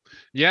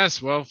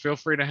 Yes. Well, feel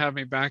free to have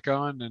me back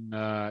on.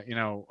 And, you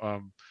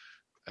know,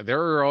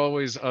 there are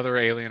always other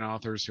Alien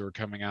authors who are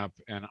coming up,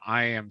 and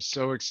I am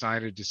so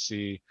excited to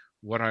see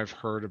what I've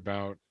heard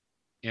about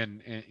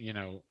in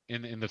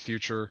the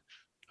future.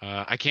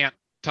 I can't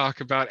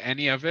talk about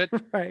any of it,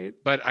 right?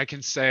 But I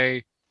can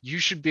say you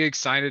should be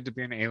excited to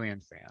be an Alien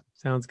fan.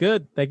 Sounds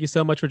good. Thank you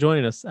so much for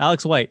joining us,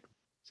 Alex White.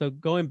 So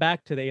going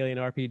back to the Alien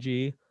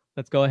RPG,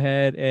 let's go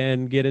ahead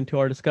and get into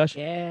our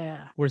discussion.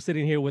 Yeah. We're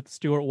sitting here with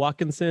Stuart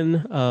Watkinson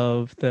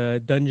of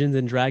the Dungeons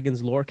and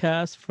Dragons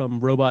Lorecast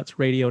from Robots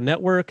Radio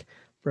Network,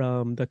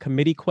 from the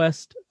Committee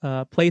Quest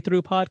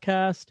playthrough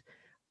podcast.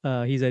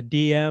 He's a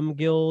DM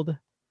Guild,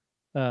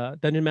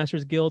 Dungeon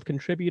Masters Guild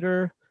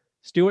contributor.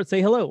 Stuart,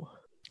 say hello.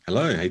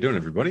 Hello, how you doing,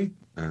 everybody?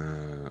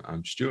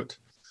 I'm Stuart.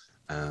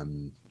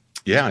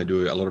 I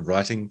do a lot of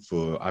writing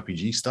for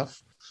RPG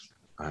stuff.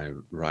 I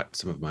write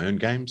some of my own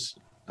games.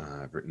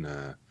 I've written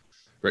a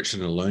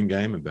lone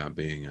game about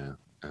being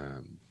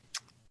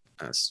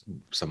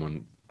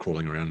someone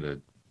crawling around a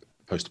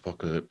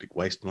post-apocalyptic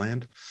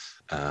wasteland.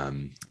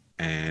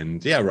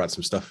 I write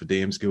some stuff for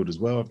DM's Guild as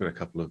well. I've got a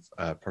couple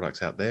of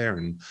products out there,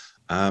 and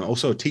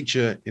also a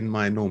teacher in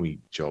my normie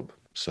job.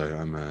 So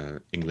I'm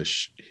an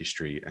English,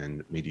 history,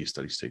 and media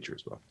studies teacher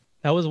as well.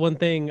 That was one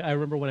thing I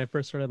remember when I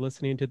first started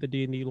listening to the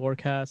D&D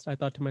Lorecast. I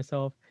thought to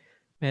myself,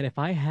 man, if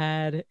I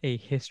had a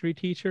history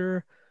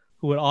teacher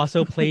who would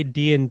also play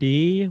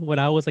D&D when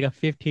I was like a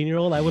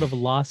 15-year-old, I would have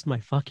lost my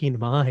fucking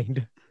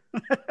mind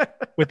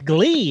with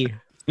glee.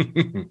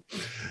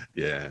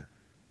 Yeah.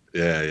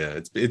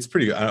 It's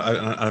pretty good.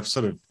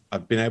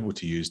 I've been able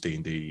to use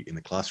D&D in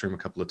the classroom a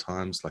couple of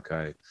times. Like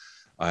I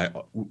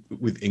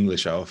with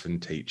English, I often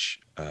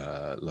teach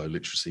low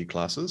literacy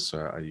classes.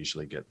 So I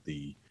usually get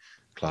the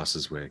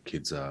classes where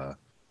kids are,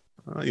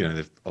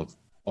 they've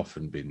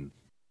often been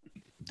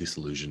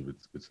disillusioned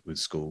with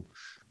school.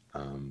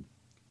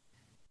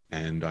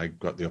 And I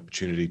got the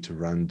opportunity to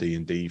run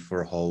D&D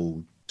for a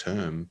whole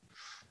term.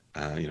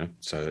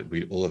 So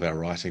all of our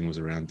writing was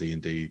around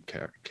D&D.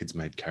 Kids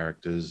made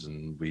characters,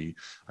 and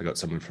I got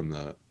someone from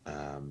the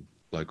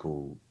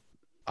local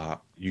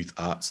youth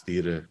arts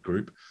theatre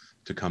group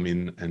to come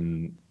in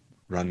and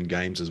run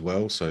games as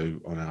well. So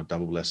on our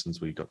double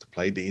lessons, we got to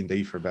play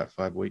D&D for about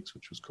 5 weeks,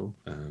 which was cool.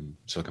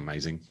 It's like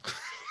amazing.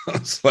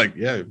 It's like,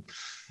 yeah.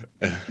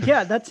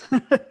 Yeah,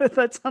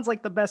 that sounds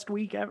like the best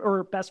week ever,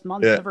 or best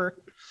month ever.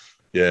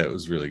 Yeah, it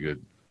was really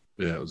good.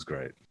 Yeah, it was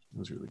great. It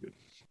was really good.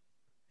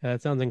 Yeah,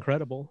 that sounds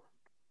incredible.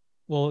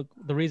 Well,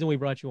 the reason we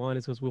brought you on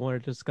is because we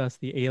wanted to discuss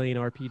the Alien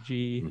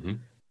RPG. Mm-hmm.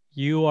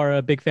 You are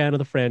a big fan of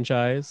the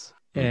franchise,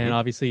 and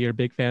obviously you're a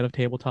big fan of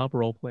tabletop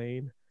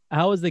role-playing.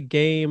 How is the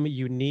game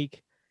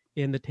unique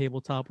in the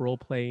tabletop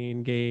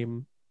role-playing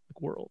game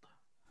world?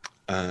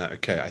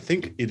 Okay, I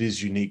think it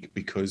is unique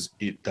because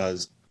it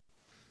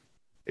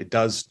it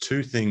does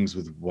two things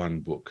with one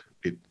book.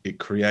 It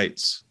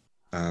creates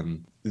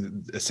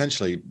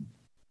essentially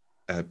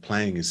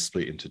playing is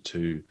split into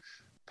two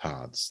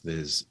paths.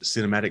 There's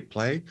cinematic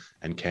play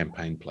and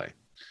campaign play.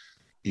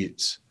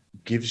 It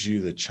gives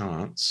you the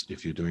chance,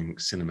 if you're doing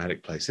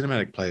cinematic play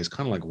is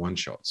kind of like one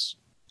shots,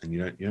 and you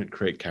don't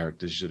create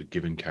characters. You're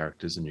given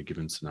characters and you're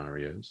given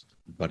scenarios,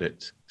 but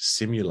it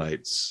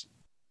simulates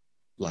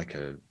like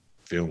a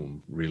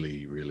film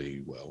really,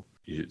 really well.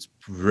 It's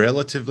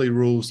relatively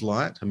rules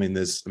light. I mean,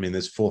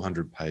 there's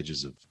 400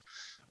 pages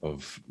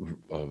of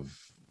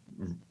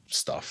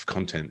stuff,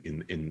 content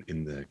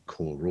in the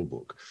core rule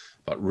book,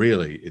 but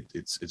really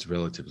it's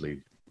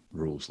relatively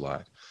rules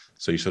light.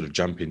 So you sort of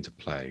jump into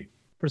play.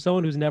 For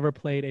someone who's never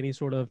played any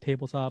sort of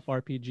tabletop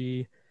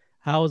RPG,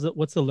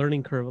 what's the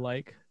learning curve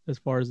like as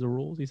far as the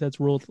rules? You said it's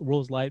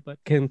rules light, but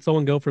can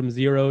someone go from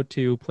 0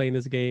 to playing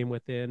this game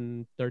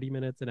within 30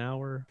 minutes, an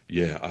hour?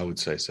 Yeah, I would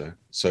say so.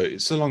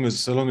 So long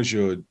as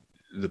you're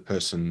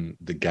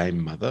the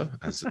game mother,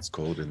 as it's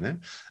called in there,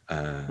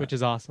 which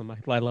is awesome.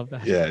 I love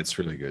that. Yeah, it's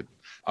really good.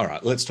 All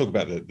right, let's talk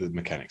about the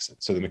mechanics.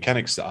 So the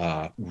mechanics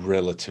are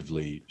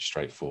relatively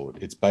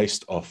straightforward. It's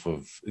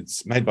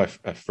made by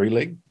Free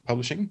League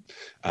Publishing,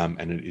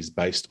 and it is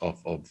based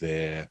off of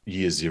their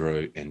Year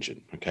Zero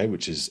engine, okay,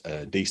 which is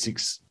a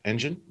D6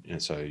 engine.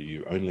 And so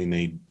you only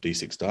need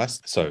D6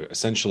 dice. So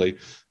essentially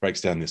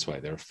breaks down this way.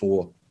 There are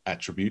 4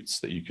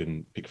 attributes that you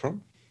can pick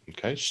from,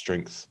 okay,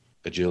 strength,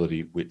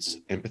 agility, wits,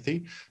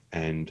 empathy,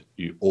 and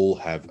you all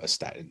have a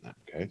stat in that.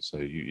 Okay, so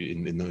you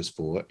in those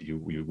 4,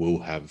 you will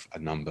have a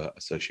number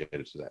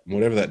associated to that, and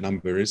whatever that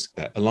number is,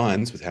 that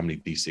aligns with how many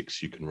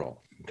d6 you can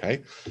roll.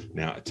 Okay,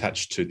 now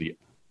attached to the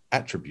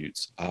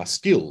attributes are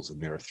skills,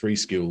 and there are 3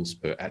 skills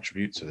per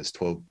attribute, so there's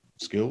 12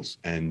 skills,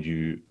 and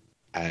you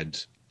add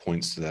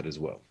points to that as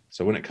well.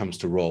 So when it comes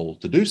to roll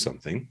to do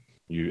something,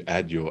 you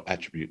add your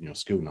attribute and your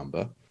skill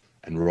number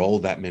and roll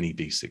that many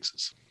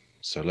d6s.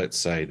 So let's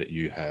say that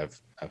you have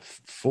a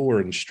 4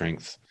 in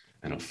strength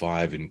and a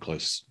 5 in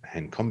close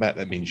hand combat.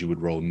 That means you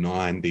would roll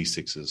 9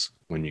 d6s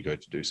when you go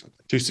to do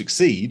something. To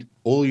succeed,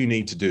 all you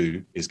need to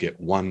do is get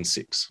 1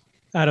 6.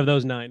 Out of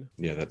those 9.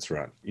 Yeah, that's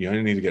right. You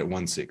only need to get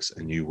 1 6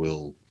 and you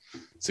will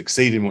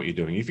succeed in what you're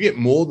doing. If you get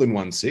more than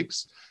 1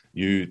 6,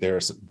 there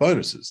are some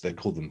bonuses. They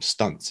call them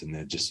stunts, and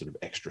they're just sort of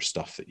extra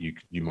stuff that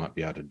you might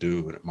be able to do.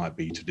 And it might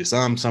be to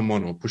disarm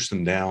someone or push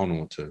them down,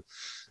 or to,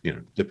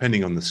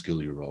 depending on the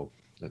skill you roll.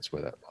 That's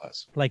where that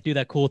lies. Like do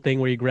that cool thing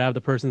where you grab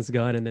the person's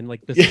gun and then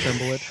like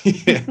disassemble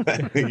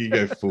it. Yeah, you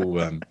go full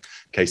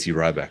Casey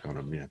Ryback on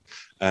them. Yeah,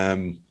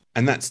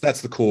 and that's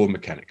the core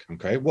mechanic.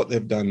 Okay, what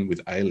they've done with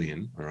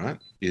Alien, all right,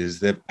 is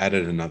they've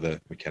added another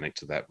mechanic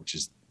to that, which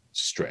is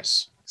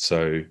stress.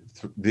 So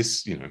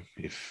this,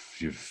 if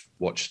you've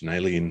watched an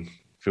Alien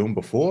film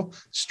before,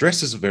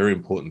 stress is a very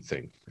important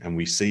thing, and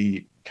we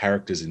see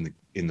characters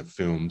in the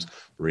films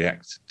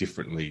react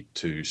differently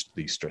to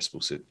these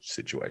stressful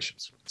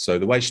situations. So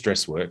the way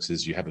stress works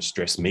is you have a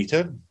stress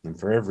meter, and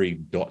for every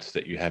dot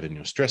that you have in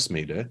your stress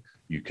meter,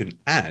 you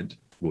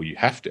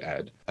have to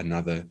add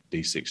another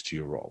d6 to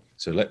your roll.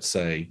 So let's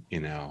say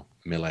in our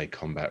melee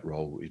combat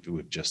roll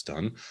we've just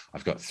done,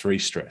 I've got 3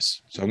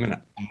 stress. So I'm going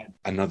to add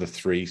another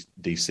 3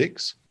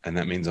 d6, and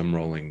that means I'm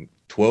rolling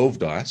 12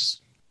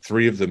 dice.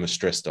 3 of them are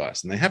stress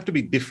dice, and they have to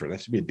be different. They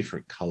have to be a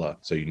different color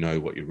so you know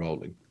what you're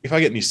rolling. If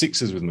I get any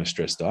 6s with my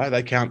stress die,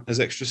 they count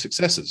as extra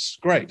successes.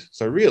 Great.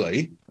 So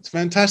really, it's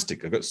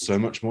fantastic. I've got so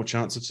much more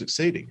chance of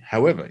succeeding.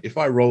 However, if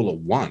I roll a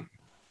 1,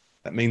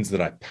 that means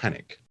that I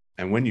panic.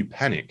 And when you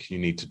panic, you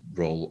need to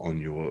roll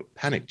on your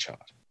panic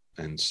chart.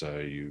 And so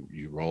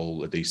you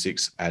roll a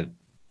d6, add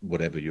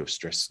whatever your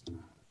stress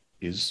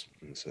is,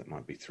 and so it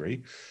might be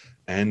 3,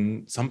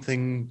 and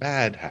something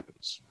bad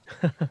happens.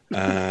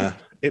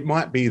 It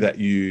might be that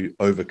you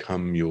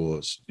overcome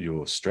your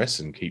stress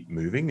and keep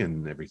moving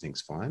and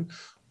everything's fine,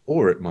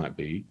 or it might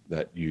be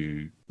that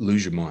you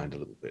lose your mind a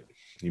little bit.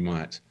 You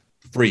might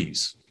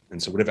freeze,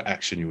 and so whatever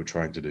action you were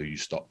trying to do, you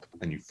stop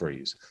and you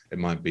freeze. It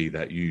might be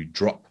that you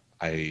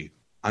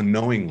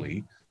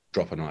unknowingly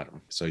drop an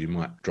item. So you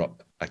might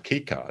drop a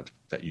key card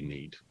that you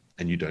need,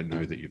 and you don't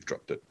know that you've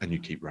dropped it, and you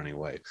keep running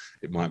away.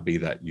 It might be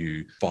that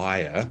you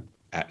fire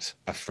at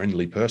a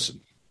friendly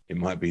person. It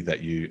might be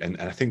that and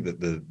I think that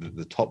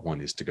the top one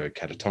is to go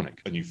catatonic,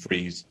 and you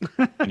freeze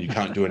and you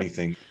can't do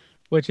anything.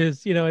 Which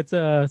is,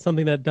 it's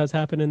something that does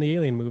happen in the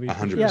Alien movie.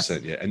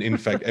 100%, yeah. And in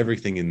fact,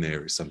 everything in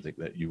there is something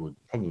that you would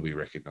probably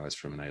recognize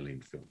from an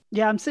Alien film.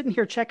 Yeah, I'm sitting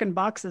here checking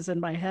boxes in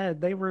my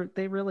head. They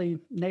really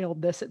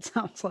nailed this, it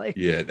sounds like.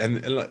 Yeah,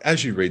 and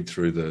as you read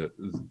through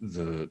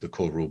the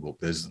core rulebook,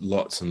 there's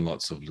lots and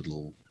lots of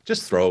little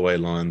just throwaway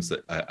lines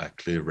that are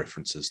clear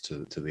references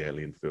to the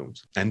Alien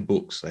films and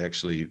books.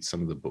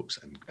 Some of the books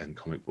and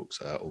comic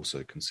books are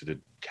also considered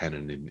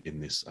canon in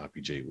this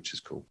RPG, which is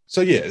cool.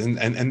 So yeah,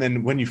 and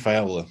then when you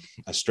fail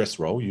a stress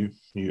roll, you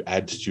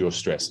add to your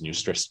stress, and your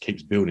stress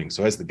keeps building.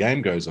 So as the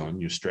game goes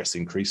on, your stress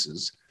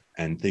increases,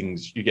 and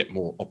you get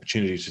more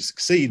opportunities to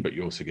succeed, but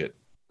you also get,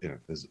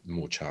 there's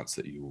more chance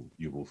that you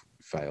will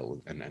fail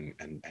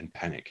and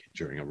panic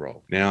during a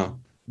roll.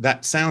 Now,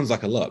 that sounds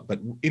like a lot, but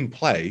in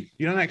play,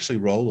 you don't actually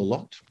roll a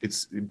lot.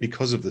 It's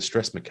because of the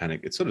stress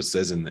mechanic. It sort of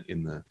says in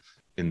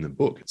the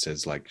book, it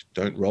says like,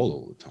 don't roll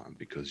all the time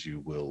because you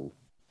will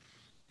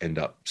end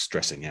up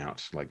stressing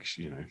out. Like,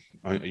 you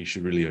know, you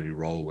should really only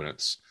roll when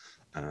it's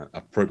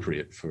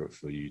appropriate for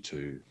you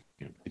to,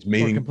 you know, it's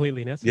meaning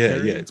completely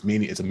necessary. Yeah,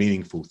 it's a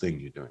meaningful thing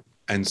you're doing.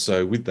 And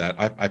so with that,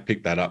 I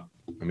picked that up.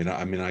 I mean,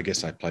 I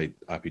guess I played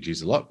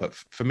RPGs a lot, but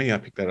for me, I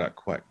picked that up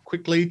quite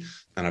quickly.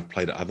 And I've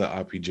played other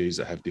RPGs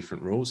that have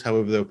different rules.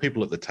 However, there were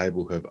people at the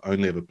table who have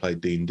only ever played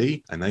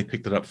D&D, and they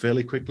picked it up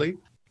fairly quickly.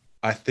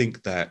 I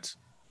think that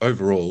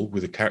overall,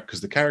 with the character,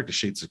 because the character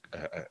sheets,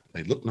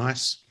 they look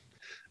nice,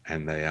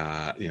 and they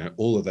are, you know,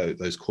 all of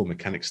those core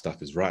mechanic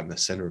stuff is right in the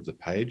center of the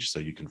page, so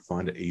you can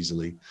find it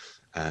easily.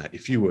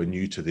 If you were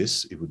new to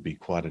this, it would be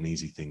quite an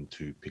easy thing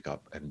to pick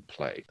up and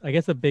play. I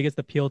guess the biggest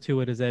appeal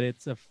to it is that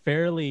it's a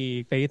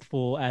fairly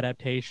faithful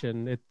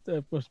adaptation.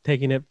 It's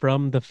taking it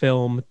from the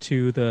film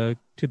to the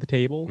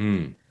table.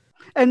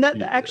 And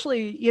that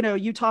actually, you know,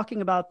 you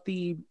talking about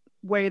the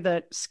way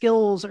that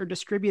skills are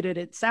distributed,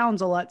 it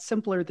sounds a lot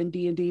simpler than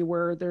D&D,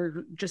 where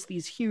they're just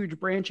these huge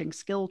branching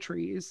skill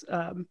trees.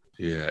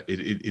 Yeah,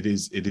 it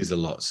is a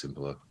lot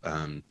simpler.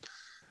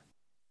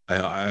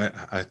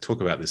 I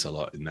talk about this a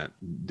lot, in that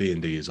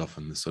D&D is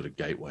often the sort of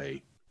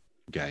gateway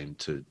game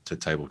to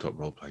tabletop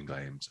role-playing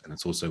games, and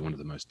it's also one of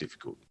the most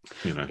difficult,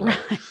 you know.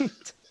 Right.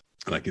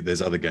 Like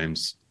there's other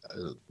games,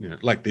 you know,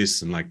 like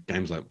this, and like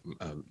games like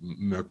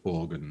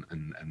Merkborg,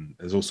 and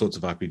there's all sorts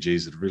of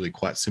RPGs that are really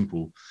quite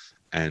simple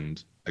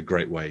and a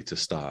great way to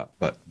start,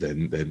 but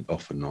then they're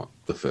often not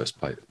the first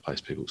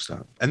place people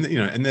start. And, you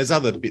know, and there's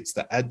other bits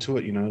that add to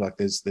it, you know, like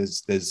there's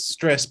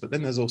stress, but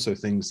then there's also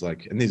things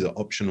like, and these are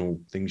optional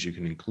things you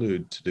can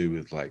include to do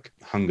with like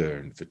hunger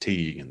and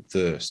fatigue and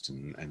thirst,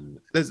 and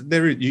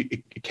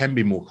it can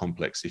be more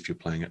complex if you're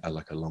playing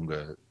a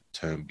longer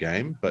term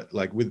game, but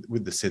like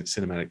with the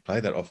cinematic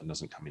play, that often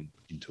doesn't come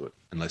into it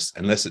unless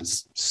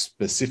it's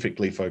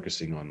specifically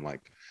focusing on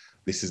like,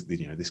 this is,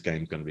 you know, this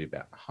game's going to be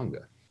about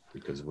hunger,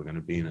 because we're going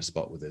to be in a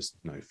spot where there's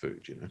no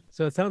food, you know.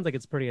 So it sounds like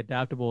it's pretty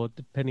adaptable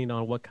depending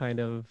on what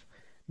kind of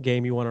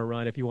game you want to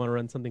run. If you want to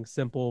run something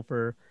simple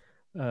for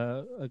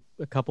a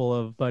couple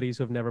of buddies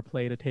who have never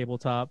played a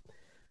tabletop,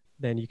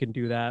 then you can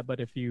do that. But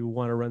if you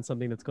want to run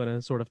something that's going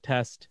to sort of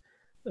test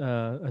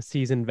a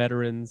seasoned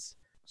veteran's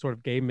sort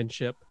of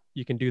gamemanship,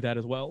 you can do that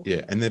as well.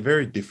 Yeah, and they're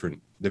very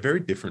different. They're very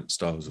different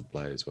styles of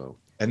play as well.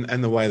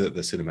 And the way that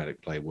the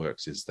cinematic play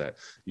works is that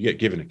you get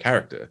given a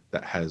character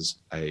that has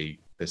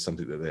there's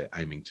something that they're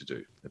aiming to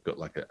do. They've got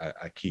like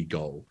a key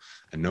goal,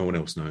 and no one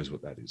else knows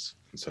what that is.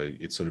 And so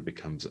it sort of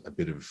becomes a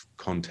bit of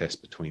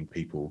contest between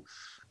people.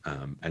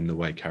 And the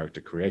way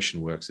character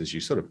creation works is you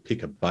sort of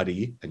pick a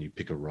buddy and you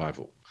pick a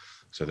rival.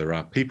 So there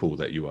are people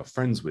that you are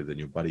friends with and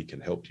your buddy can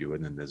help you,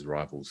 and then there's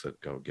rivals that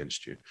go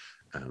against you,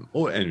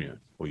 or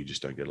you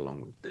just don't get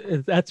along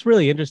with. That's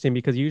really interesting,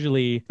 because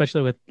usually,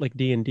 especially with like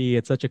D&D,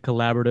 it's such a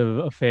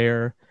collaborative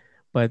affair,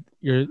 but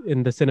you're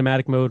in the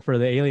cinematic mode for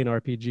the Alien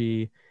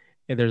RPG,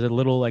 and there's a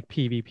little like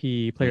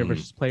PvP, player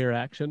versus player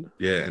action.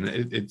 Yeah, and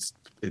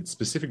it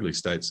specifically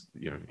states,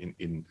 you know,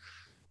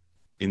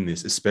 in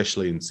this,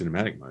 especially in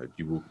cinematic mode,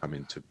 you will come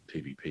into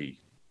PvP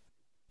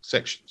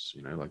sections,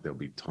 you know, like there'll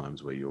be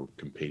times where you're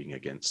competing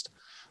against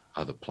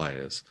other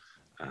players,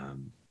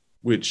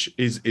 which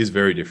is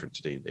very different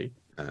to D&D,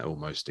 or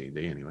most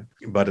D&D anyway,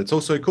 but it's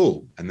also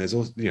cool. And there's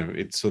also, you know,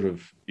 it's sort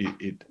of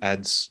it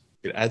adds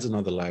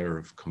another layer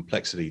of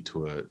complexity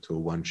to a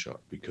one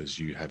shot, because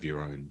you have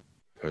your own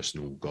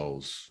personal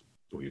goals,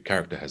 or your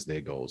character has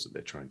their goals that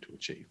they're trying to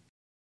achieve.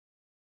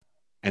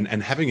 And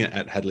having it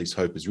at Hadley's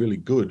Hope is really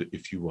good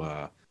if you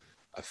are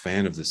a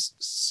fan of this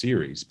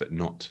series, but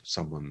not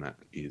someone that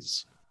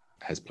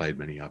has played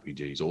many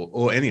RPGs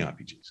or any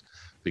RPGs,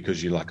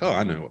 because you're like, oh,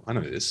 I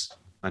know this.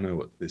 I know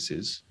what this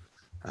is.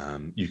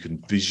 You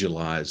can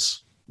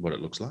visualize what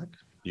it looks like.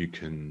 You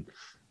can,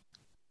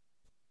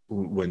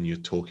 when you're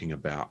talking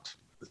about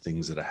the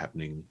things that are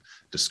happening,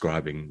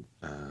 describing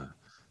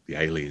the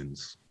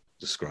aliens,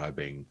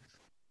 describing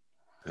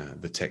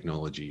the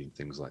technology and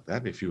things like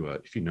that. If you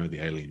know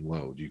the alien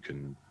world,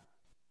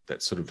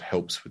 that sort of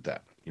helps with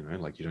that. You know,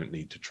 like you don't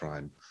need to try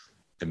and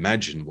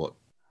imagine what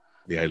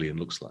the alien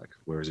looks like.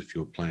 Whereas if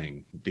you're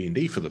playing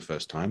D&D for the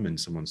first time and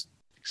someone's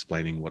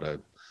explaining what a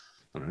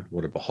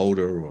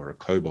beholder or a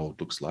kobold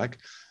looks like,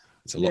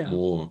 it's a lot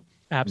more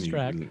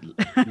abstract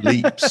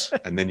leaps,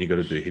 and then you got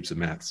to do heaps of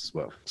maths as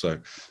well. So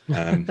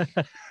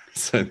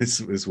so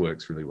this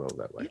works really well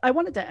that way. I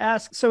wanted to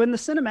ask, so in the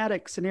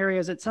cinematic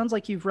scenarios, it sounds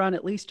like you've run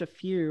at least a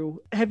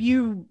few.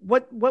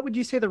 What would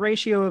you say the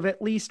ratio of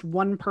at least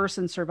one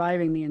person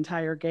surviving the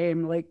entire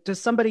game? Like,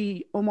 does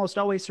somebody almost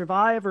always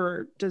survive,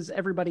 or does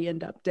everybody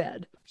end up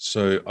dead?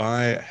 So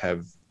I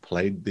have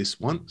played this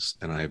once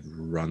and I've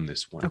run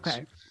this once.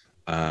 Okay.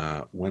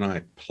 When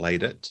I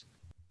played it,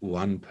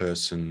 one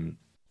person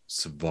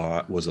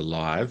was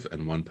alive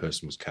and one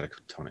person was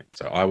catatonic.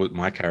 So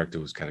my character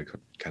was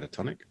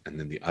catatonic, and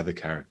then the other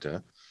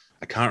character,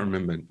 I can't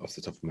remember off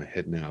the top of my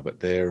head now,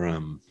 but they're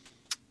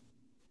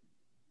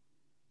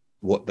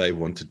what they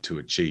wanted to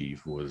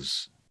achieve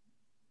was,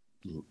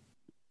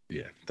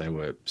 they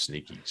were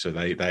sneaky. So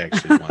they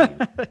actually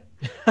won.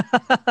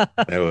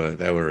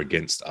 They were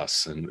against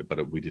us,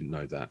 but we didn't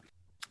know that.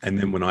 And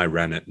then when I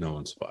ran it, no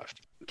one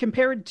survived.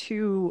 Compared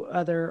to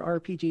other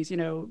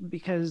RPGs,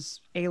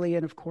 because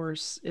Alien, of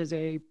course, is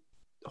a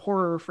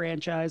horror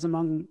franchise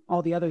among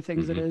all the other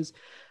things it is.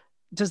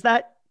 Does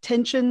that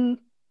tension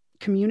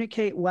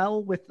communicate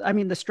well with,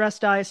 the stress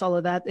dice, all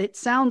of that? It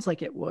sounds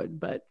like it would,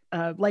 but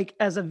like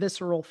as a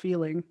visceral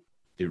feeling.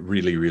 It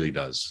really, really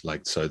does.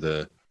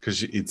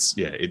 Because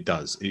it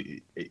does.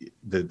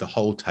 The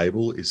whole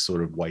table is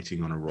sort of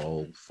waiting on a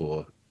roll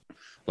for,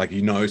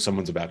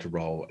 someone's about to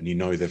roll, and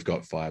they've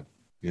got 5.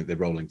 They're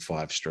rolling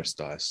 5 stress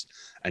dice,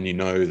 and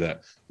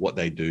that what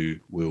they do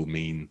will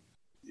mean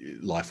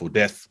life or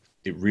death.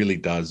 It really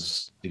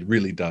does. It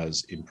really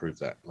does improve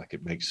that.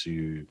 It makes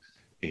you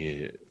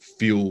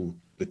feel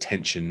the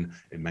tension.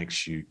 It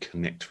makes you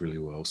connect really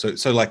well. So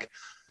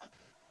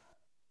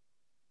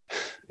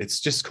it's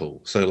just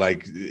cool. So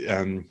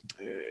an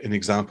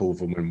example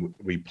of when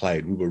we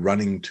played, we were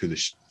running to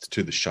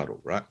the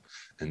shuttle, right?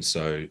 And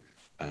so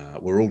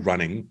we're all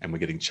running and we're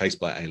getting chased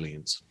by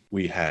aliens.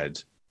 We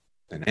had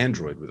an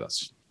android with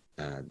us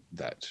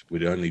that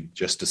we'd only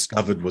just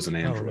discovered was an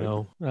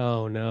android.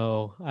 Oh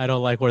no. I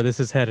don't like where this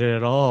is headed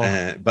at all.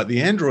 But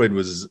the android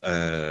was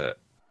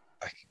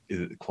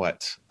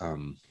quite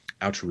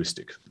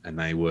altruistic, and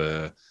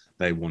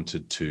they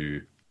wanted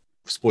to,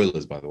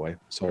 spoilers by the way,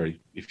 sorry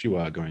if you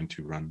are going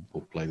to run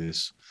or play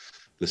this,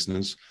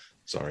 listeners,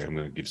 sorry, I'm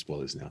going to give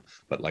spoilers now,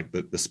 but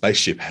the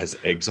spaceship has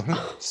eggs on it.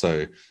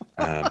 So,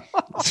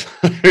 so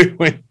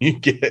when you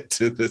get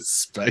to the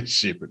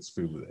spaceship, it's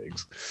filled with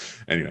eggs.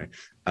 Anyway,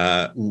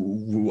 I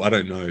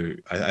don't know.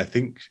 I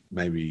think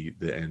maybe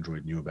the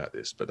android knew about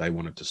this, but they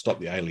wanted to stop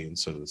the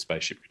aliens so that the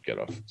spaceship could get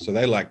off. So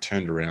they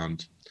turned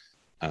around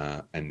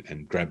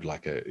and grabbed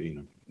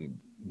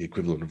the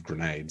equivalent of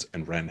grenades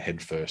and ran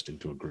headfirst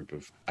into a group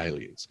of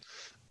aliens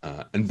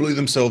and blew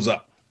themselves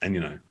up. And,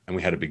 and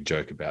we had a big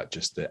joke about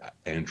just the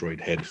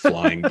android head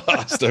flying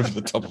past over the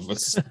top of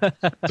us,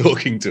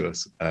 talking to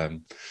us.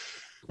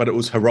 But it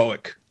was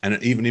heroic, and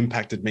it even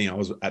impacted me. I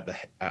was at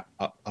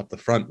up the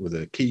front with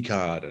a key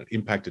card, and it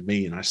impacted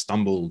me, and I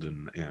stumbled,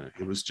 and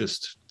it was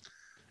just,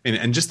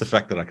 and just the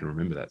fact that I can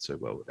remember that so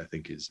well, I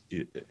think is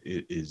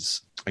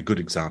a good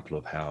example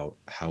of how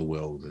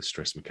well the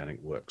stress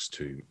mechanic works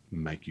to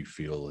make you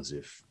feel as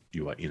if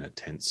you are in a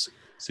tense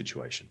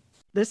situation.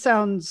 This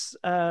sounds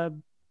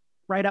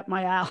right up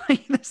my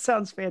alley. This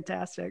sounds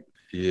fantastic.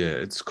 Yeah,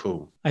 it's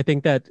cool. I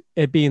think that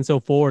it being so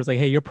forward, it's like,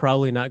 hey, you're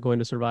probably not going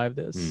to survive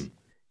this,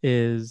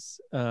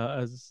 is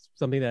as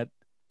something that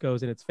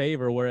goes in its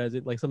favor. Whereas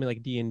something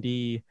like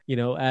D&D,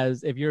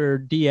 as if you're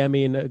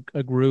DMing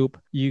a group,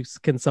 you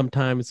can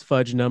sometimes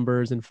fudge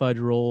numbers and fudge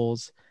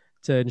rolls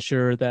to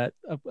ensure that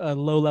a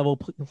low-level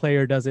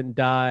player doesn't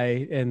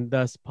die, and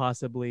thus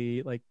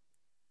possibly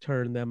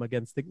turn their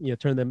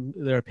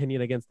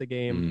opinion against the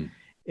game.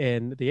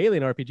 And the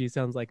Alien RPG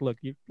sounds like, look,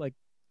 you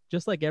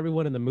just like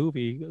everyone in the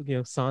movie,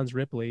 Sans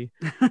Ripley,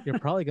 you're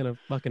probably gonna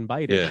fucking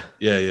bite it.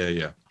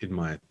 Yeah. In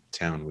my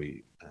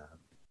town,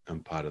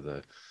 I'm part of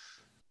the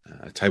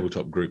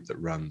tabletop group that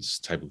runs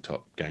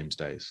tabletop games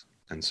days,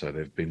 and so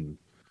they've been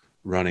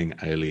running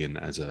Alien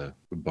as a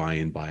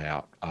buy-in,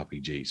 buy-out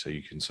RPG. So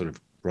you can sort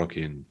of rock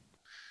in,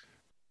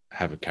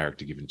 have a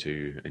character given to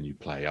you, and you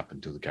play up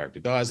until the character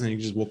dies, and then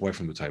you just walk away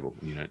from the table.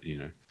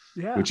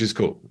 Yeah. Which is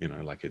cool.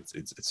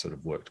 It's sort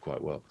of worked quite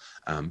well.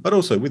 But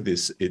also with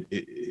this,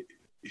 it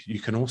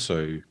you can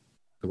also,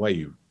 the way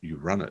you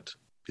run it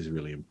is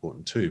really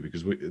important too,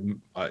 because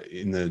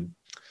in the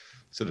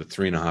sort of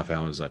 3.5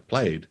 hours I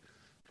played,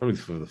 probably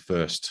for the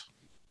first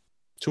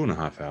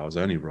 2.5 hours,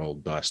 I only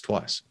rolled dice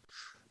twice.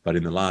 But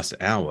in the last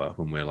hour,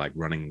 when we're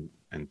running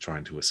and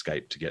trying to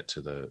escape to get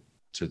to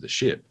the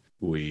ship,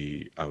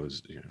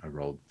 I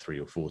rolled 3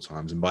 or 4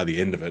 times, and by the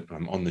end of it,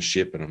 I'm on the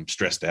ship and I'm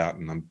stressed out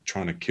and I'm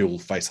trying to kill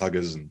face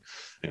huggers, and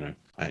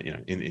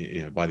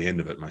by the end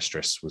of it, my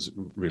stress was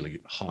really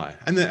high.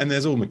 And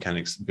there's all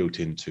mechanics built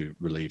in to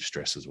relieve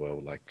stress as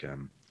well.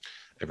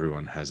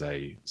 Everyone has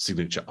a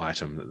signature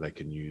item that they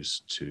can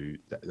use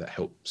that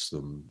helps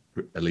them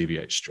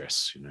alleviate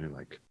stress.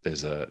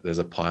 There's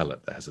a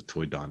pilot that has a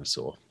toy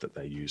dinosaur that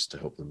they use to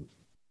help them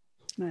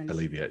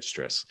alleviate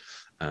stress.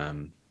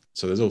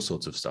 So there's all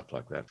sorts of stuff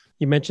like that.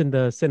 You mentioned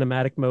the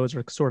cinematic modes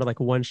are sort of like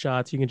one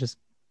shots. You can just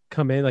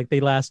come in, they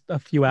last a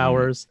few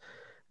hours.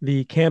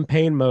 The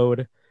campaign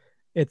mode,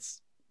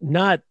 it's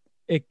not,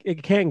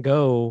 it can't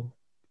go,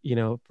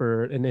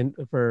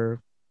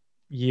 for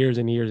years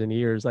and years and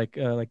years, like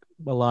a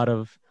lot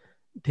of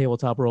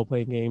tabletop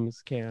role-playing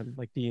games can,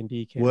 like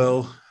D&D can.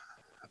 Well,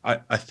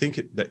 I think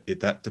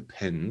that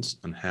depends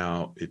on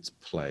how it's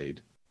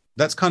played.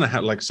 That's kind of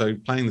how, so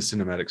playing the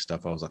cinematic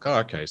stuff, I was like, oh,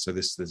 okay, so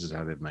this is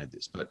how they've made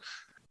this. But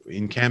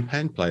in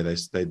campaign play,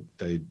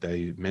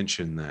 they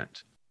mention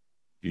that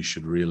you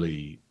should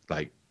really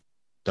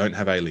don't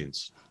have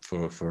aliens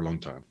for a long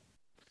time.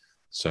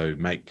 So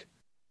make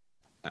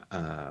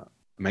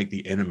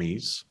the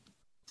enemies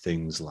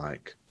things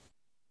like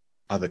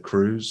other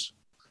crews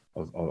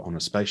on a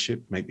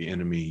spaceship, make the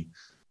enemy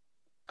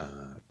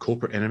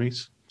corporate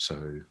enemies.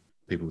 So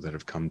people that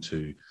have come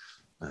to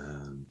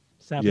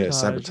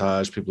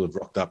sabotage, people have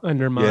rocked up,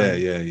 undermine.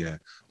 Yeah.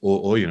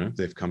 Or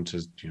they've come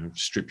to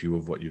strip you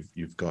of what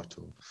you've got,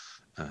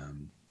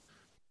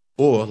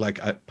 or like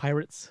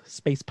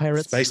space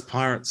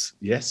pirates,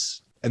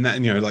 yes. And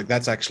that like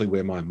that's actually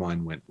where my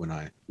mind went when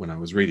I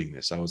was reading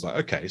this. I was like,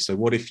 okay, so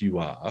what if you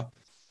are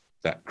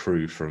that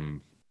crew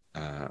from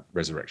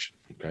Resurrection?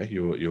 Okay,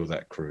 you're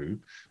that crew,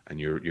 and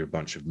you're a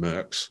bunch of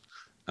mercs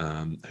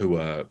who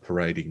are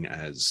parading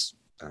as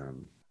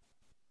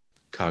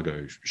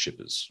cargo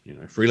shippers,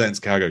 freelance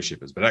cargo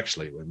shippers, but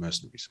actually we're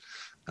mercenaries.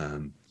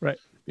 Right.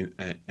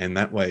 And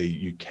that way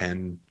you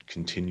can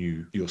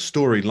continue your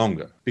story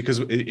longer, because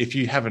if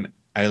you have an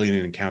alien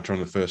encounter on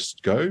the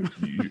first go,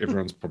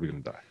 everyone's probably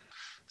going to die.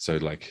 So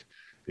like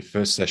the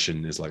first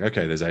session is like,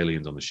 okay, there's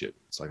aliens on the ship.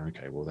 It's like,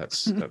 okay, well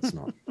that's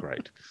not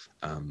great.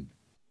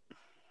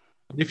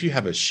 If you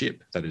have a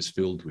ship that is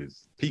filled with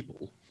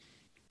people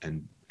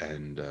and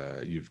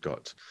you've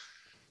got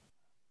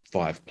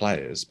 5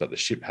 players, but the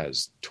ship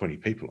has 20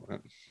 people on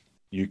it,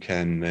 you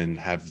can then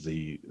have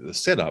the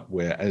setup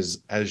where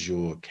as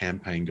your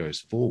campaign goes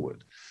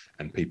forward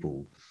and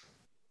people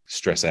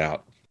stress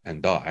out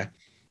and die,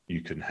 you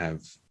can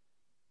have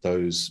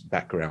those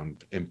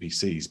background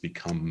NPCs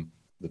become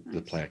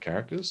the player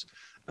characters.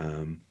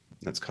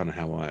 That's kind of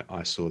how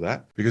I saw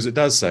that, because it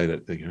does say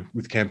that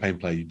with campaign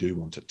play you do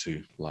want it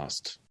to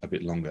last a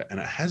bit longer, and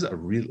it has a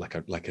real like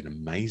an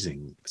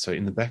amazing. So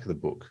in the back of the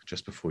book,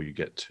 just before you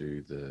get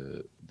to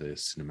the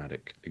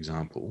cinematic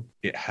example,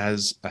 it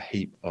has a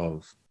heap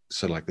of.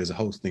 So like there's a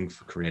whole thing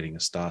for creating a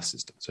star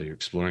system. So you're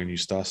exploring a new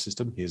star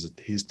system.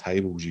 Here's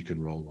tables you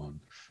can roll on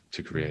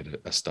to create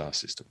a star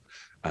system,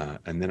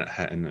 and then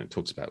it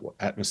talks about what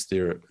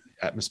atmosphere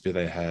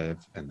they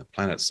have and the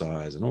planet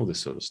size and all this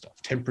sort of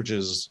stuff,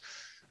 temperatures,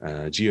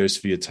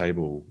 geosphere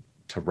table,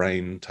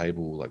 terrain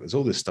table. Like there's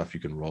all this stuff you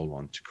can roll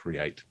on to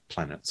create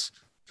planets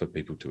for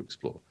people to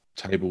explore.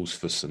 Tables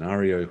for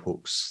scenario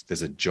hooks.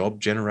 There's a job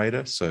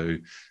generator. So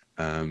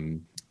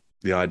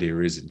the idea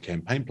is in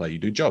campaign play you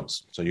do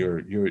jobs. So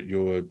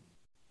you're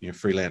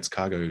freelance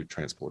cargo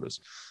transporters.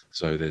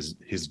 So there's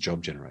his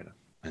job generator,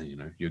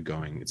 and you're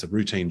going. It's a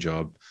routine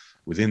job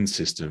within the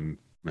system,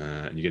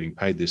 and you're getting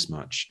paid this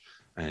much,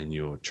 and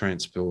you're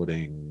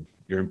transporting.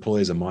 Your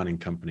employer's a mining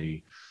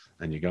company,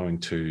 and you're going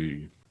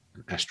to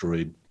an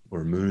asteroid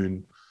or a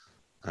moon,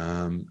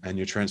 and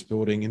you're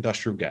transporting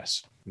industrial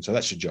gas. And so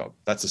that's your job.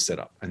 That's a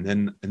setup. And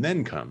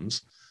then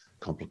comes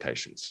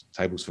complications,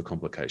 tables for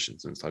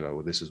complications. And it's like, oh,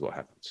 well, this is what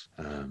happens.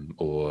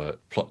 Or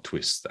plot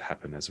twists that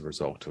happen as a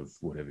result of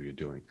whatever you're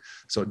doing.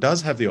 So it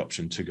does have the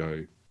option to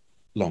go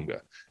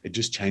longer. It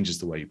just changes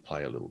the way you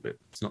play a little bit.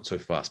 It's not so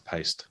fast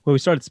paced. When we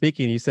started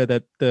speaking, you said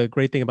that the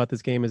great thing about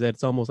this game is that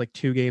it's almost like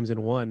 2 games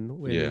in one.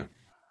 Yeah.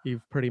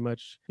 You've pretty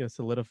much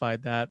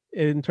solidified that.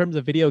 In terms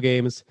of video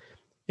games,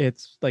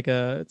 it's like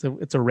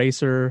it's a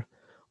racer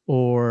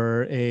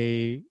or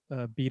a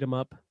beat 'em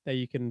up that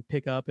you can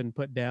pick up and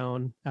put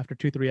down after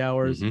 2-3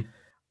 hours. Mm-hmm.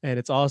 And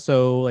it's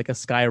also like a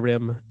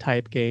Skyrim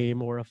type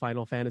game or a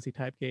Final Fantasy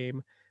type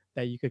game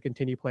that you could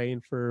continue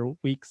playing for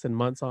weeks and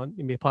months on,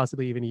 maybe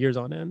possibly even years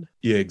on end.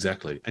 Yeah,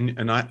 exactly.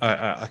 And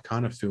I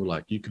kind of feel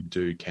like you could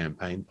do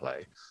campaign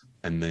play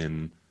and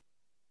then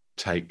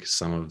take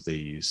some of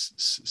these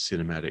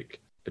cinematic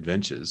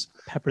adventures,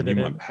 pepper them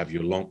in, have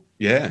your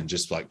and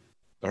just like,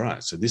 all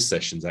right, so this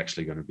session's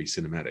actually going to be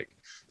cinematic.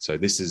 So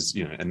this is,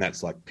 and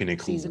that's like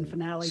pinnacle season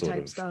finale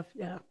type stuff.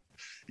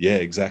 Yeah,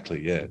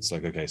 exactly. Yeah, it's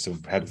like, okay, so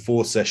we've had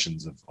 4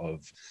 sessions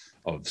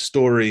of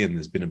story, and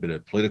there's been a bit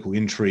of political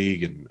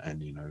intrigue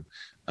and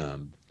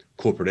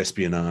corporate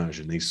espionage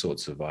and these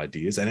sorts of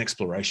ideas and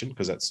exploration,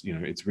 because that's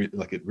it's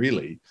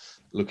really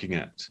looking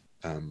at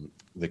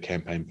the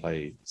campaign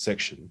play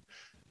section.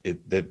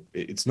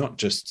 It's not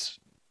just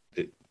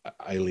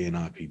alien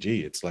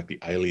RPG. It's like the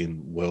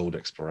alien world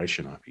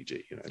exploration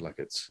RPG.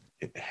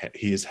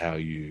 Here's how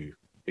you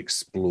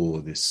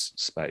explore this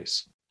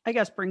space. I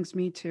guess brings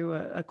me to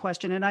a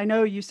question, and I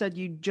know you said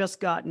you'd just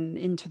gotten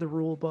into the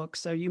rule book,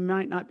 so you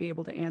might not be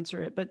able to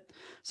answer it, but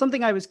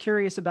something I was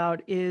curious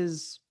about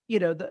is,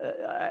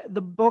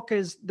 the book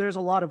there's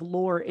a lot of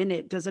lore in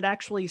it. Does it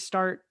actually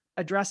start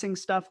addressing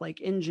stuff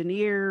like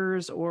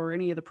engineers or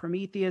any of the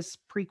Prometheus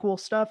prequel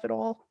stuff at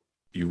all?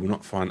 You will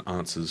not find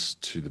answers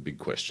to the big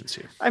questions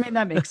here. I mean,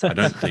 that makes sense. I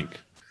don't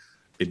think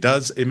it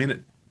does. I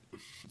mean,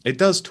 it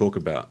does talk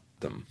about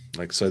them.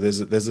 Like, so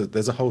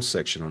there's a whole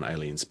section on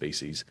alien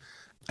species.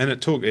 And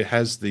it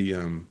has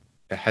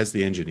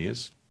the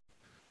engineers,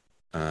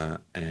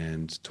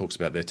 and talks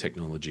about their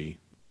technology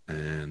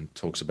and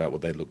talks about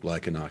what they look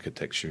like in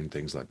architecture and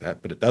things like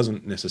that. But it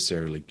doesn't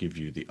necessarily give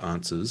you the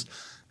answers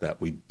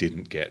that we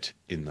didn't get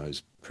in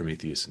those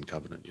Prometheus and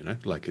Covenant.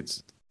 Like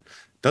it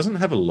doesn't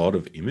have a lot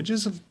of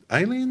images of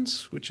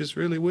aliens, which is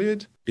really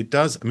weird. It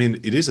does. I mean,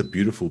 it is a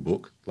beautiful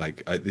book.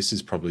 Like this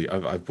is probably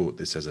I've bought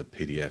this as a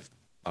PDF.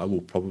 I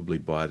will probably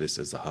buy this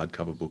as a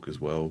hardcover book as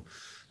well.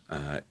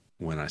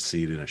 when I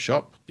see it in a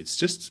shop.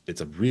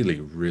 It's a really,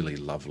 really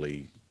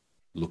lovely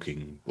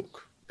looking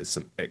book. There's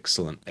some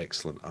excellent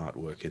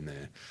artwork in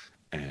there.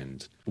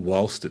 And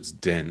whilst it's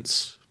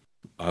dense,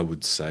 I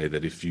would say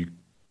that if you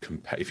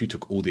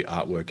took all the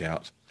artwork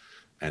out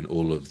and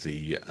all of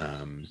the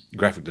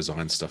graphic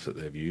design stuff that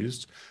they've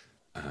used,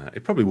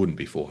 it probably wouldn't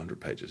be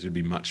 400 pages. It'd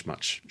be much,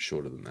 much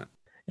shorter than that.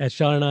 Yeah,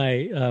 Sean and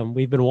I,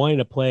 we've been wanting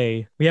to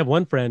play. We have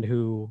one friend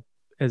who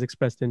has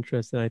expressed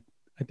interest, and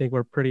I think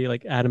we're pretty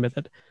like adamant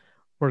that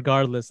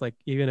regardless, like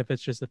even if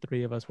it's just the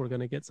three of us, we're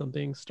going to get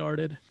something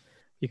started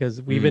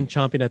because we've been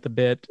chomping at the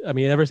bit. I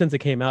mean, ever since it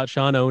came out,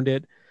 Sean owned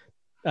it.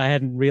 I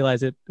hadn't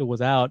realized it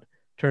was out,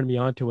 turned me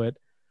onto it.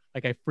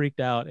 Like I freaked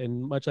out,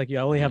 and much like you,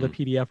 I only have the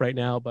PDF right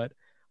now, but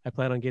I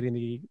plan on getting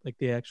the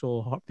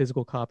actual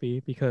physical copy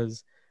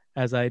because,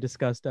 as I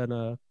discussed on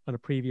a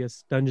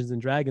previous Dungeons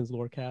and Dragons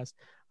lorecast,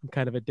 I'm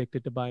kind of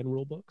addicted to buying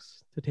rule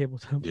books to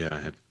tabletop.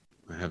 Yeah,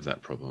 I have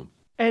that problem.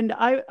 And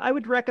I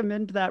would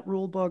recommend that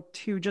rule book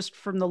too, just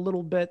from the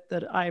little bit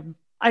that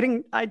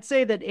I'd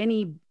say that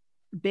any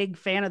big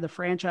fan of the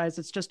franchise,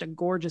 it's just a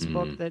gorgeous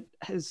book that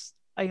has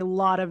a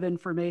lot of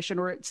information,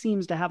 or it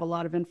seems to have a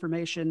lot of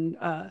information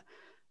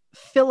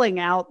filling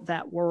out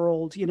that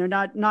world,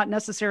 not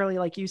necessarily,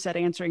 like you said,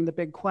 answering the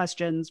big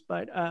questions,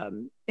 but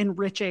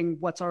enriching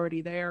what's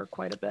already there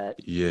quite a bit.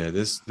 Yeah,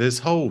 there's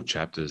whole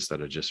chapters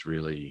that are just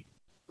really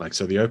like,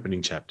 so the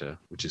opening chapter,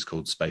 which is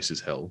called Space is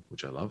Hell,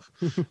 which I love,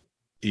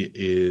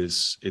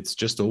 it's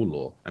just all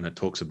lore, and it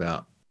talks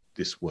about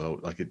this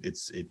world. Like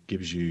it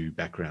gives you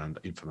background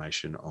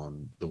information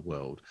on the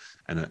world,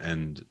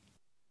 and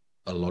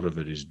a lot of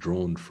it is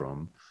drawn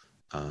from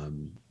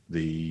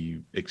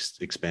the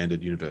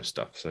expanded universe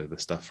stuff. So the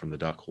stuff from the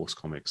Dark Horse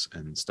comics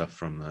and stuff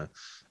from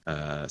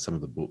the some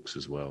of the books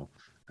as well.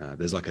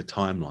 There's like a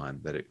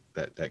timeline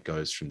that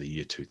goes from the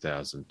year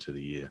 2000 to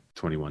the year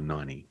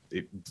 2190.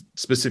 It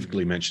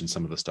specifically mentions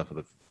some of the stuff of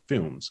the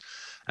films.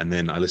 And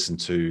then I listened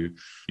to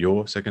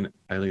your second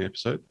Alien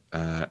episode.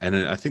 And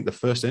I think the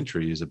first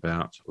entry is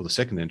about, or the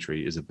second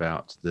entry is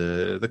about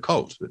the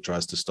cult that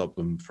tries to stop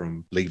them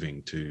from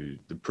leaving, to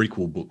the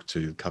prequel book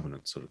to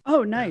Covenant, sort of.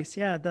 Oh, nice.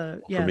 Yeah.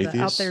 The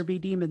Out There Be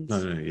Demons.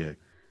 No, yeah.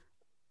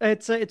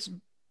 It's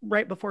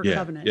right before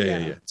Covenant.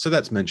 Yeah. So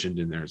that's mentioned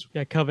in there as well.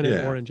 Yeah,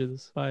 Covenant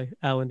Oranges by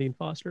Alan Dean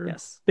Foster.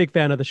 Yes. Big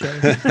fan of the show.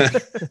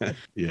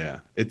 Yeah,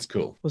 it's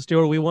cool. Well,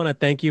 Stuart, we want to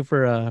thank you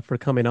for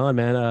coming on,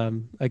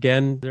 man.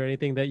 Again, is there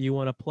anything that you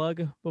want to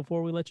plug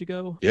before we let you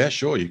go? Yeah,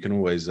 sure. You can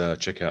always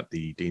check out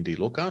the D&D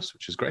Lorecast,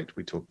 which is great.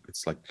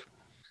 It's like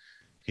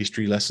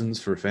history lessons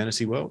for a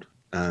fantasy world.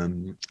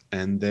 And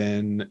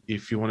then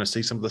if you want to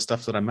see some of the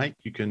stuff that I make,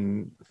 you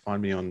can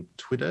find me on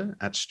Twitter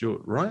at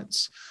Stuart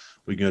Wrights.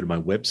 We can go to my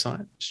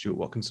website,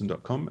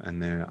 stuartwatkinson.com,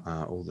 and there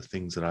are all the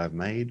things that I've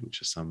made,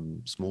 which are some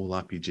small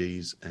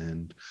RPGs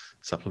and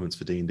supplements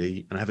for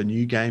D&D. And I have a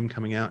new game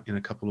coming out in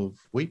a couple of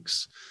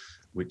weeks,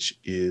 which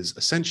is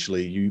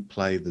essentially you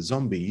play the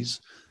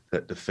zombies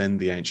that defend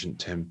the ancient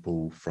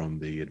temple from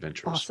the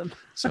adventurers. Awesome.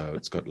 So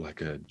it's got like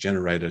a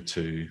generator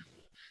to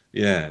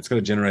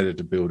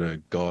build a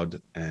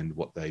god and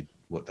what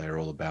they're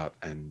all about,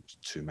 and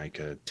to make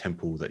a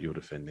temple that you're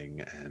defending,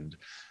 and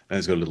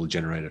it's got a little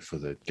generator for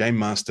the game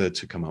master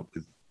to come up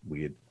with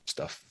weird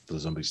stuff for the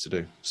zombies to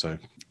do. So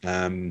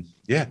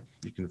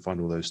you can find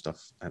all those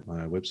stuff at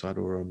my website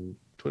or on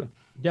Twitter.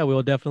 Yeah, we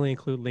will definitely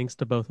include links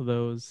to both of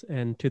those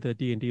and to the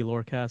D&D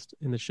Lorecast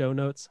in the show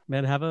notes.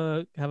 Man, have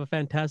a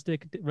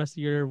fantastic rest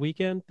of your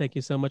weekend. Thank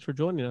you so much for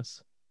joining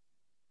us.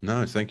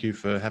 No, thank you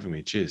for having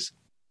me. Cheers.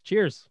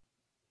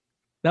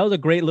 That was a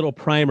great little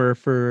primer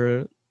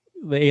for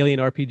the Alien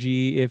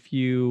RPG if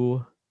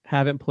you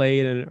haven't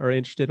played and are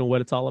interested in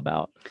what it's all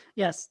about.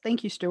 Yes.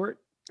 Thank you, Stuart.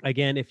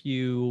 Again, if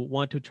you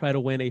want to try to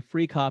win a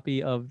free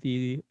copy of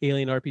the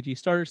Alien RPG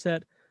starter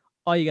set,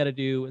 all you got to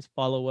do is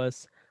follow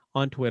us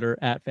on Twitter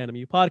at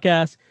FandomU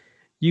Podcast.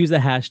 Use the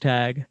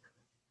hashtag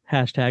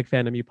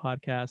FandomU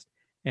Podcast,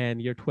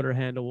 and your Twitter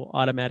handle will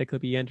automatically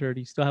be entered.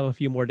 You still have a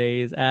few more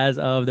days as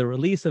of the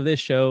release of this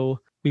show.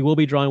 We will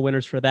be drawing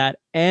winners for that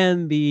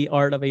and the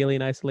Art of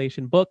Alien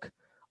Isolation book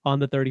on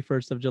the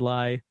 31st of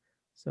July.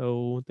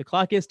 So the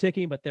clock is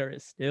ticking, but there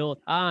is still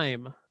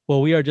time.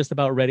 Well, we are just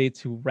about ready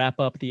to wrap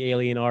up the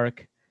Alien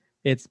arc.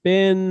 It's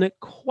been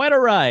quite a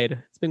ride.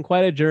 It's been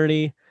quite a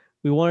journey.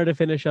 We wanted to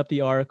finish up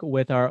the arc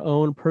with our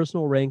own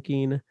personal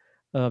ranking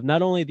of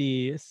not only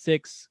the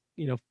 6,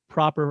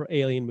 proper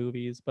Alien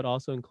movies, but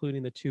also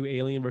including the 2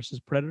 Alien versus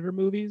Predator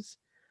movies.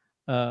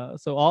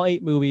 So all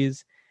 8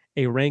 movies,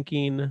 a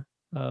ranking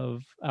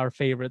of our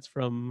favorites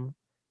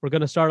we're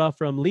going to start off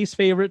from least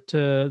favorite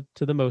to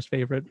the most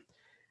favorite,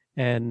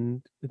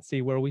 and let's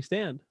see where we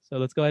stand. So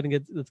let's go ahead and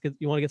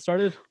you want to get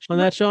started on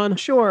that, Sean?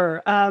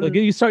 Sure.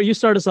 You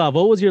start us off.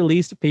 What was your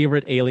least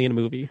favorite Alien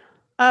movie?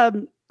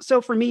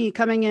 So for me,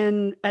 coming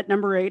in at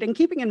number 8, and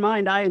keeping in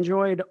mind, I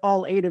enjoyed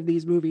all 8 of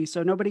these movies,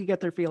 so nobody get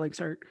their feelings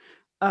hurt,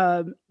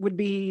 would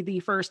be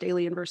the first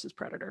Alien versus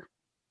Predator.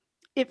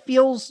 It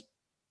feels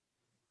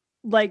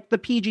like the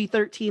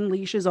PG-13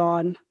 leash is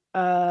on.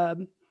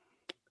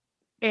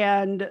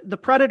 and the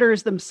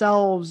predators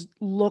themselves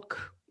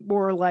look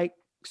more like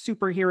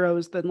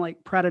superheroes than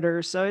like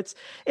predators. So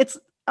it's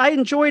I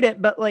enjoyed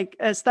it, but like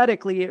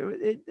aesthetically,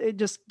 it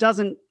just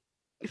doesn't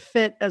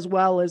fit as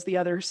well as the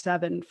other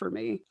 7 for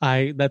me.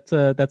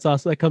 That's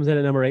also that comes in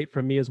at number 8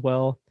 from me as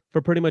well,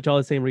 for pretty much all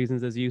the same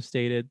reasons as you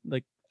stated.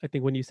 Like, I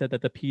think when you said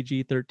that the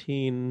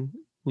PG-13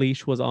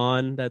 leash was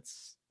on, that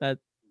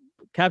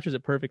captures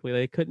it perfectly.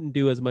 They couldn't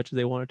do as much as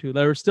they wanted to.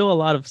 There was still a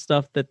lot of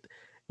stuff that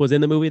was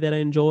in the movie that I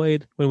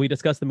enjoyed. When we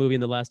discussed the movie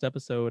in the last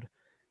episode,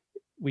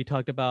 we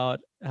talked about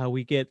how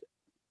we get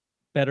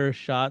better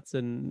shots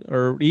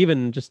or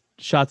even just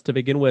shots to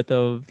begin with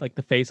of like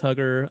the face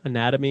hugger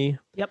anatomy.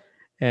 Yep.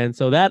 And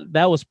so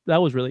that was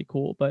really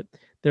cool, but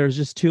there's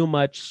just too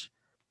much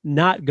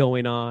not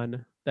going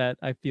on that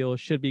I feel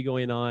should be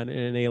going on in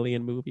an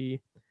Alien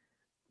movie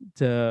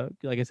to,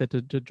 like I said,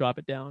 to drop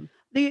it down.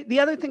 The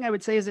other thing I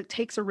would say is it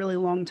takes a really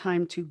long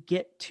time to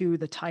get to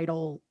the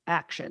title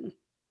action.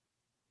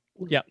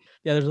 Yeah.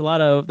 There's a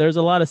lot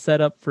of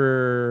setup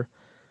for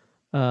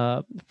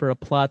a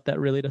plot that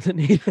really doesn't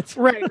need it.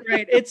 Right.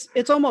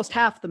 It's almost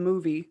half the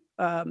movie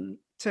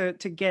to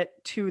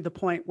get to the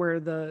point where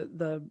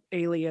the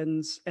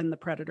aliens and the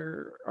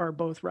predator are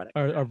both running.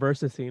 Our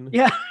versus scene.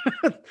 Yeah.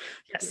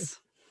 Yes.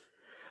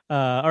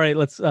 All right,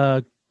 let's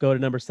go to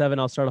number 7.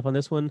 I'll start off on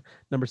this one.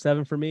 Number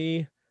 7 for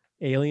me,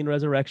 Alien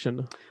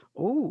Resurrection.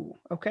 Oh,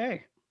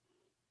 okay.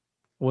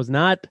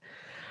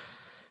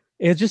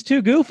 It's just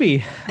too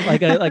goofy.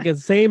 Like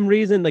the same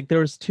reason, like there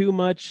was too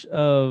much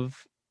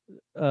of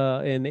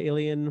in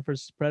Alien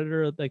versus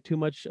Predator, like too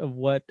much of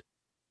what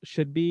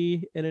should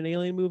be in an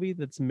Alien movie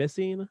that's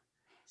missing.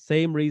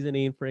 Same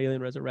reasoning for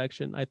Alien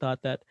Resurrection. I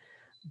thought that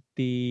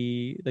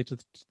the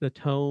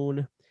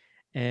tone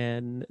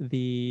and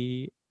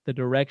the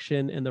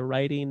direction and the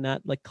writing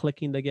not like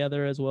clicking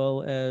together as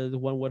well as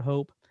one would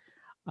hope.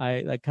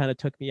 That kind of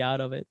took me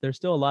out of it. There's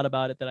still a lot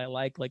about it that I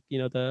like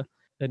the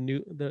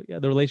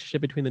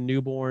relationship between the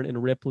newborn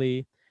and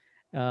Ripley,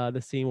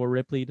 the scene where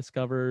Ripley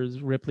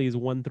discovers Ripley's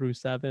 1 through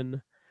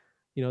 7.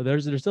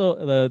 There's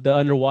still the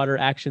underwater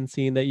action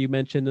scene that you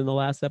mentioned in the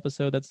last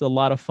episode. That's a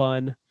lot of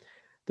fun.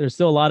 There's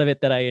still a lot of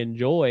it that I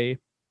enjoy,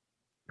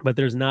 but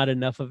there's not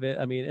enough of it.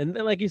 I mean, and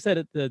like you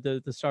said,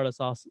 to start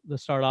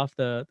off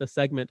the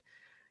segment,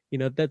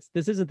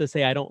 this isn't to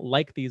say I don't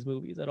like these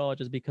movies at all,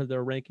 just because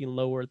they're ranking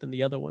lower than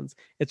the other ones.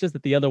 It's just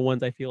that the other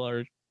ones I feel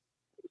are,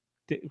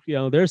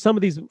 there's some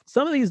of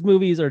these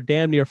movies are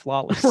damn near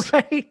flawless.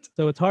 Right.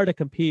 So it's hard to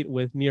compete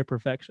with near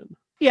perfection.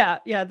 Yeah.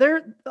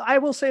 I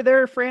will say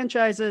there are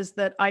franchises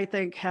that I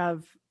think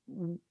have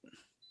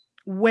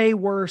way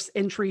worse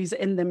entries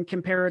in them,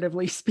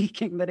 comparatively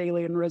speaking, than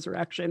Alien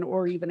Resurrection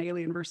or even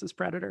Alien versus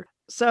Predator.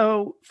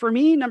 So for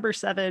me, number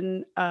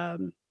 7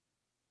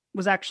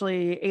 was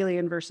actually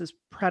Alien versus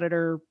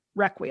Predator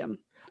Requiem.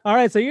 All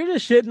right, so you're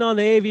just shitting on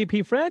the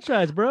AVP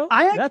franchise, bro.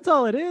 That's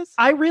all it is.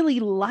 I really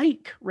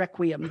like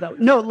Requiem, though.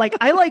 No, like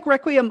I like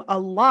Requiem a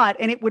lot,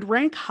 and it would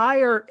rank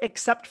higher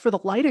except for the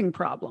lighting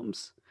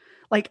problems.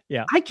 Like,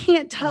 yeah. I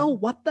can't tell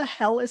what the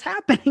hell is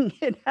happening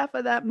in half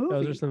of that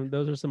movie.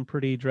 Those are some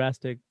pretty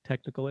drastic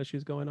technical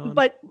issues going on.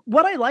 But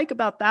what I like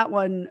about that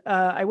one,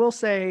 I will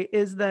say,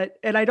 is that,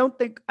 and I don't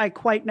think I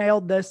quite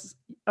nailed this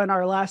in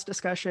our last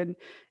discussion,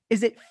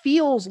 is it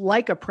feels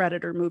like a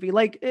Predator movie.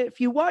 Like if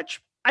you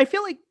watch, I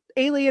feel like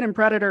Alien and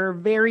Predator are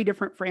very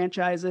different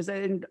franchises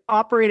and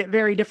operate at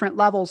very different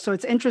levels. So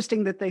it's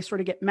interesting that they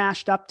sort of get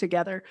mashed up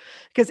together,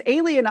 because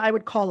Alien I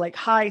would call like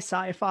high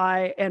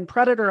sci-fi, and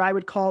Predator I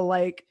would call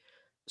like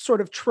sort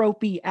of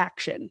tropey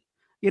action,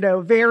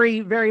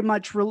 very, very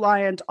much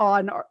reliant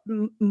on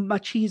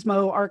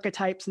machismo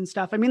archetypes and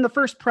stuff. I mean, the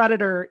first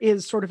Predator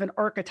is sort of an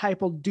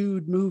archetypal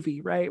dude movie,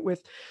 right?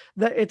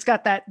 It's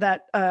got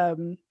that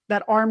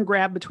arm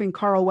grab between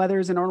Carl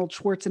Weathers and Arnold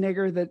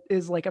Schwarzenegger that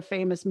is like a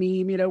famous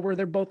meme, where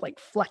they're both like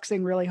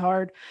flexing really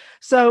hard.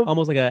 So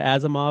almost like a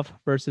Asimov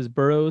versus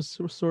Burroughs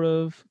sort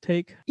of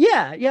take.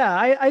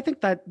 Yeah. I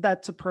think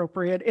that's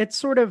appropriate. It's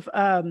sort of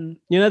not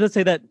to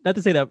say that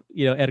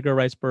Edgar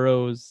Rice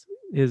Burroughs,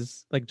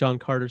 his like John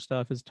Carter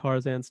stuff, his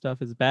Tarzan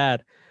stuff is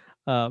bad.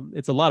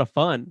 It's a lot of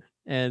fun,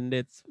 and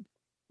it's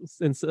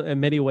in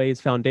many ways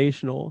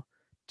foundational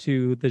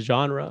to the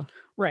genre.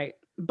 Right.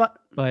 But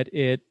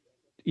it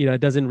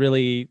it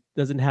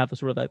doesn't have the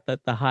sort of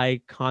the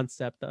high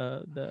concept,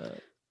 the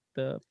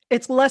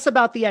it's less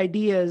about the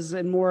ideas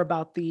and more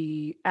about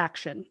the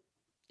action.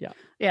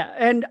 Yeah.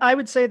 And I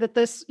would say that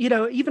this,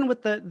 even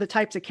with the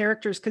types of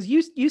characters, because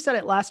you said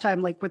it last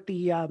time, like with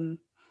the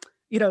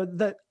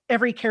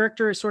every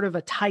character is sort of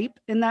a type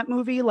in that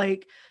movie.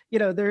 Like,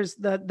 there's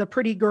the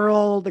pretty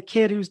girl, the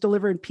kid who's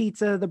delivering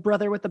pizza, the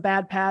brother with the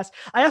bad past.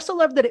 I also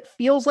love that it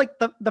feels like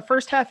the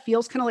first half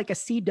feels kind of like a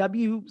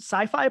CW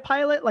sci-fi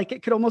pilot. Like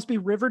it could almost be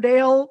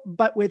Riverdale,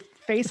 but with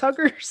face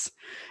huggers.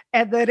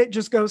 And then it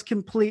just goes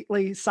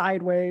completely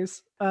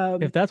sideways.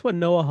 If that's what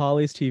Noah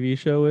Hawley's TV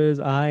show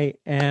is, I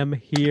am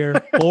here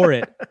for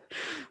it.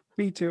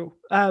 Me too.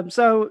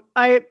 So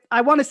I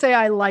want to say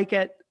I like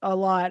it a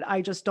lot.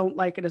 I just don't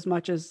like it as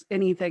much as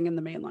anything in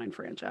the mainline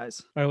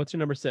franchise. All right, what's your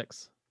number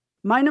 6?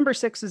 My number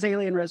 6 is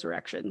Alien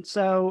Resurrection.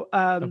 So,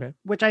 Okay.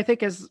 which I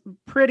think is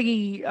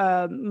pretty,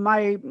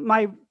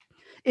 my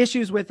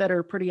issues with it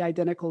are pretty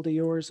identical to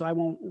yours. So I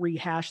won't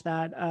rehash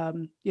that.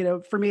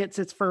 For me, it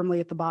sits firmly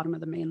at the bottom of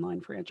the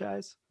mainline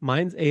franchise.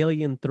 Mine's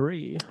Alien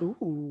 3.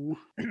 Ooh.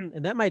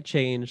 And that might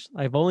change.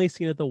 I've only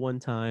seen it the one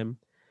time.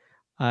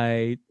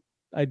 I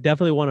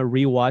definitely want to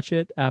rewatch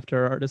it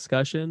after our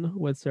discussion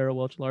with Sarah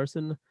Welch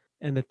Larson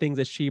and the things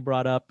that she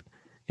brought up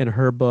in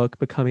her book,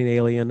 Becoming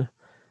Alien,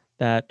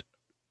 that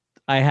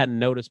I hadn't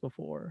noticed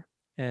before.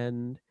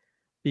 And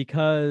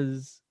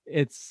because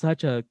it's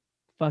such a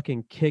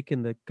fucking kick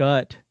in the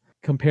gut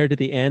compared to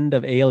the end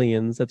of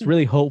Aliens, that's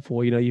really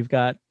hopeful. You've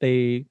got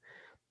they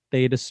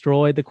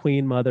destroyed the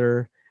Queen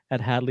Mother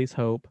at Hadley's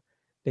Hope.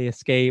 They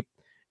escape.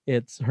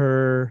 It's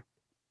her,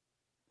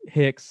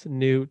 Hicks,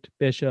 Newt,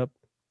 Bishop.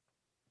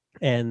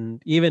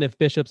 And even if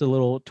Bishop's a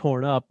little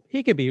torn up,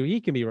 he can be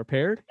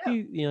repaired.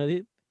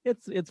 Yeah.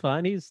 It's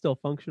fine. He's still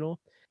functional.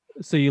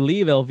 So you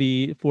leave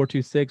LV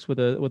 426 with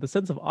a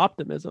sense of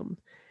optimism,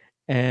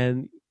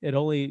 and it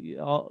only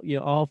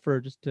all for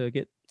just to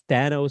get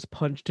Thanos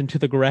punched into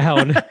the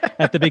ground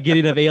at the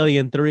beginning of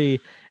Alien 3.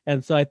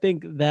 And so I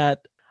think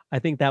that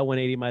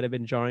 180 might have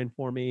been jarring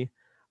for me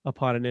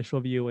upon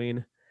initial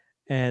viewing.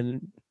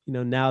 And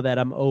now that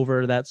I'm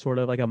over that sort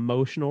of like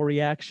emotional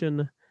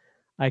reaction,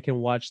 I can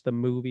watch the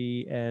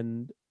movie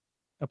and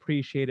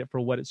appreciate it for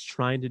what it's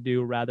trying to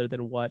do rather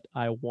than what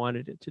I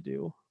wanted it to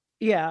do.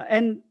 Yeah,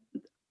 and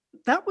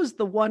that was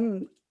the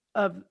one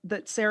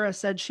that Sarah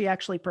said she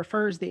actually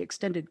prefers the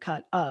extended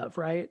cut of,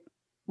 right?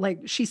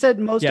 Like she said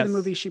most of the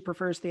movies she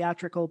prefers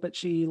theatrical, but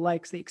she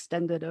likes the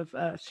extended of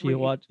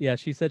 3.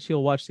 She said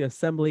she'll watch the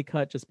assembly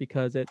cut just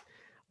because it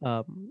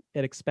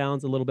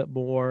expounds a little bit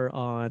more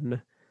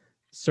on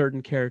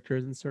certain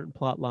characters and certain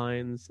plot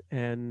lines,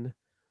 and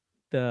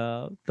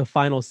the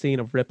final scene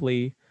of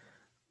Ripley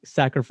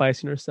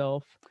sacrificing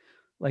herself,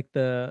 like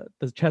the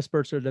chest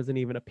burster doesn't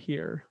even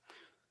appear,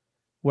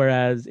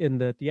 whereas in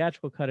the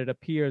theatrical cut it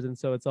appears. And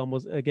so it's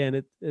almost,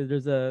 again,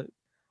 there's a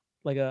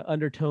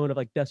undertone of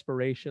like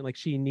desperation, like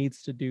she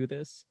needs to do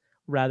this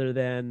rather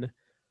than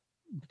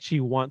she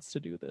wants to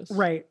do this.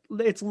 Right.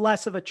 It's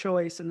less of a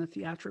choice in the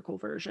theatrical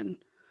version,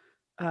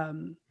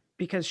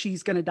 because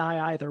she's going to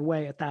die either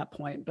way at that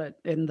point. But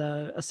in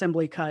the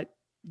assembly cut,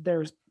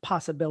 there's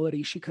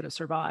possibility she could have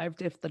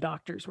survived if the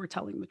doctors were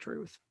telling the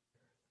truth.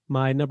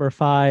 My number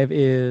 5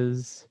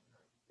 is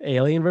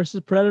Alien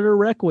versus Predator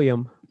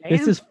Requiem. Damn.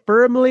 This is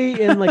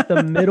firmly in like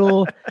the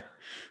middle.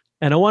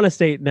 And I want to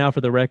state now for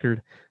the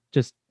record,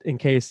 just in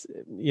case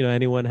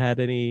anyone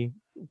had any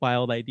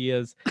wild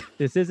ideas,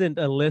 this isn't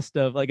a list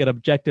of like an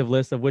objective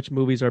list of which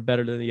movies are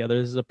better than the other.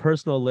 This is a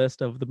personal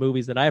list of the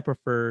movies that I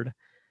preferred.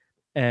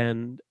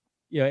 And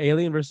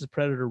Alien versus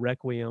Predator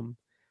Requiem,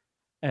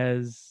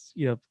 as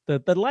the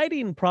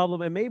lighting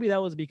problem, and maybe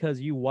that was because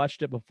you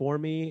watched it before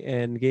me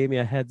and gave me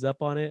a heads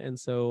up on it, and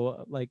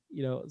so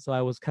so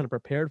I was kind of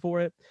prepared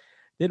for it.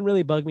 Didn't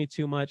really bug me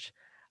too much.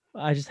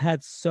 I just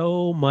had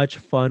so much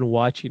fun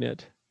watching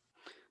it.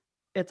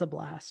 It's a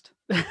blast.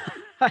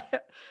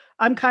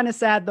 I'm kind of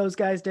sad those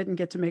guys didn't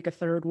get to make a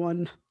third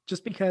one,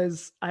 just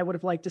because I would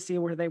have liked to see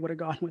where they would have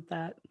gone with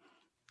that.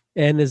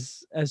 And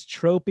as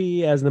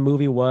tropey as the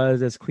movie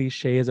was, as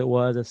cliche as it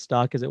was, as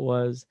stock as it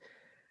was,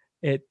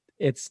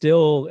 it's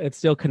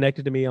still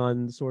connected to me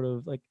on sort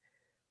of like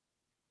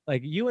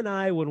you and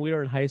I, when we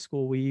were in high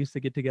school, we used to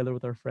get together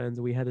with our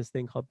friends. We had this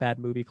thing called Bad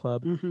Movie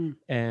Club. Mm-hmm.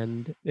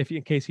 And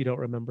in case you don't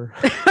remember,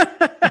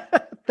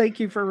 thank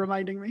you for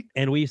reminding me.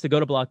 And we used to go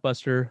to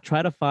Blockbuster,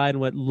 try to find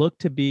what looked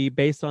to be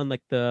based on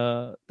like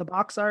the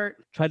box art,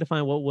 try to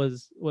find what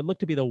looked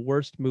to be the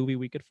worst movie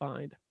we could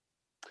find.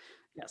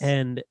 Yes.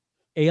 And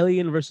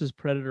Alien versus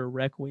Predator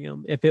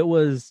Requiem, if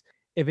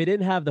it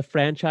didn't have the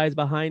franchise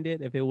behind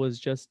it, if it was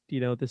just,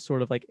 this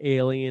sort of like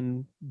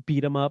alien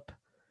beat 'em up,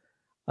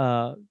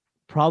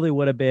 probably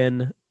would have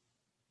been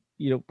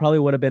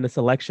a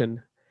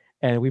selection,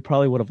 and we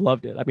probably would have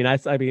loved it.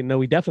 No,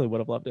 we definitely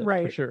would have loved it,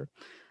 right? For sure.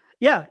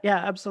 Yeah,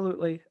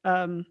 absolutely.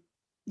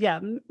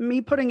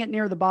 Me putting it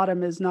near the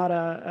bottom is not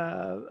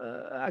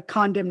a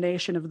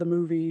condemnation of the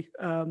movie.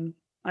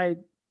 I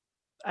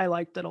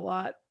liked it a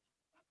lot,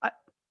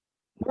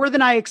 more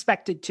than I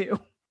expected to.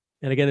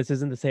 And again, this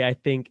isn't to say I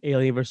think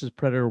Alien versus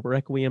Predator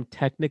Requiem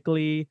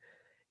technically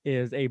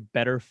is a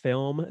better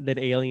film than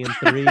Alien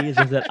 3. It's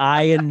just that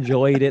I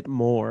enjoyed it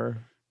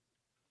more.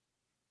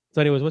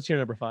 So anyways, what's your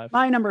number 5?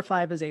 My number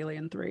 5 is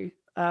Alien 3.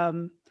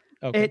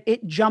 Okay.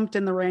 It jumped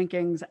in the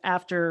rankings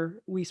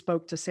after we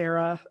spoke to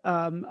Sarah.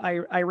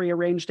 I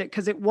rearranged it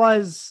because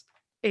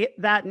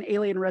that and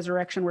Alien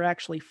Resurrection were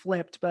actually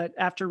flipped. But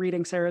after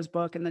reading Sarah's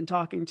book and then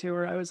talking to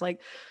her, I was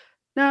like,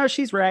 no,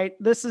 she's right.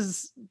 This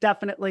is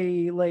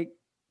definitely like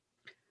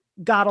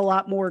got a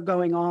lot more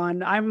going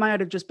on. I might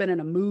have just been in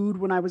a mood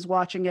when I was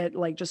watching it,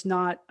 like just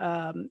not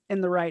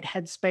in the right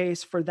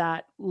headspace for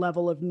that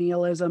level of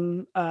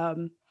nihilism,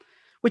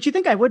 which you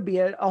think I would be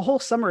a whole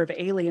summer of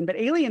Alien, but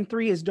Alien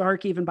 3 is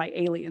dark even by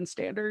Alien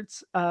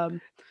standards.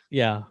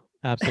 Yeah.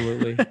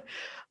 Absolutely.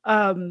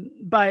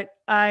 But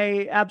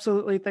I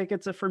absolutely think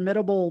it's a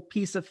formidable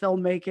piece of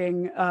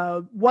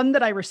filmmaking, one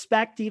that I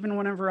respect even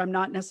whenever I'm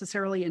not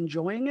necessarily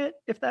enjoying it,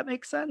 if that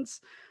makes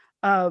sense.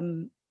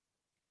 Um,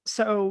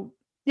 so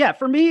yeah,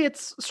 for me,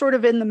 it's sort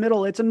of in the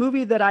middle. It's a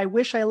movie that I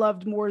wish I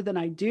loved more than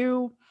I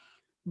do,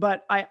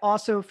 but I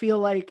also feel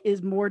like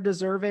is more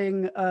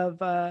deserving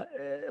of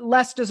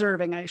less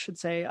deserving, I should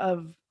say,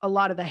 of a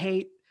lot of the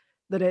hate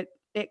that it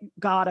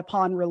got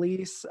upon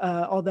release.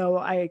 Although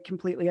I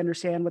completely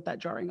understand with that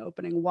jarring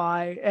opening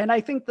why, and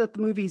I think that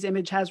the movie's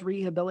image has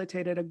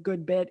rehabilitated a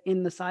good bit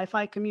in the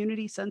sci-fi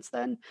community since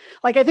then.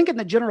 Like I think in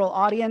the general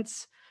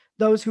audience,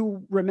 those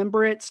who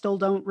remember it still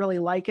don't really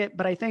like it,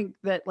 but I think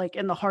that like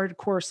in the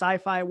hardcore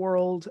sci-fi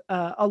world,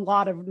 a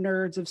lot of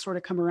nerds have sort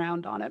of come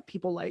around on it.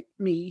 People like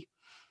me.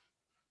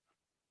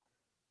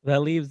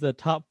 That leaves the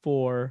top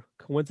four,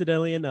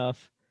 coincidentally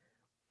enough.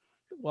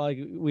 Well,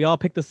 we all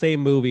picked the same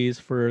movies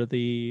for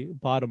the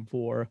bottom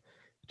four,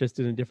 just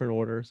in a different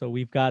order. So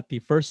we've got the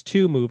first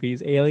two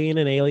movies, Alien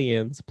and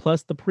Aliens,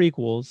 plus the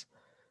prequels,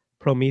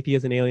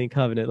 Prometheus and Alien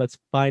Covenant. Let's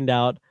find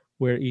out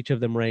where each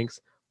of them ranks.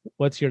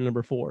 What's your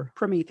number four?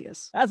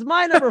 Prometheus. That's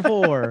my number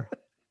four.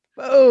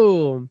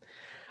 Boom.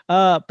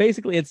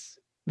 Basically, it's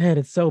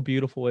so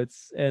beautiful.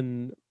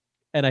 And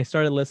I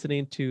started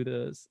listening to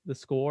the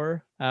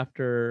score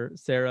after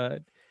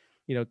Sarah,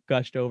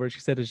 gushed over. She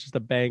said it's just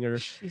a banger.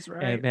 She's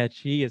right. And man,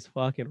 she is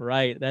fucking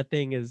right. That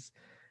thing is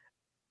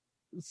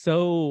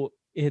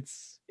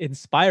it's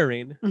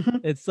inspiring.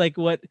 Mhm. It's like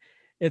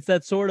it's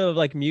that sort of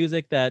like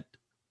music that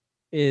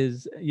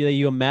is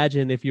you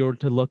imagine if you were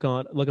to look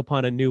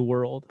upon a new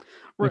world,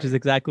 which is Right.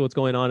 exactly what's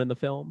going on in the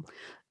film.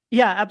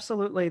 Yeah,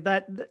 absolutely.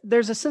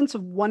 There's a sense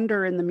of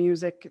wonder in the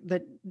music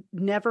that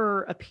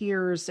never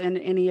appears in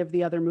any of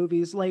the other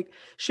movies. Like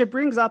she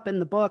brings up in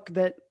the book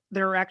that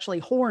there are actually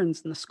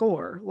horns in the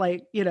score,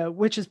 like,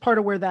 which is part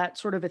of where that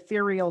sort of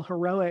ethereal,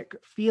 heroic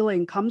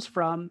feeling comes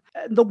from.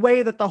 The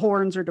way that the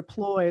horns are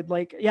deployed,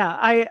 like, yeah,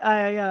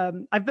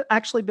 I've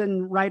actually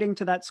been writing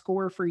to that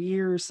score for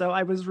years, so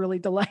I was really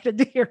delighted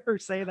to hear her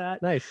say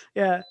that. Nice.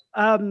 Yeah.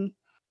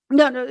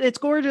 No, it's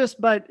gorgeous,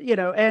 but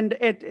and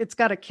it's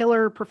got a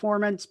killer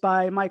performance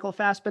by Michael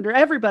Fassbender.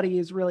 Everybody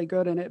is really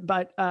good in it,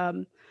 but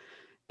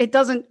it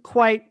doesn't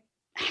quite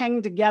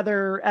hang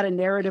together at a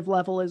narrative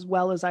level as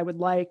well as I would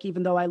like,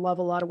 even though I love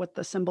a lot of what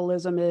the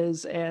symbolism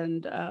is.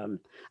 And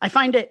I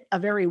find it a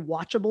very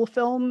watchable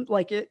film.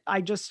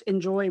 I just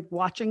enjoy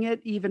watching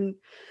it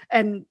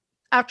and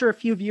after a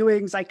few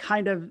viewings, I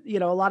kind of, a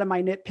lot of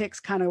my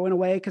nitpicks kind of went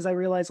away because I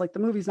realized like the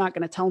movie's not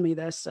going to tell me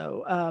this.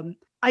 So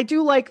I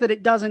do like that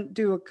it doesn't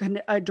do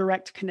a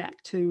direct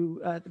connect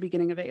to the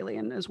beginning of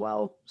Alien as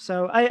well.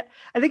 So I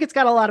think it's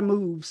got a lot of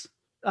moves,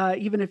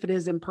 even if it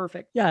is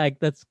imperfect. Yeah,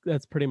 that's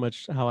pretty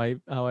much how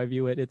I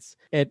view it.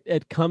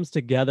 It comes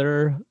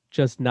together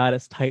just not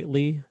as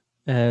tightly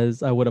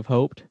as I would have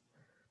hoped,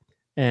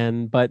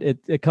 but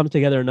it comes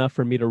together enough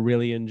for me to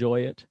really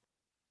enjoy it.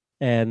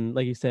 And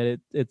like you said,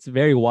 it's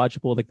very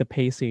watchable. Like the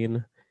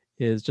pacing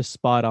is just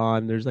spot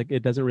on. There's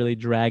it doesn't really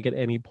drag at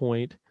any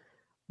point.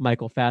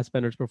 Michael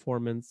Fassbender's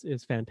performance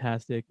is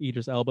fantastic.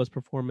 Idris Elba's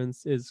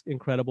performance is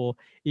incredible.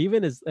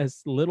 Even as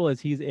little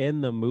as he's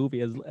in the movie,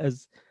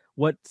 as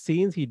what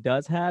scenes he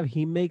does have,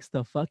 he makes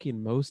the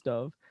fucking most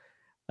of.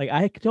 Like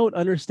I don't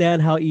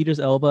understand how Idris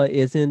Elba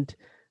isn't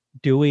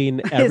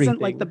doing everything.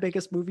 Isn't like the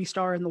biggest movie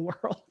star in the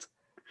world.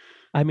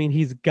 I mean,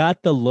 he's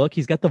got the look,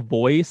 he's got the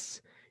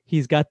voice,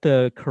 he's got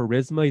the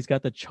charisma, he's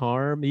got the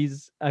charm.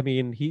 He's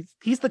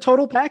the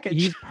total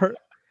package.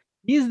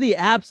 He's the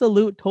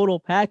absolute total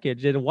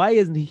package. And why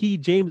isn't he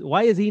James?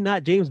 Why is he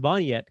not James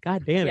Bond yet?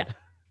 God damn it. Yeah.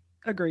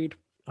 Agreed.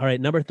 All right,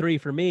 number 3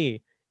 for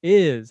me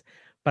is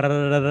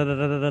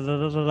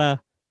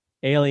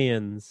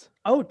Aliens.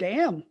 Oh,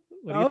 damn.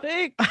 What do you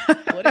think?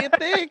 What do you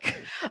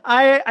think?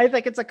 I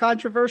think it's a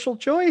controversial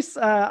choice.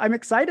 I'm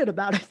excited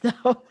about it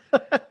though.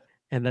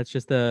 And that's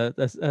just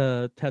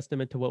a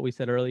testament to what we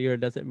said earlier.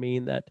 It doesn't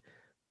mean that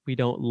we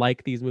don't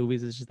like these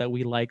movies. It's just that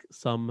we like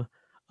some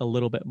a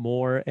little bit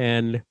more.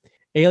 And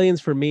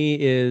Aliens for me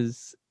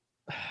is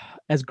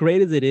as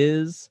great as it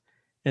is,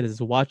 and as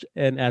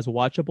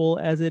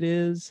watchable as it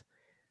is.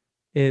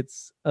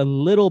 It's a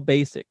little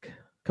basic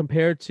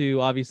compared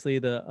to obviously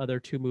the other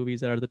two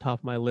movies that are at the top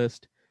of my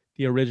list,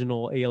 the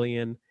original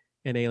Alien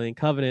and Alien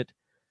Covenant.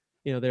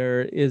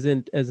 There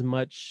isn't as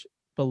much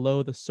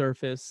below the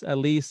surface, at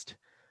least.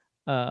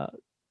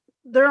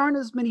 There aren't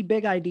as many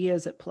big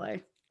ideas at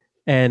play.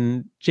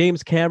 And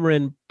James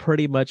Cameron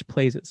pretty much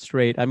plays it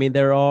straight. I mean,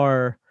 there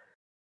are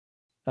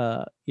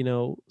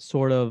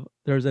sort of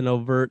there's an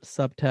overt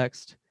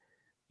subtext,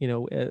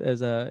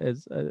 as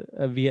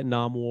a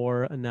Vietnam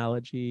War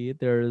analogy.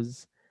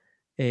 There's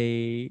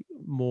a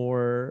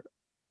more,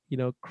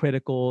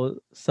 critical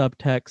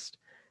subtext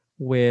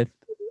with,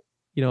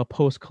 a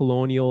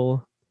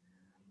post-colonial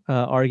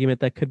argument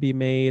that could be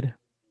made.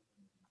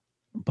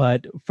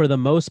 But for the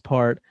most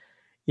part,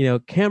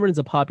 Cameron's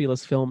a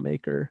populist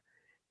filmmaker,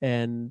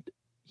 and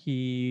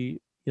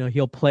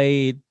he'll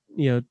play,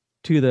 to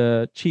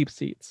the cheap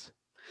seats.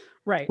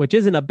 Right. which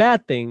isn't a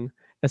bad thing,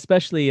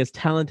 especially as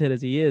talented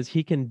as he is.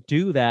 He can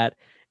do that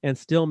and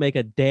still make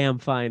a damn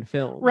fine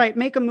film. Right.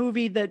 Make a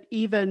movie that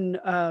even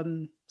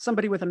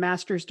somebody with a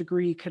master's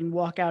degree can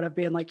walk out of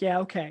being like, yeah,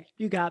 okay,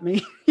 you got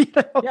me. You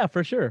know? Yeah,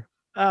 for sure.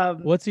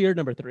 Um, What's your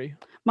number 3?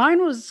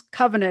 Mine was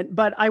Covenant,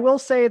 but I will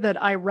say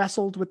that I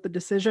wrestled with the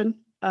decision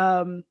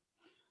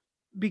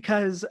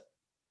because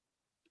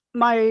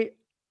I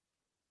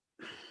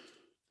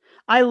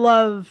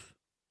love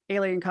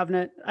Alien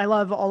Covenant. I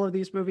love all of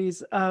these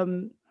movies.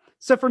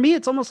 So for me,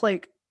 it's almost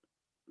like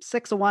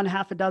 6 of one,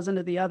 half a dozen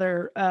of the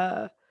other.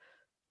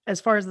 As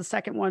far as the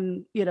second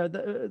one, you know,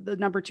 the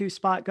number 2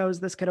 spot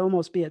goes, this could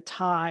almost be a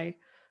tie.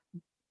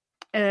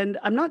 And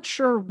I'm not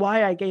sure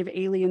why I gave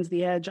Aliens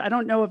the edge. I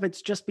don't know if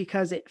it's just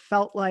because it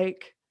felt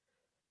like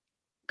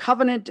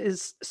Covenant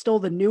is still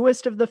the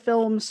newest of the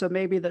films, so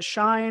maybe the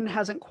shine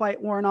hasn't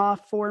quite worn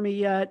off for me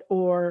yet,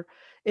 or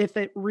if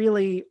it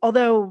really,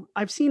 although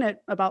I've seen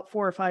it about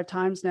 4 or 5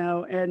 times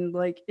now, and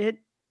like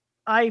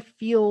I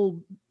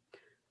feel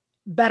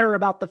better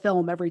about the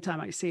film every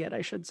time I see it,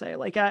 I should say.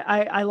 Like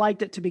I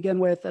liked it to begin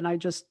with, and I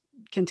just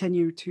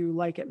continue to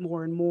like it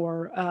more and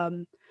more.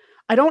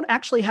 I don't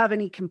actually have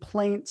any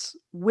complaints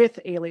with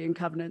Alien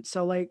Covenant.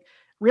 So like,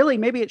 really,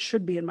 maybe it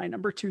should be in my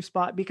number 2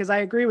 spot, because I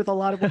agree with a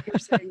lot of what you're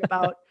saying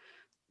about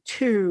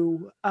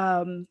 2.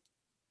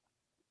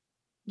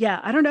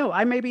 Yeah, I don't know.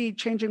 I may be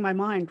changing my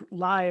mind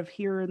live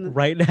here in the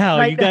Right now.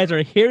 Right You guys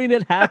are hearing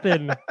it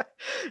happen.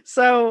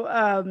 So,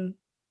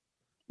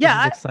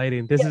 yeah, This is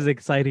exciting. This is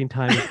exciting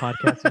time in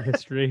podcasting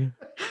history.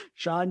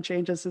 Sean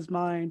changes his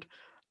mind.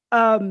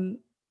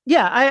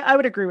 Yeah, I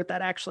would agree with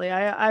that. Actually,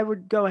 I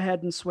would go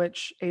ahead and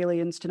switch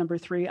Aliens to number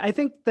 3. I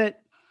think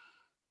that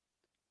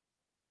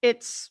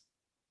it's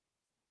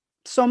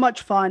so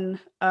much fun.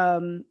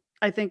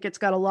 I think it's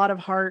got a lot of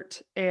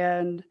heart,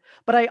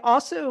 but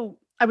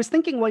I was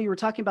thinking while you were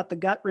talking about the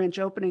gut wrench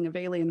opening of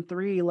Alien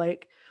 3,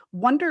 like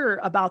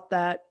wonder about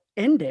that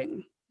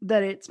ending,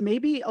 that it's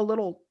maybe a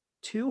little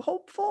too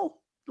hopeful.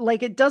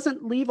 Like it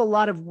doesn't leave a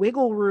lot of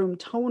wiggle room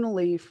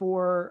tonally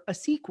for a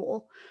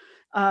sequel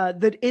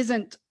that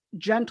isn't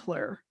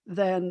gentler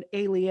than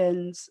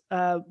Aliens,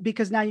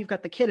 because now you've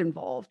got the kid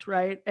involved,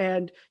 right?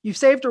 And you've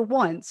saved her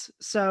once.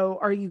 So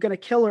are you going to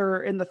kill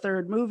her in the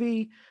 3rd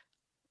movie?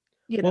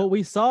 You know? Well,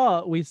 we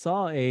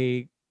saw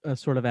a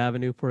sort of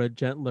avenue for a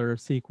gentler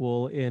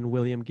sequel in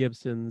William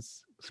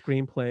Gibson's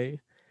screenplay,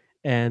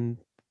 and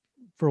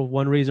for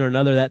one reason or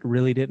another, that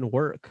really didn't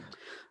work.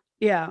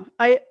 Yeah,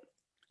 I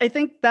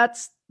think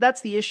that's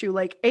the issue.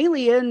 Like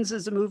Aliens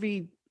is a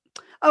movie.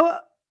 Oh,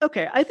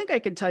 okay. I think I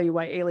can tell you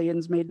why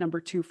Aliens made number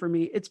 2 for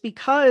me. It's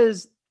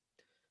because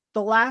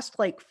the last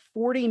like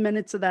 40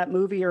 minutes of that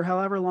movie, or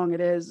however long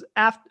it is,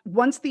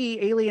 once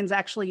the aliens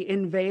actually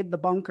invade the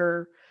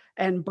bunker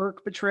and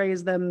Burke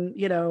betrays them,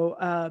 you know,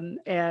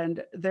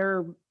 and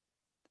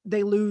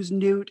they lose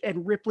Newt,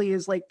 and Ripley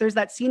is like, there's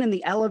that scene in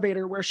the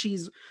elevator where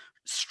she's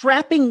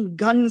strapping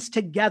guns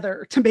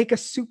together to make a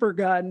super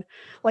gun.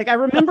 Like I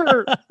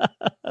remember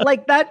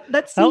like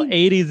that scene. How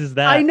 80s is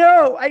that? I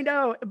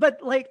know. But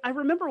like, I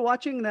remember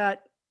watching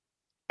that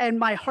and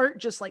my heart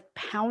just like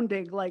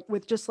pounding, like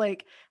with just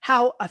like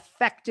how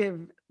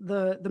effective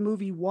the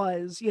movie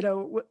was, you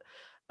know,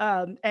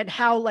 and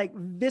how like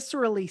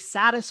viscerally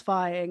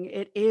satisfying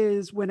it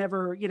is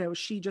whenever, you know,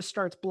 she just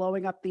starts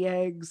blowing up the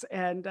eggs,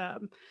 and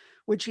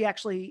when she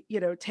actually, you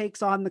know,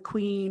 takes on the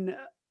queen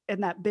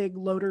in that big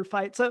loader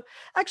fight. So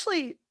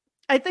actually,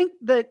 I think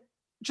that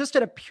just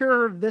at a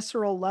pure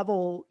visceral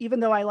level, even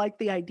though I like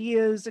the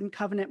ideas in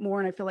Covenant more,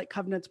 and I feel like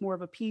Covenant's more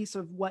of a piece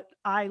of what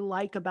I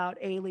like about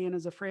Alien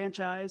as a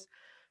franchise,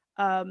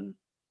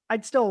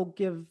 I'd still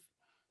give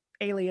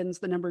Aliens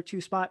the number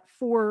 2 spot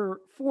for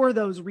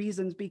those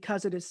reasons,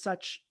 because it is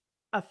such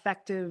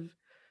effective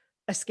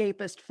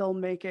escapist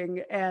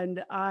filmmaking,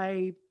 and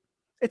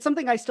it's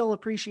something I still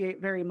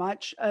appreciate very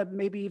much,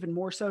 maybe even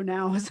more so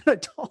now as an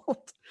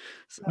adult.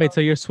 So, Wait,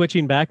 so you're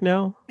switching back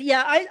now?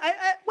 yeah,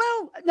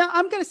 well, no,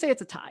 I'm going to say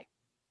it's a tie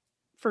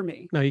for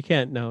me. No, you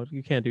can't. No,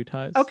 you can't do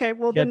ties. Okay,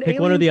 well then pick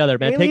one or the other,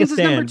 man. Take a Aliens is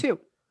number stand. 2.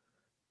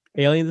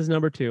 Aliens is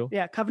number 2.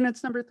 Yeah,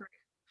 Covenant's number 3.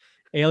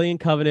 Alien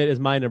Covenant is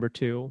my number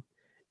 2,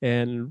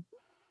 and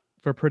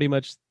for pretty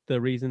much the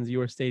reasons you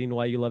were stating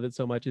why you love it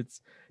so much,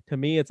 it's, to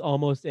me, it's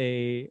almost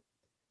I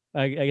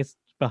guess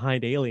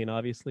behind Alien,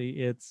 obviously,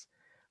 it's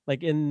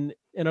like in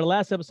our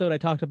last episode, I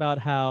talked about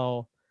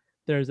how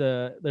there's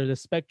a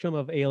spectrum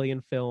of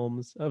Alien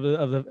films of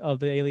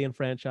the Alien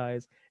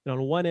franchise, and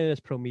on one end is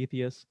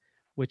Prometheus,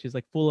 which is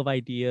like full of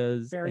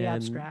ideas, Very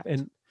abstract.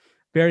 and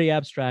very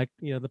abstract.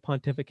 You know, the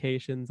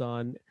pontifications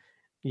on,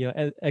 you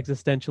know,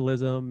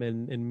 existentialism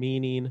and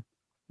meaning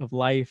of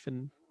life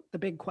and The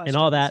big questions,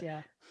 all that.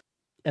 Yeah.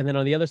 And then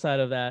on the other side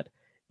of that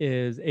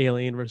is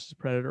Alien versus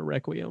Predator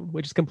Requiem,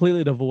 which is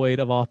completely devoid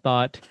of all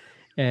thought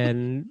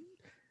and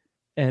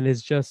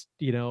is just,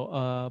 you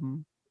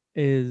know,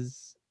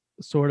 is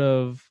sort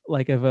of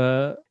like if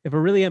a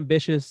really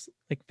ambitious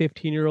like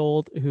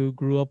 15-year-old who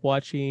grew up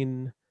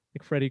watching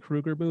like Freddy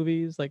Krueger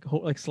movies, like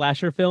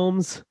slasher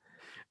films,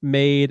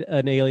 made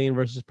an Alien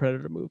versus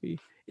Predator movie.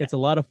 It's a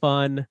lot of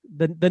fun.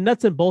 The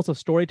nuts and bolts of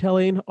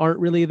storytelling aren't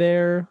really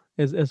there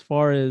as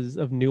far as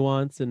of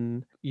nuance.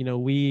 And, you know,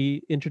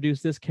 we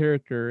introduce this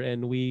character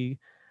and we,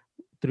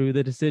 through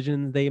the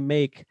decisions they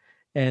make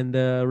and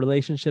the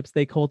relationships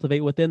they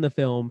cultivate within the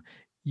film,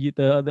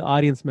 the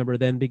audience member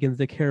then begins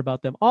to care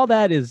about them. All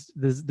that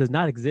does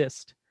not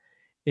exist.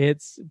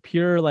 It's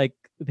pure like,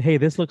 hey,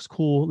 this looks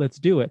cool, let's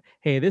do it.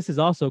 Hey, this is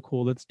also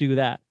cool, let's do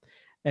that.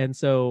 And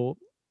so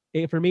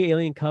for me,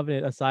 Alien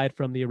Covenant, aside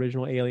from the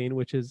original Alien,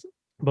 which is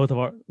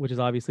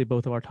obviously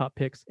both of our top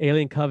picks,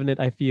 Alien Covenant,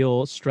 I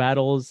feel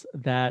straddles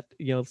that,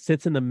 you know,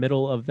 sits in the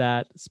middle of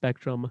that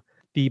spectrum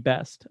the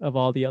best of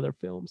all the other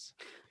films.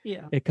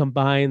 Yeah. It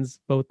combines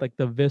both like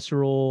the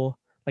visceral,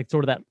 like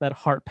sort of that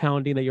heart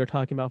pounding that you're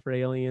talking about for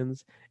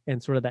Aliens,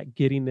 and sort of that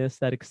giddiness,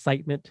 that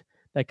excitement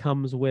that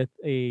comes with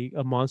a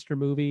monster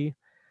movie.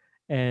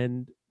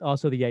 And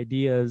also the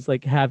ideas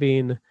like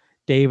having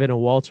David and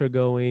Walter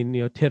going,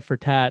 you know, tit for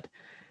tat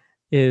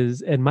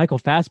and Michael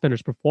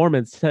Fassbender's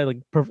performance, like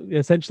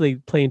essentially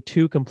playing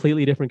two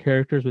completely different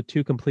characters with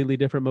two completely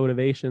different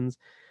motivations.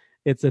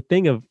 It's a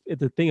thing of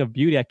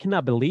beauty. I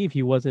cannot believe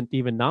he wasn't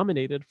even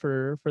nominated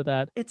for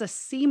that. It's a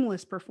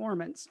seamless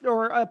performance,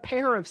 or a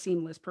pair of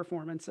seamless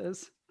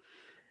performances.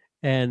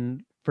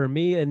 And for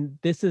me, and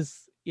this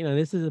is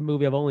a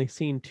movie I've only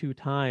seen 2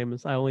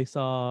 times. I only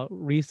saw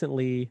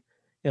recently,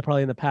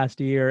 probably in the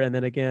past year, and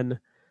then again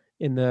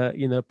in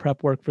the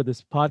prep work for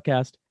this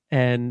podcast.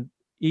 And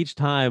each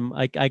time,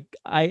 like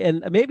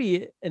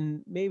maybe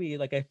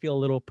like I feel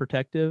a little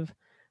protective,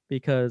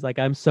 because like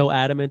I'm so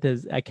adamant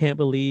as I can't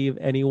believe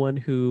anyone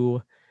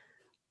who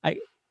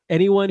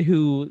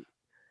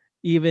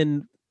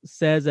even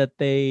says that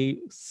they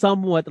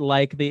somewhat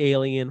like the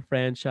Alien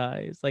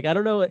franchise. Like, I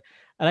don't know, and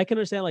I can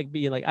understand like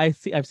being like,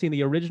 I've seen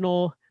the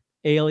original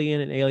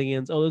Alien and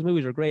Aliens. Oh, those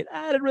movies are great.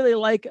 I didn't really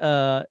like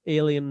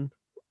Alien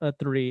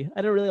 3.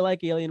 I didn't really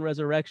like Alien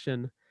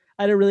Resurrection.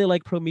 I didn't really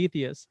like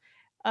Prometheus.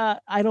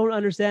 I don't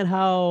understand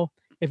how,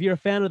 if you're a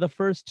fan of the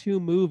first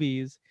 2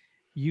 movies,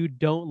 you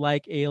don't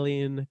like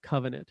Alien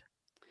Covenant.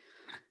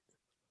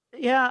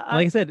 Yeah,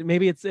 like I said,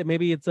 maybe it's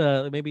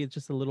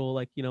just a little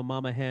like, you know,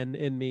 mama hen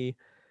in me,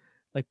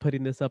 like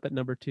putting this up at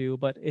number 2.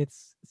 But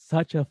it's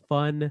such a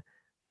fun,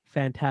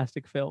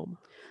 fantastic film.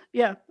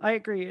 Yeah, I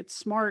agree. It's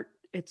smart.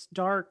 It's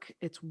dark.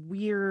 It's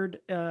weird.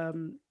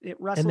 It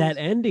wrestles. And that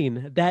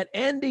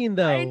ending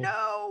though. I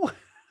know.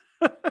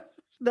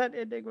 That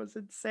ending was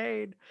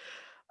insane.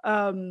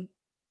 And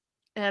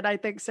I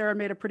think Sarah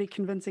made a pretty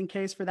convincing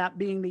case for that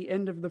being the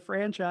end of the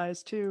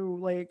franchise too.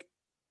 Like,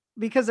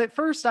 because at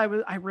first I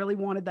really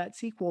wanted that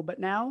sequel, but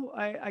now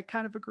I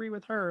kind of agree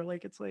with her.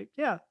 Like, it's like,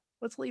 yeah,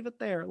 let's leave it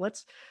there.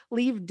 Let's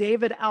leave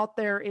David out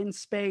there in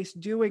space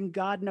doing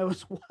God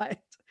knows what.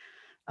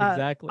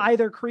 Exactly.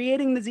 Either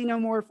creating the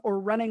xenomorph or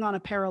running on a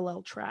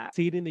parallel track.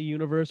 Seeding the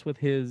universe with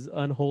his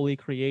unholy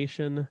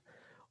creation,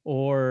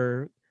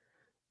 or,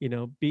 you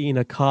know, being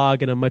a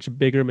cog in a much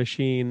bigger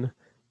machine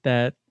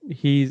that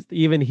he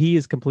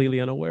is completely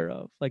unaware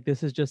of. Like,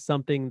 this is just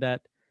something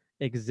that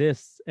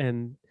exists,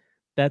 and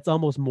that's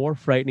almost more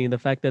frightening, the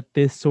fact that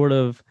this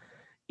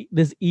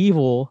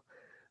evil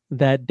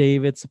that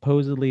David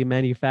supposedly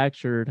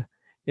manufactured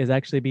is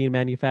actually being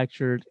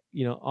manufactured,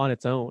 you know, on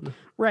its own.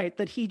 Right,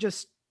 that he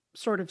just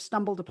sort of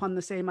stumbled upon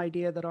the same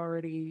idea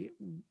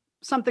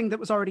something that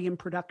was already in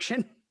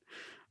production.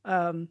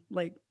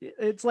 Like,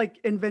 it's like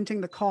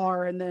inventing the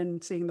car and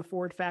then seeing the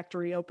Ford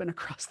factory open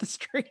across the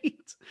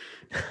street.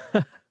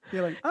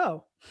 You're like,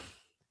 oh.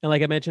 And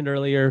like I mentioned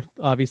earlier,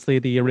 obviously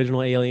the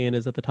original Alien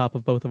is at the top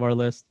of both of our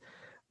lists.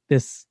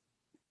 This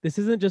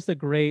isn't just a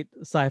great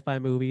sci-fi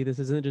movie. This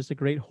isn't just a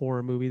great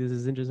horror movie. This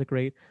isn't just a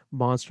great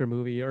monster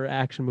movie or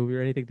action movie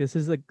or anything. This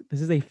is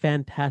a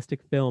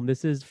fantastic film.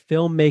 This is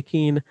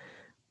filmmaking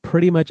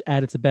pretty much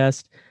at its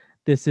best.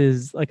 This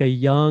is like a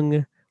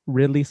young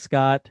Ridley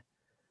Scott,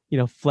 you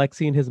know,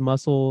 flexing his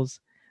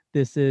muscles.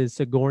 This is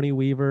Sigourney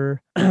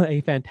Weaver,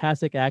 a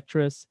fantastic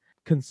actress,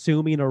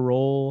 consuming a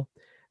role.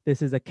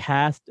 This is a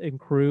cast and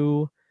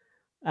crew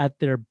at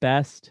their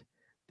best.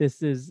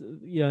 This is,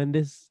 you know, and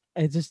this,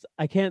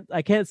 I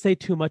can't say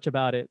too much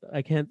about it.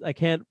 I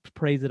can't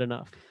praise it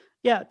enough.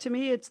 Yeah, to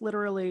me, it's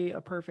literally a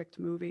perfect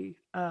movie.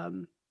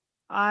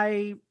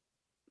 I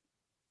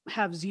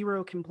have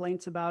zero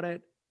complaints about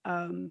it.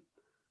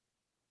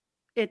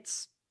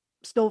 It's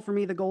still, for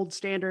me, the gold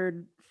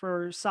standard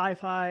for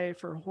sci-fi,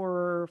 for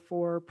horror,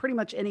 for pretty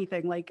much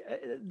anything. Like,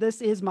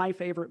 this is my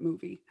favorite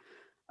movie,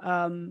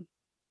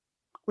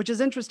 which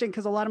is interesting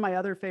because a lot of my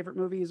other favorite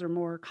movies are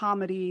more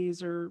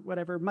comedies or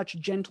whatever, much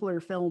gentler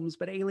films,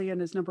 but Alien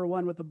is number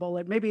 1 with a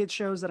bullet. Maybe it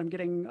shows that I'm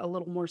getting a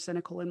little more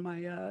cynical in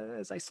my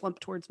as I slump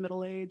towards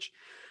middle age.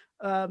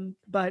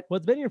 But well,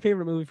 it's been your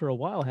favorite movie for a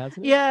while,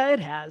 hasn't it? Yeah, it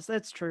has.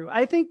 That's true.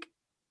 I think,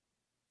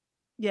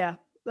 yeah,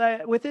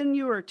 within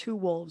you are 2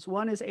 wolves.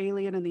 One is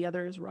Alien and the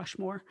other is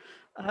Rushmore.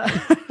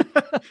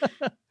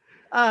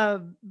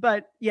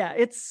 But yeah,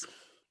 it's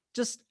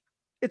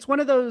one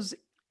of those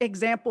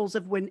examples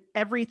of when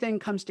everything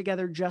comes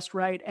together just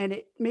right. And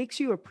it makes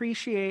you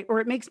appreciate, or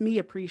it makes me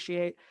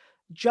appreciate,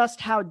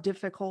 just how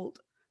difficult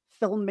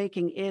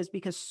filmmaking is,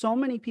 because so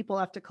many people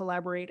have to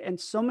collaborate and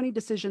so many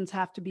decisions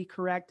have to be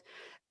correct.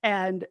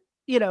 And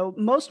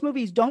most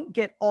movies don't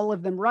get all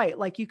of them right.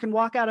 Like I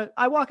walk out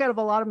of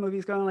a lot of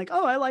movies going like,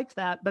 oh, I liked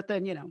that, but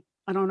then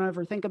I don't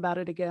ever think about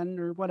it again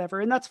or whatever,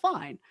 and that's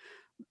fine.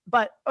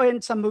 But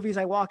in some movies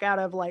I walk out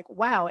of like,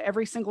 wow,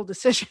 every single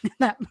decision in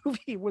that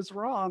movie was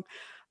wrong.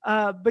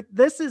 But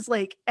this is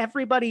like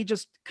everybody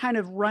just kind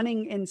of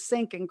running in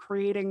sync and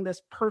creating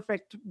this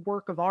perfect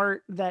work of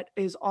art that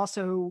is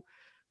also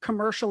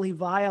commercially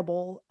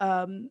viable.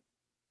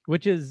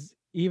 Which is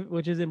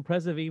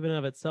impressive even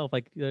of itself.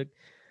 Like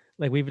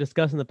we've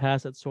discussed in the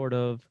past, it's sort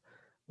of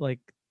like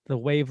the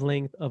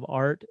wavelength of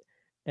art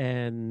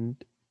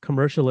and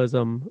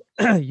commercialism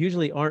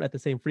usually aren't at the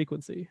same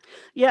frequency.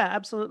 Yeah,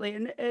 absolutely.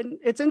 And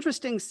it's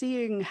interesting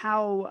seeing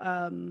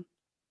how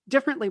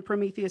differently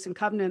Prometheus and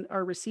Covenant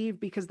are received,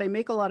 because they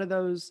make a lot of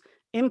those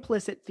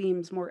implicit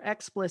themes more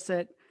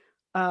explicit.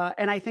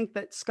 And I think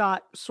that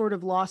Scott sort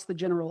of lost the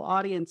general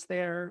audience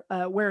there.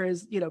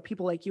 Whereas,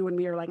 people like you and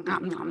me are like,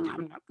 nom, nom,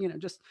 nom, nom,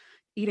 just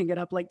eating it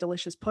up like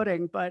delicious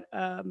pudding.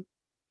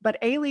 But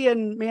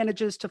Alien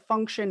manages to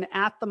function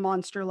at the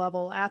monster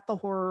level, at the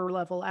horror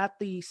level, at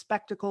the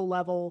spectacle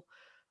level,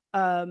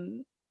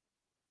 and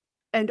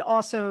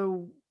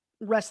also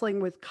wrestling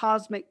with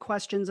cosmic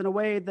questions in a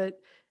way that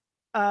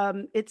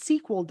its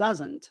sequel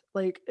doesn't.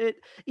 Like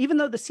even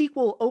though the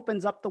sequel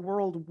opens up the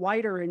world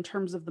wider in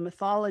terms of the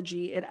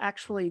mythology, it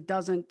actually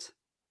doesn't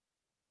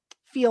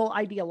feel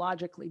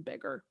ideologically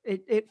bigger.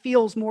 It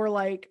feels more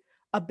like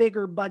a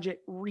bigger budget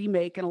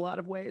remake in a lot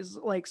of ways,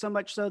 like so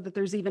much so that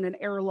there's even an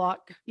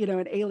airlock,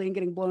 an alien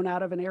getting blown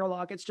out of an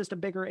airlock. It's just a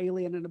bigger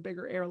alien and a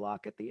bigger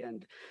airlock at the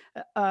end.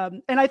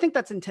 And I think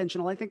that's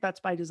intentional. I think that's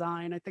by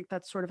design. I think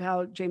that's sort of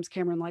how James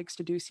Cameron likes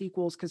to do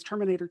sequels, because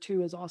Terminator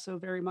 2 is also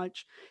very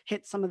much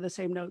hit some of the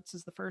same notes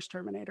as the first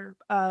Terminator.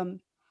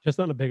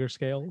 Just on a bigger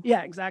scale.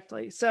 Yeah,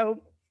 exactly.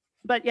 So,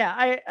 but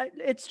yeah,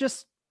 it's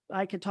just,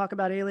 I could talk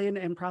about Alien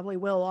and probably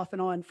will off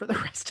and on for the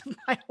rest of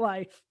my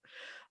life.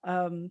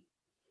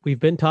 We've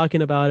been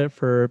talking about it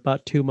for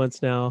about 2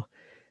 months now,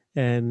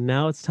 and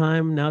now it's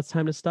time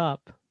to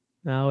stop.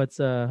 Now it's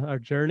our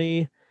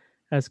journey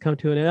has come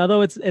to an end.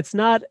 Although it's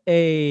not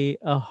a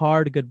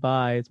hard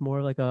goodbye. It's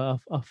more like a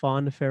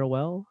fond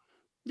farewell.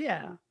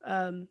 Yeah.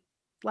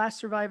 Last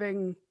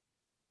surviving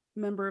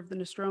member of the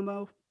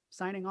Nostromo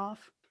signing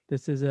off.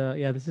 This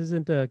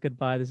isn't a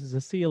goodbye. This is a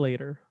see you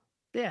later.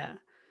 Yeah.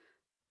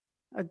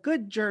 A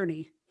good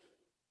journey.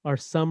 Our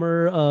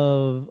summer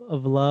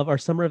of love, our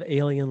summer of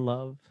alien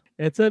love.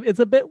 It's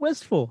a bit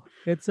wistful.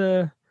 It's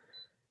a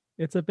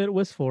bit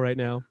wistful right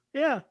now.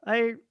 Yeah,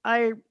 I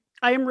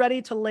am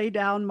ready to lay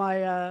down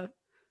my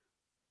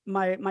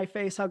my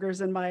face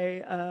huggers and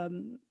my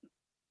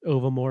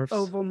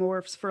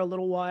ovomorphs for a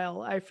little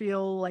while. I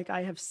feel like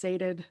I have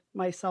sated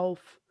myself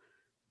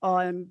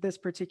on this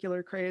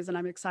particular craze, and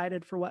I'm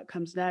excited for what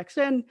comes next,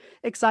 and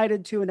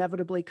excited to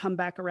inevitably come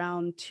back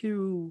around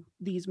to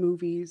these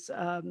movies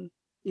down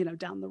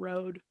the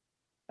road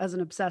as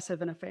an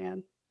obsessive and a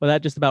fan. Well,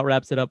 that just about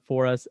wraps it up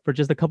for us. For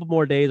just a couple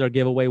more days, our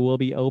giveaway will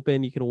be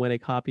open. You can win a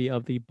copy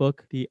of the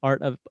book, The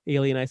Art of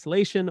Alien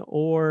Isolation,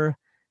 or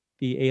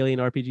the Alien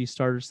RPG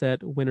Starter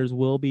Set. Winners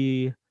will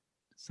be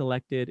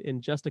selected in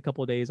just a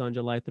couple of days on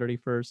July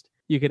 31st.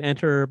 You can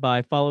enter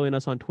by following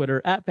us on Twitter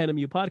at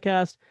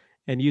FandomUPodcast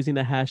and using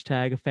the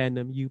hashtag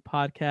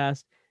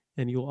FandomUPodcast,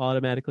 and you will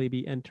automatically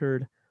be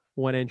entered.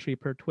 One entry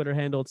per Twitter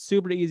handle. It's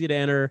super easy to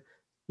enter.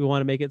 We want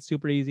to make it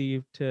super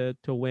easy to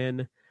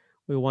win.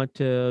 We want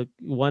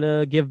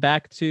to give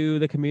back to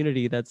the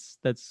community that's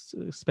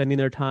spending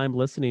their time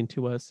listening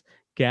to us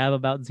gab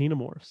about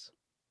xenomorphs.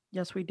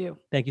 Yes, we do.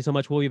 Thank you so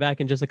much. We'll be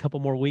back in just a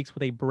couple more weeks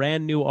with a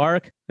brand new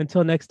arc.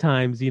 Until next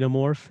time,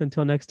 Xenomorph.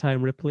 Until next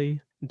time,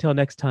 Ripley. Until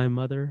next time,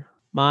 Mother.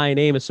 My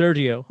name is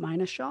Sergio.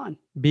 Mine is Sean.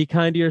 Be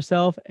kind to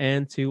yourself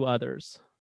and to others.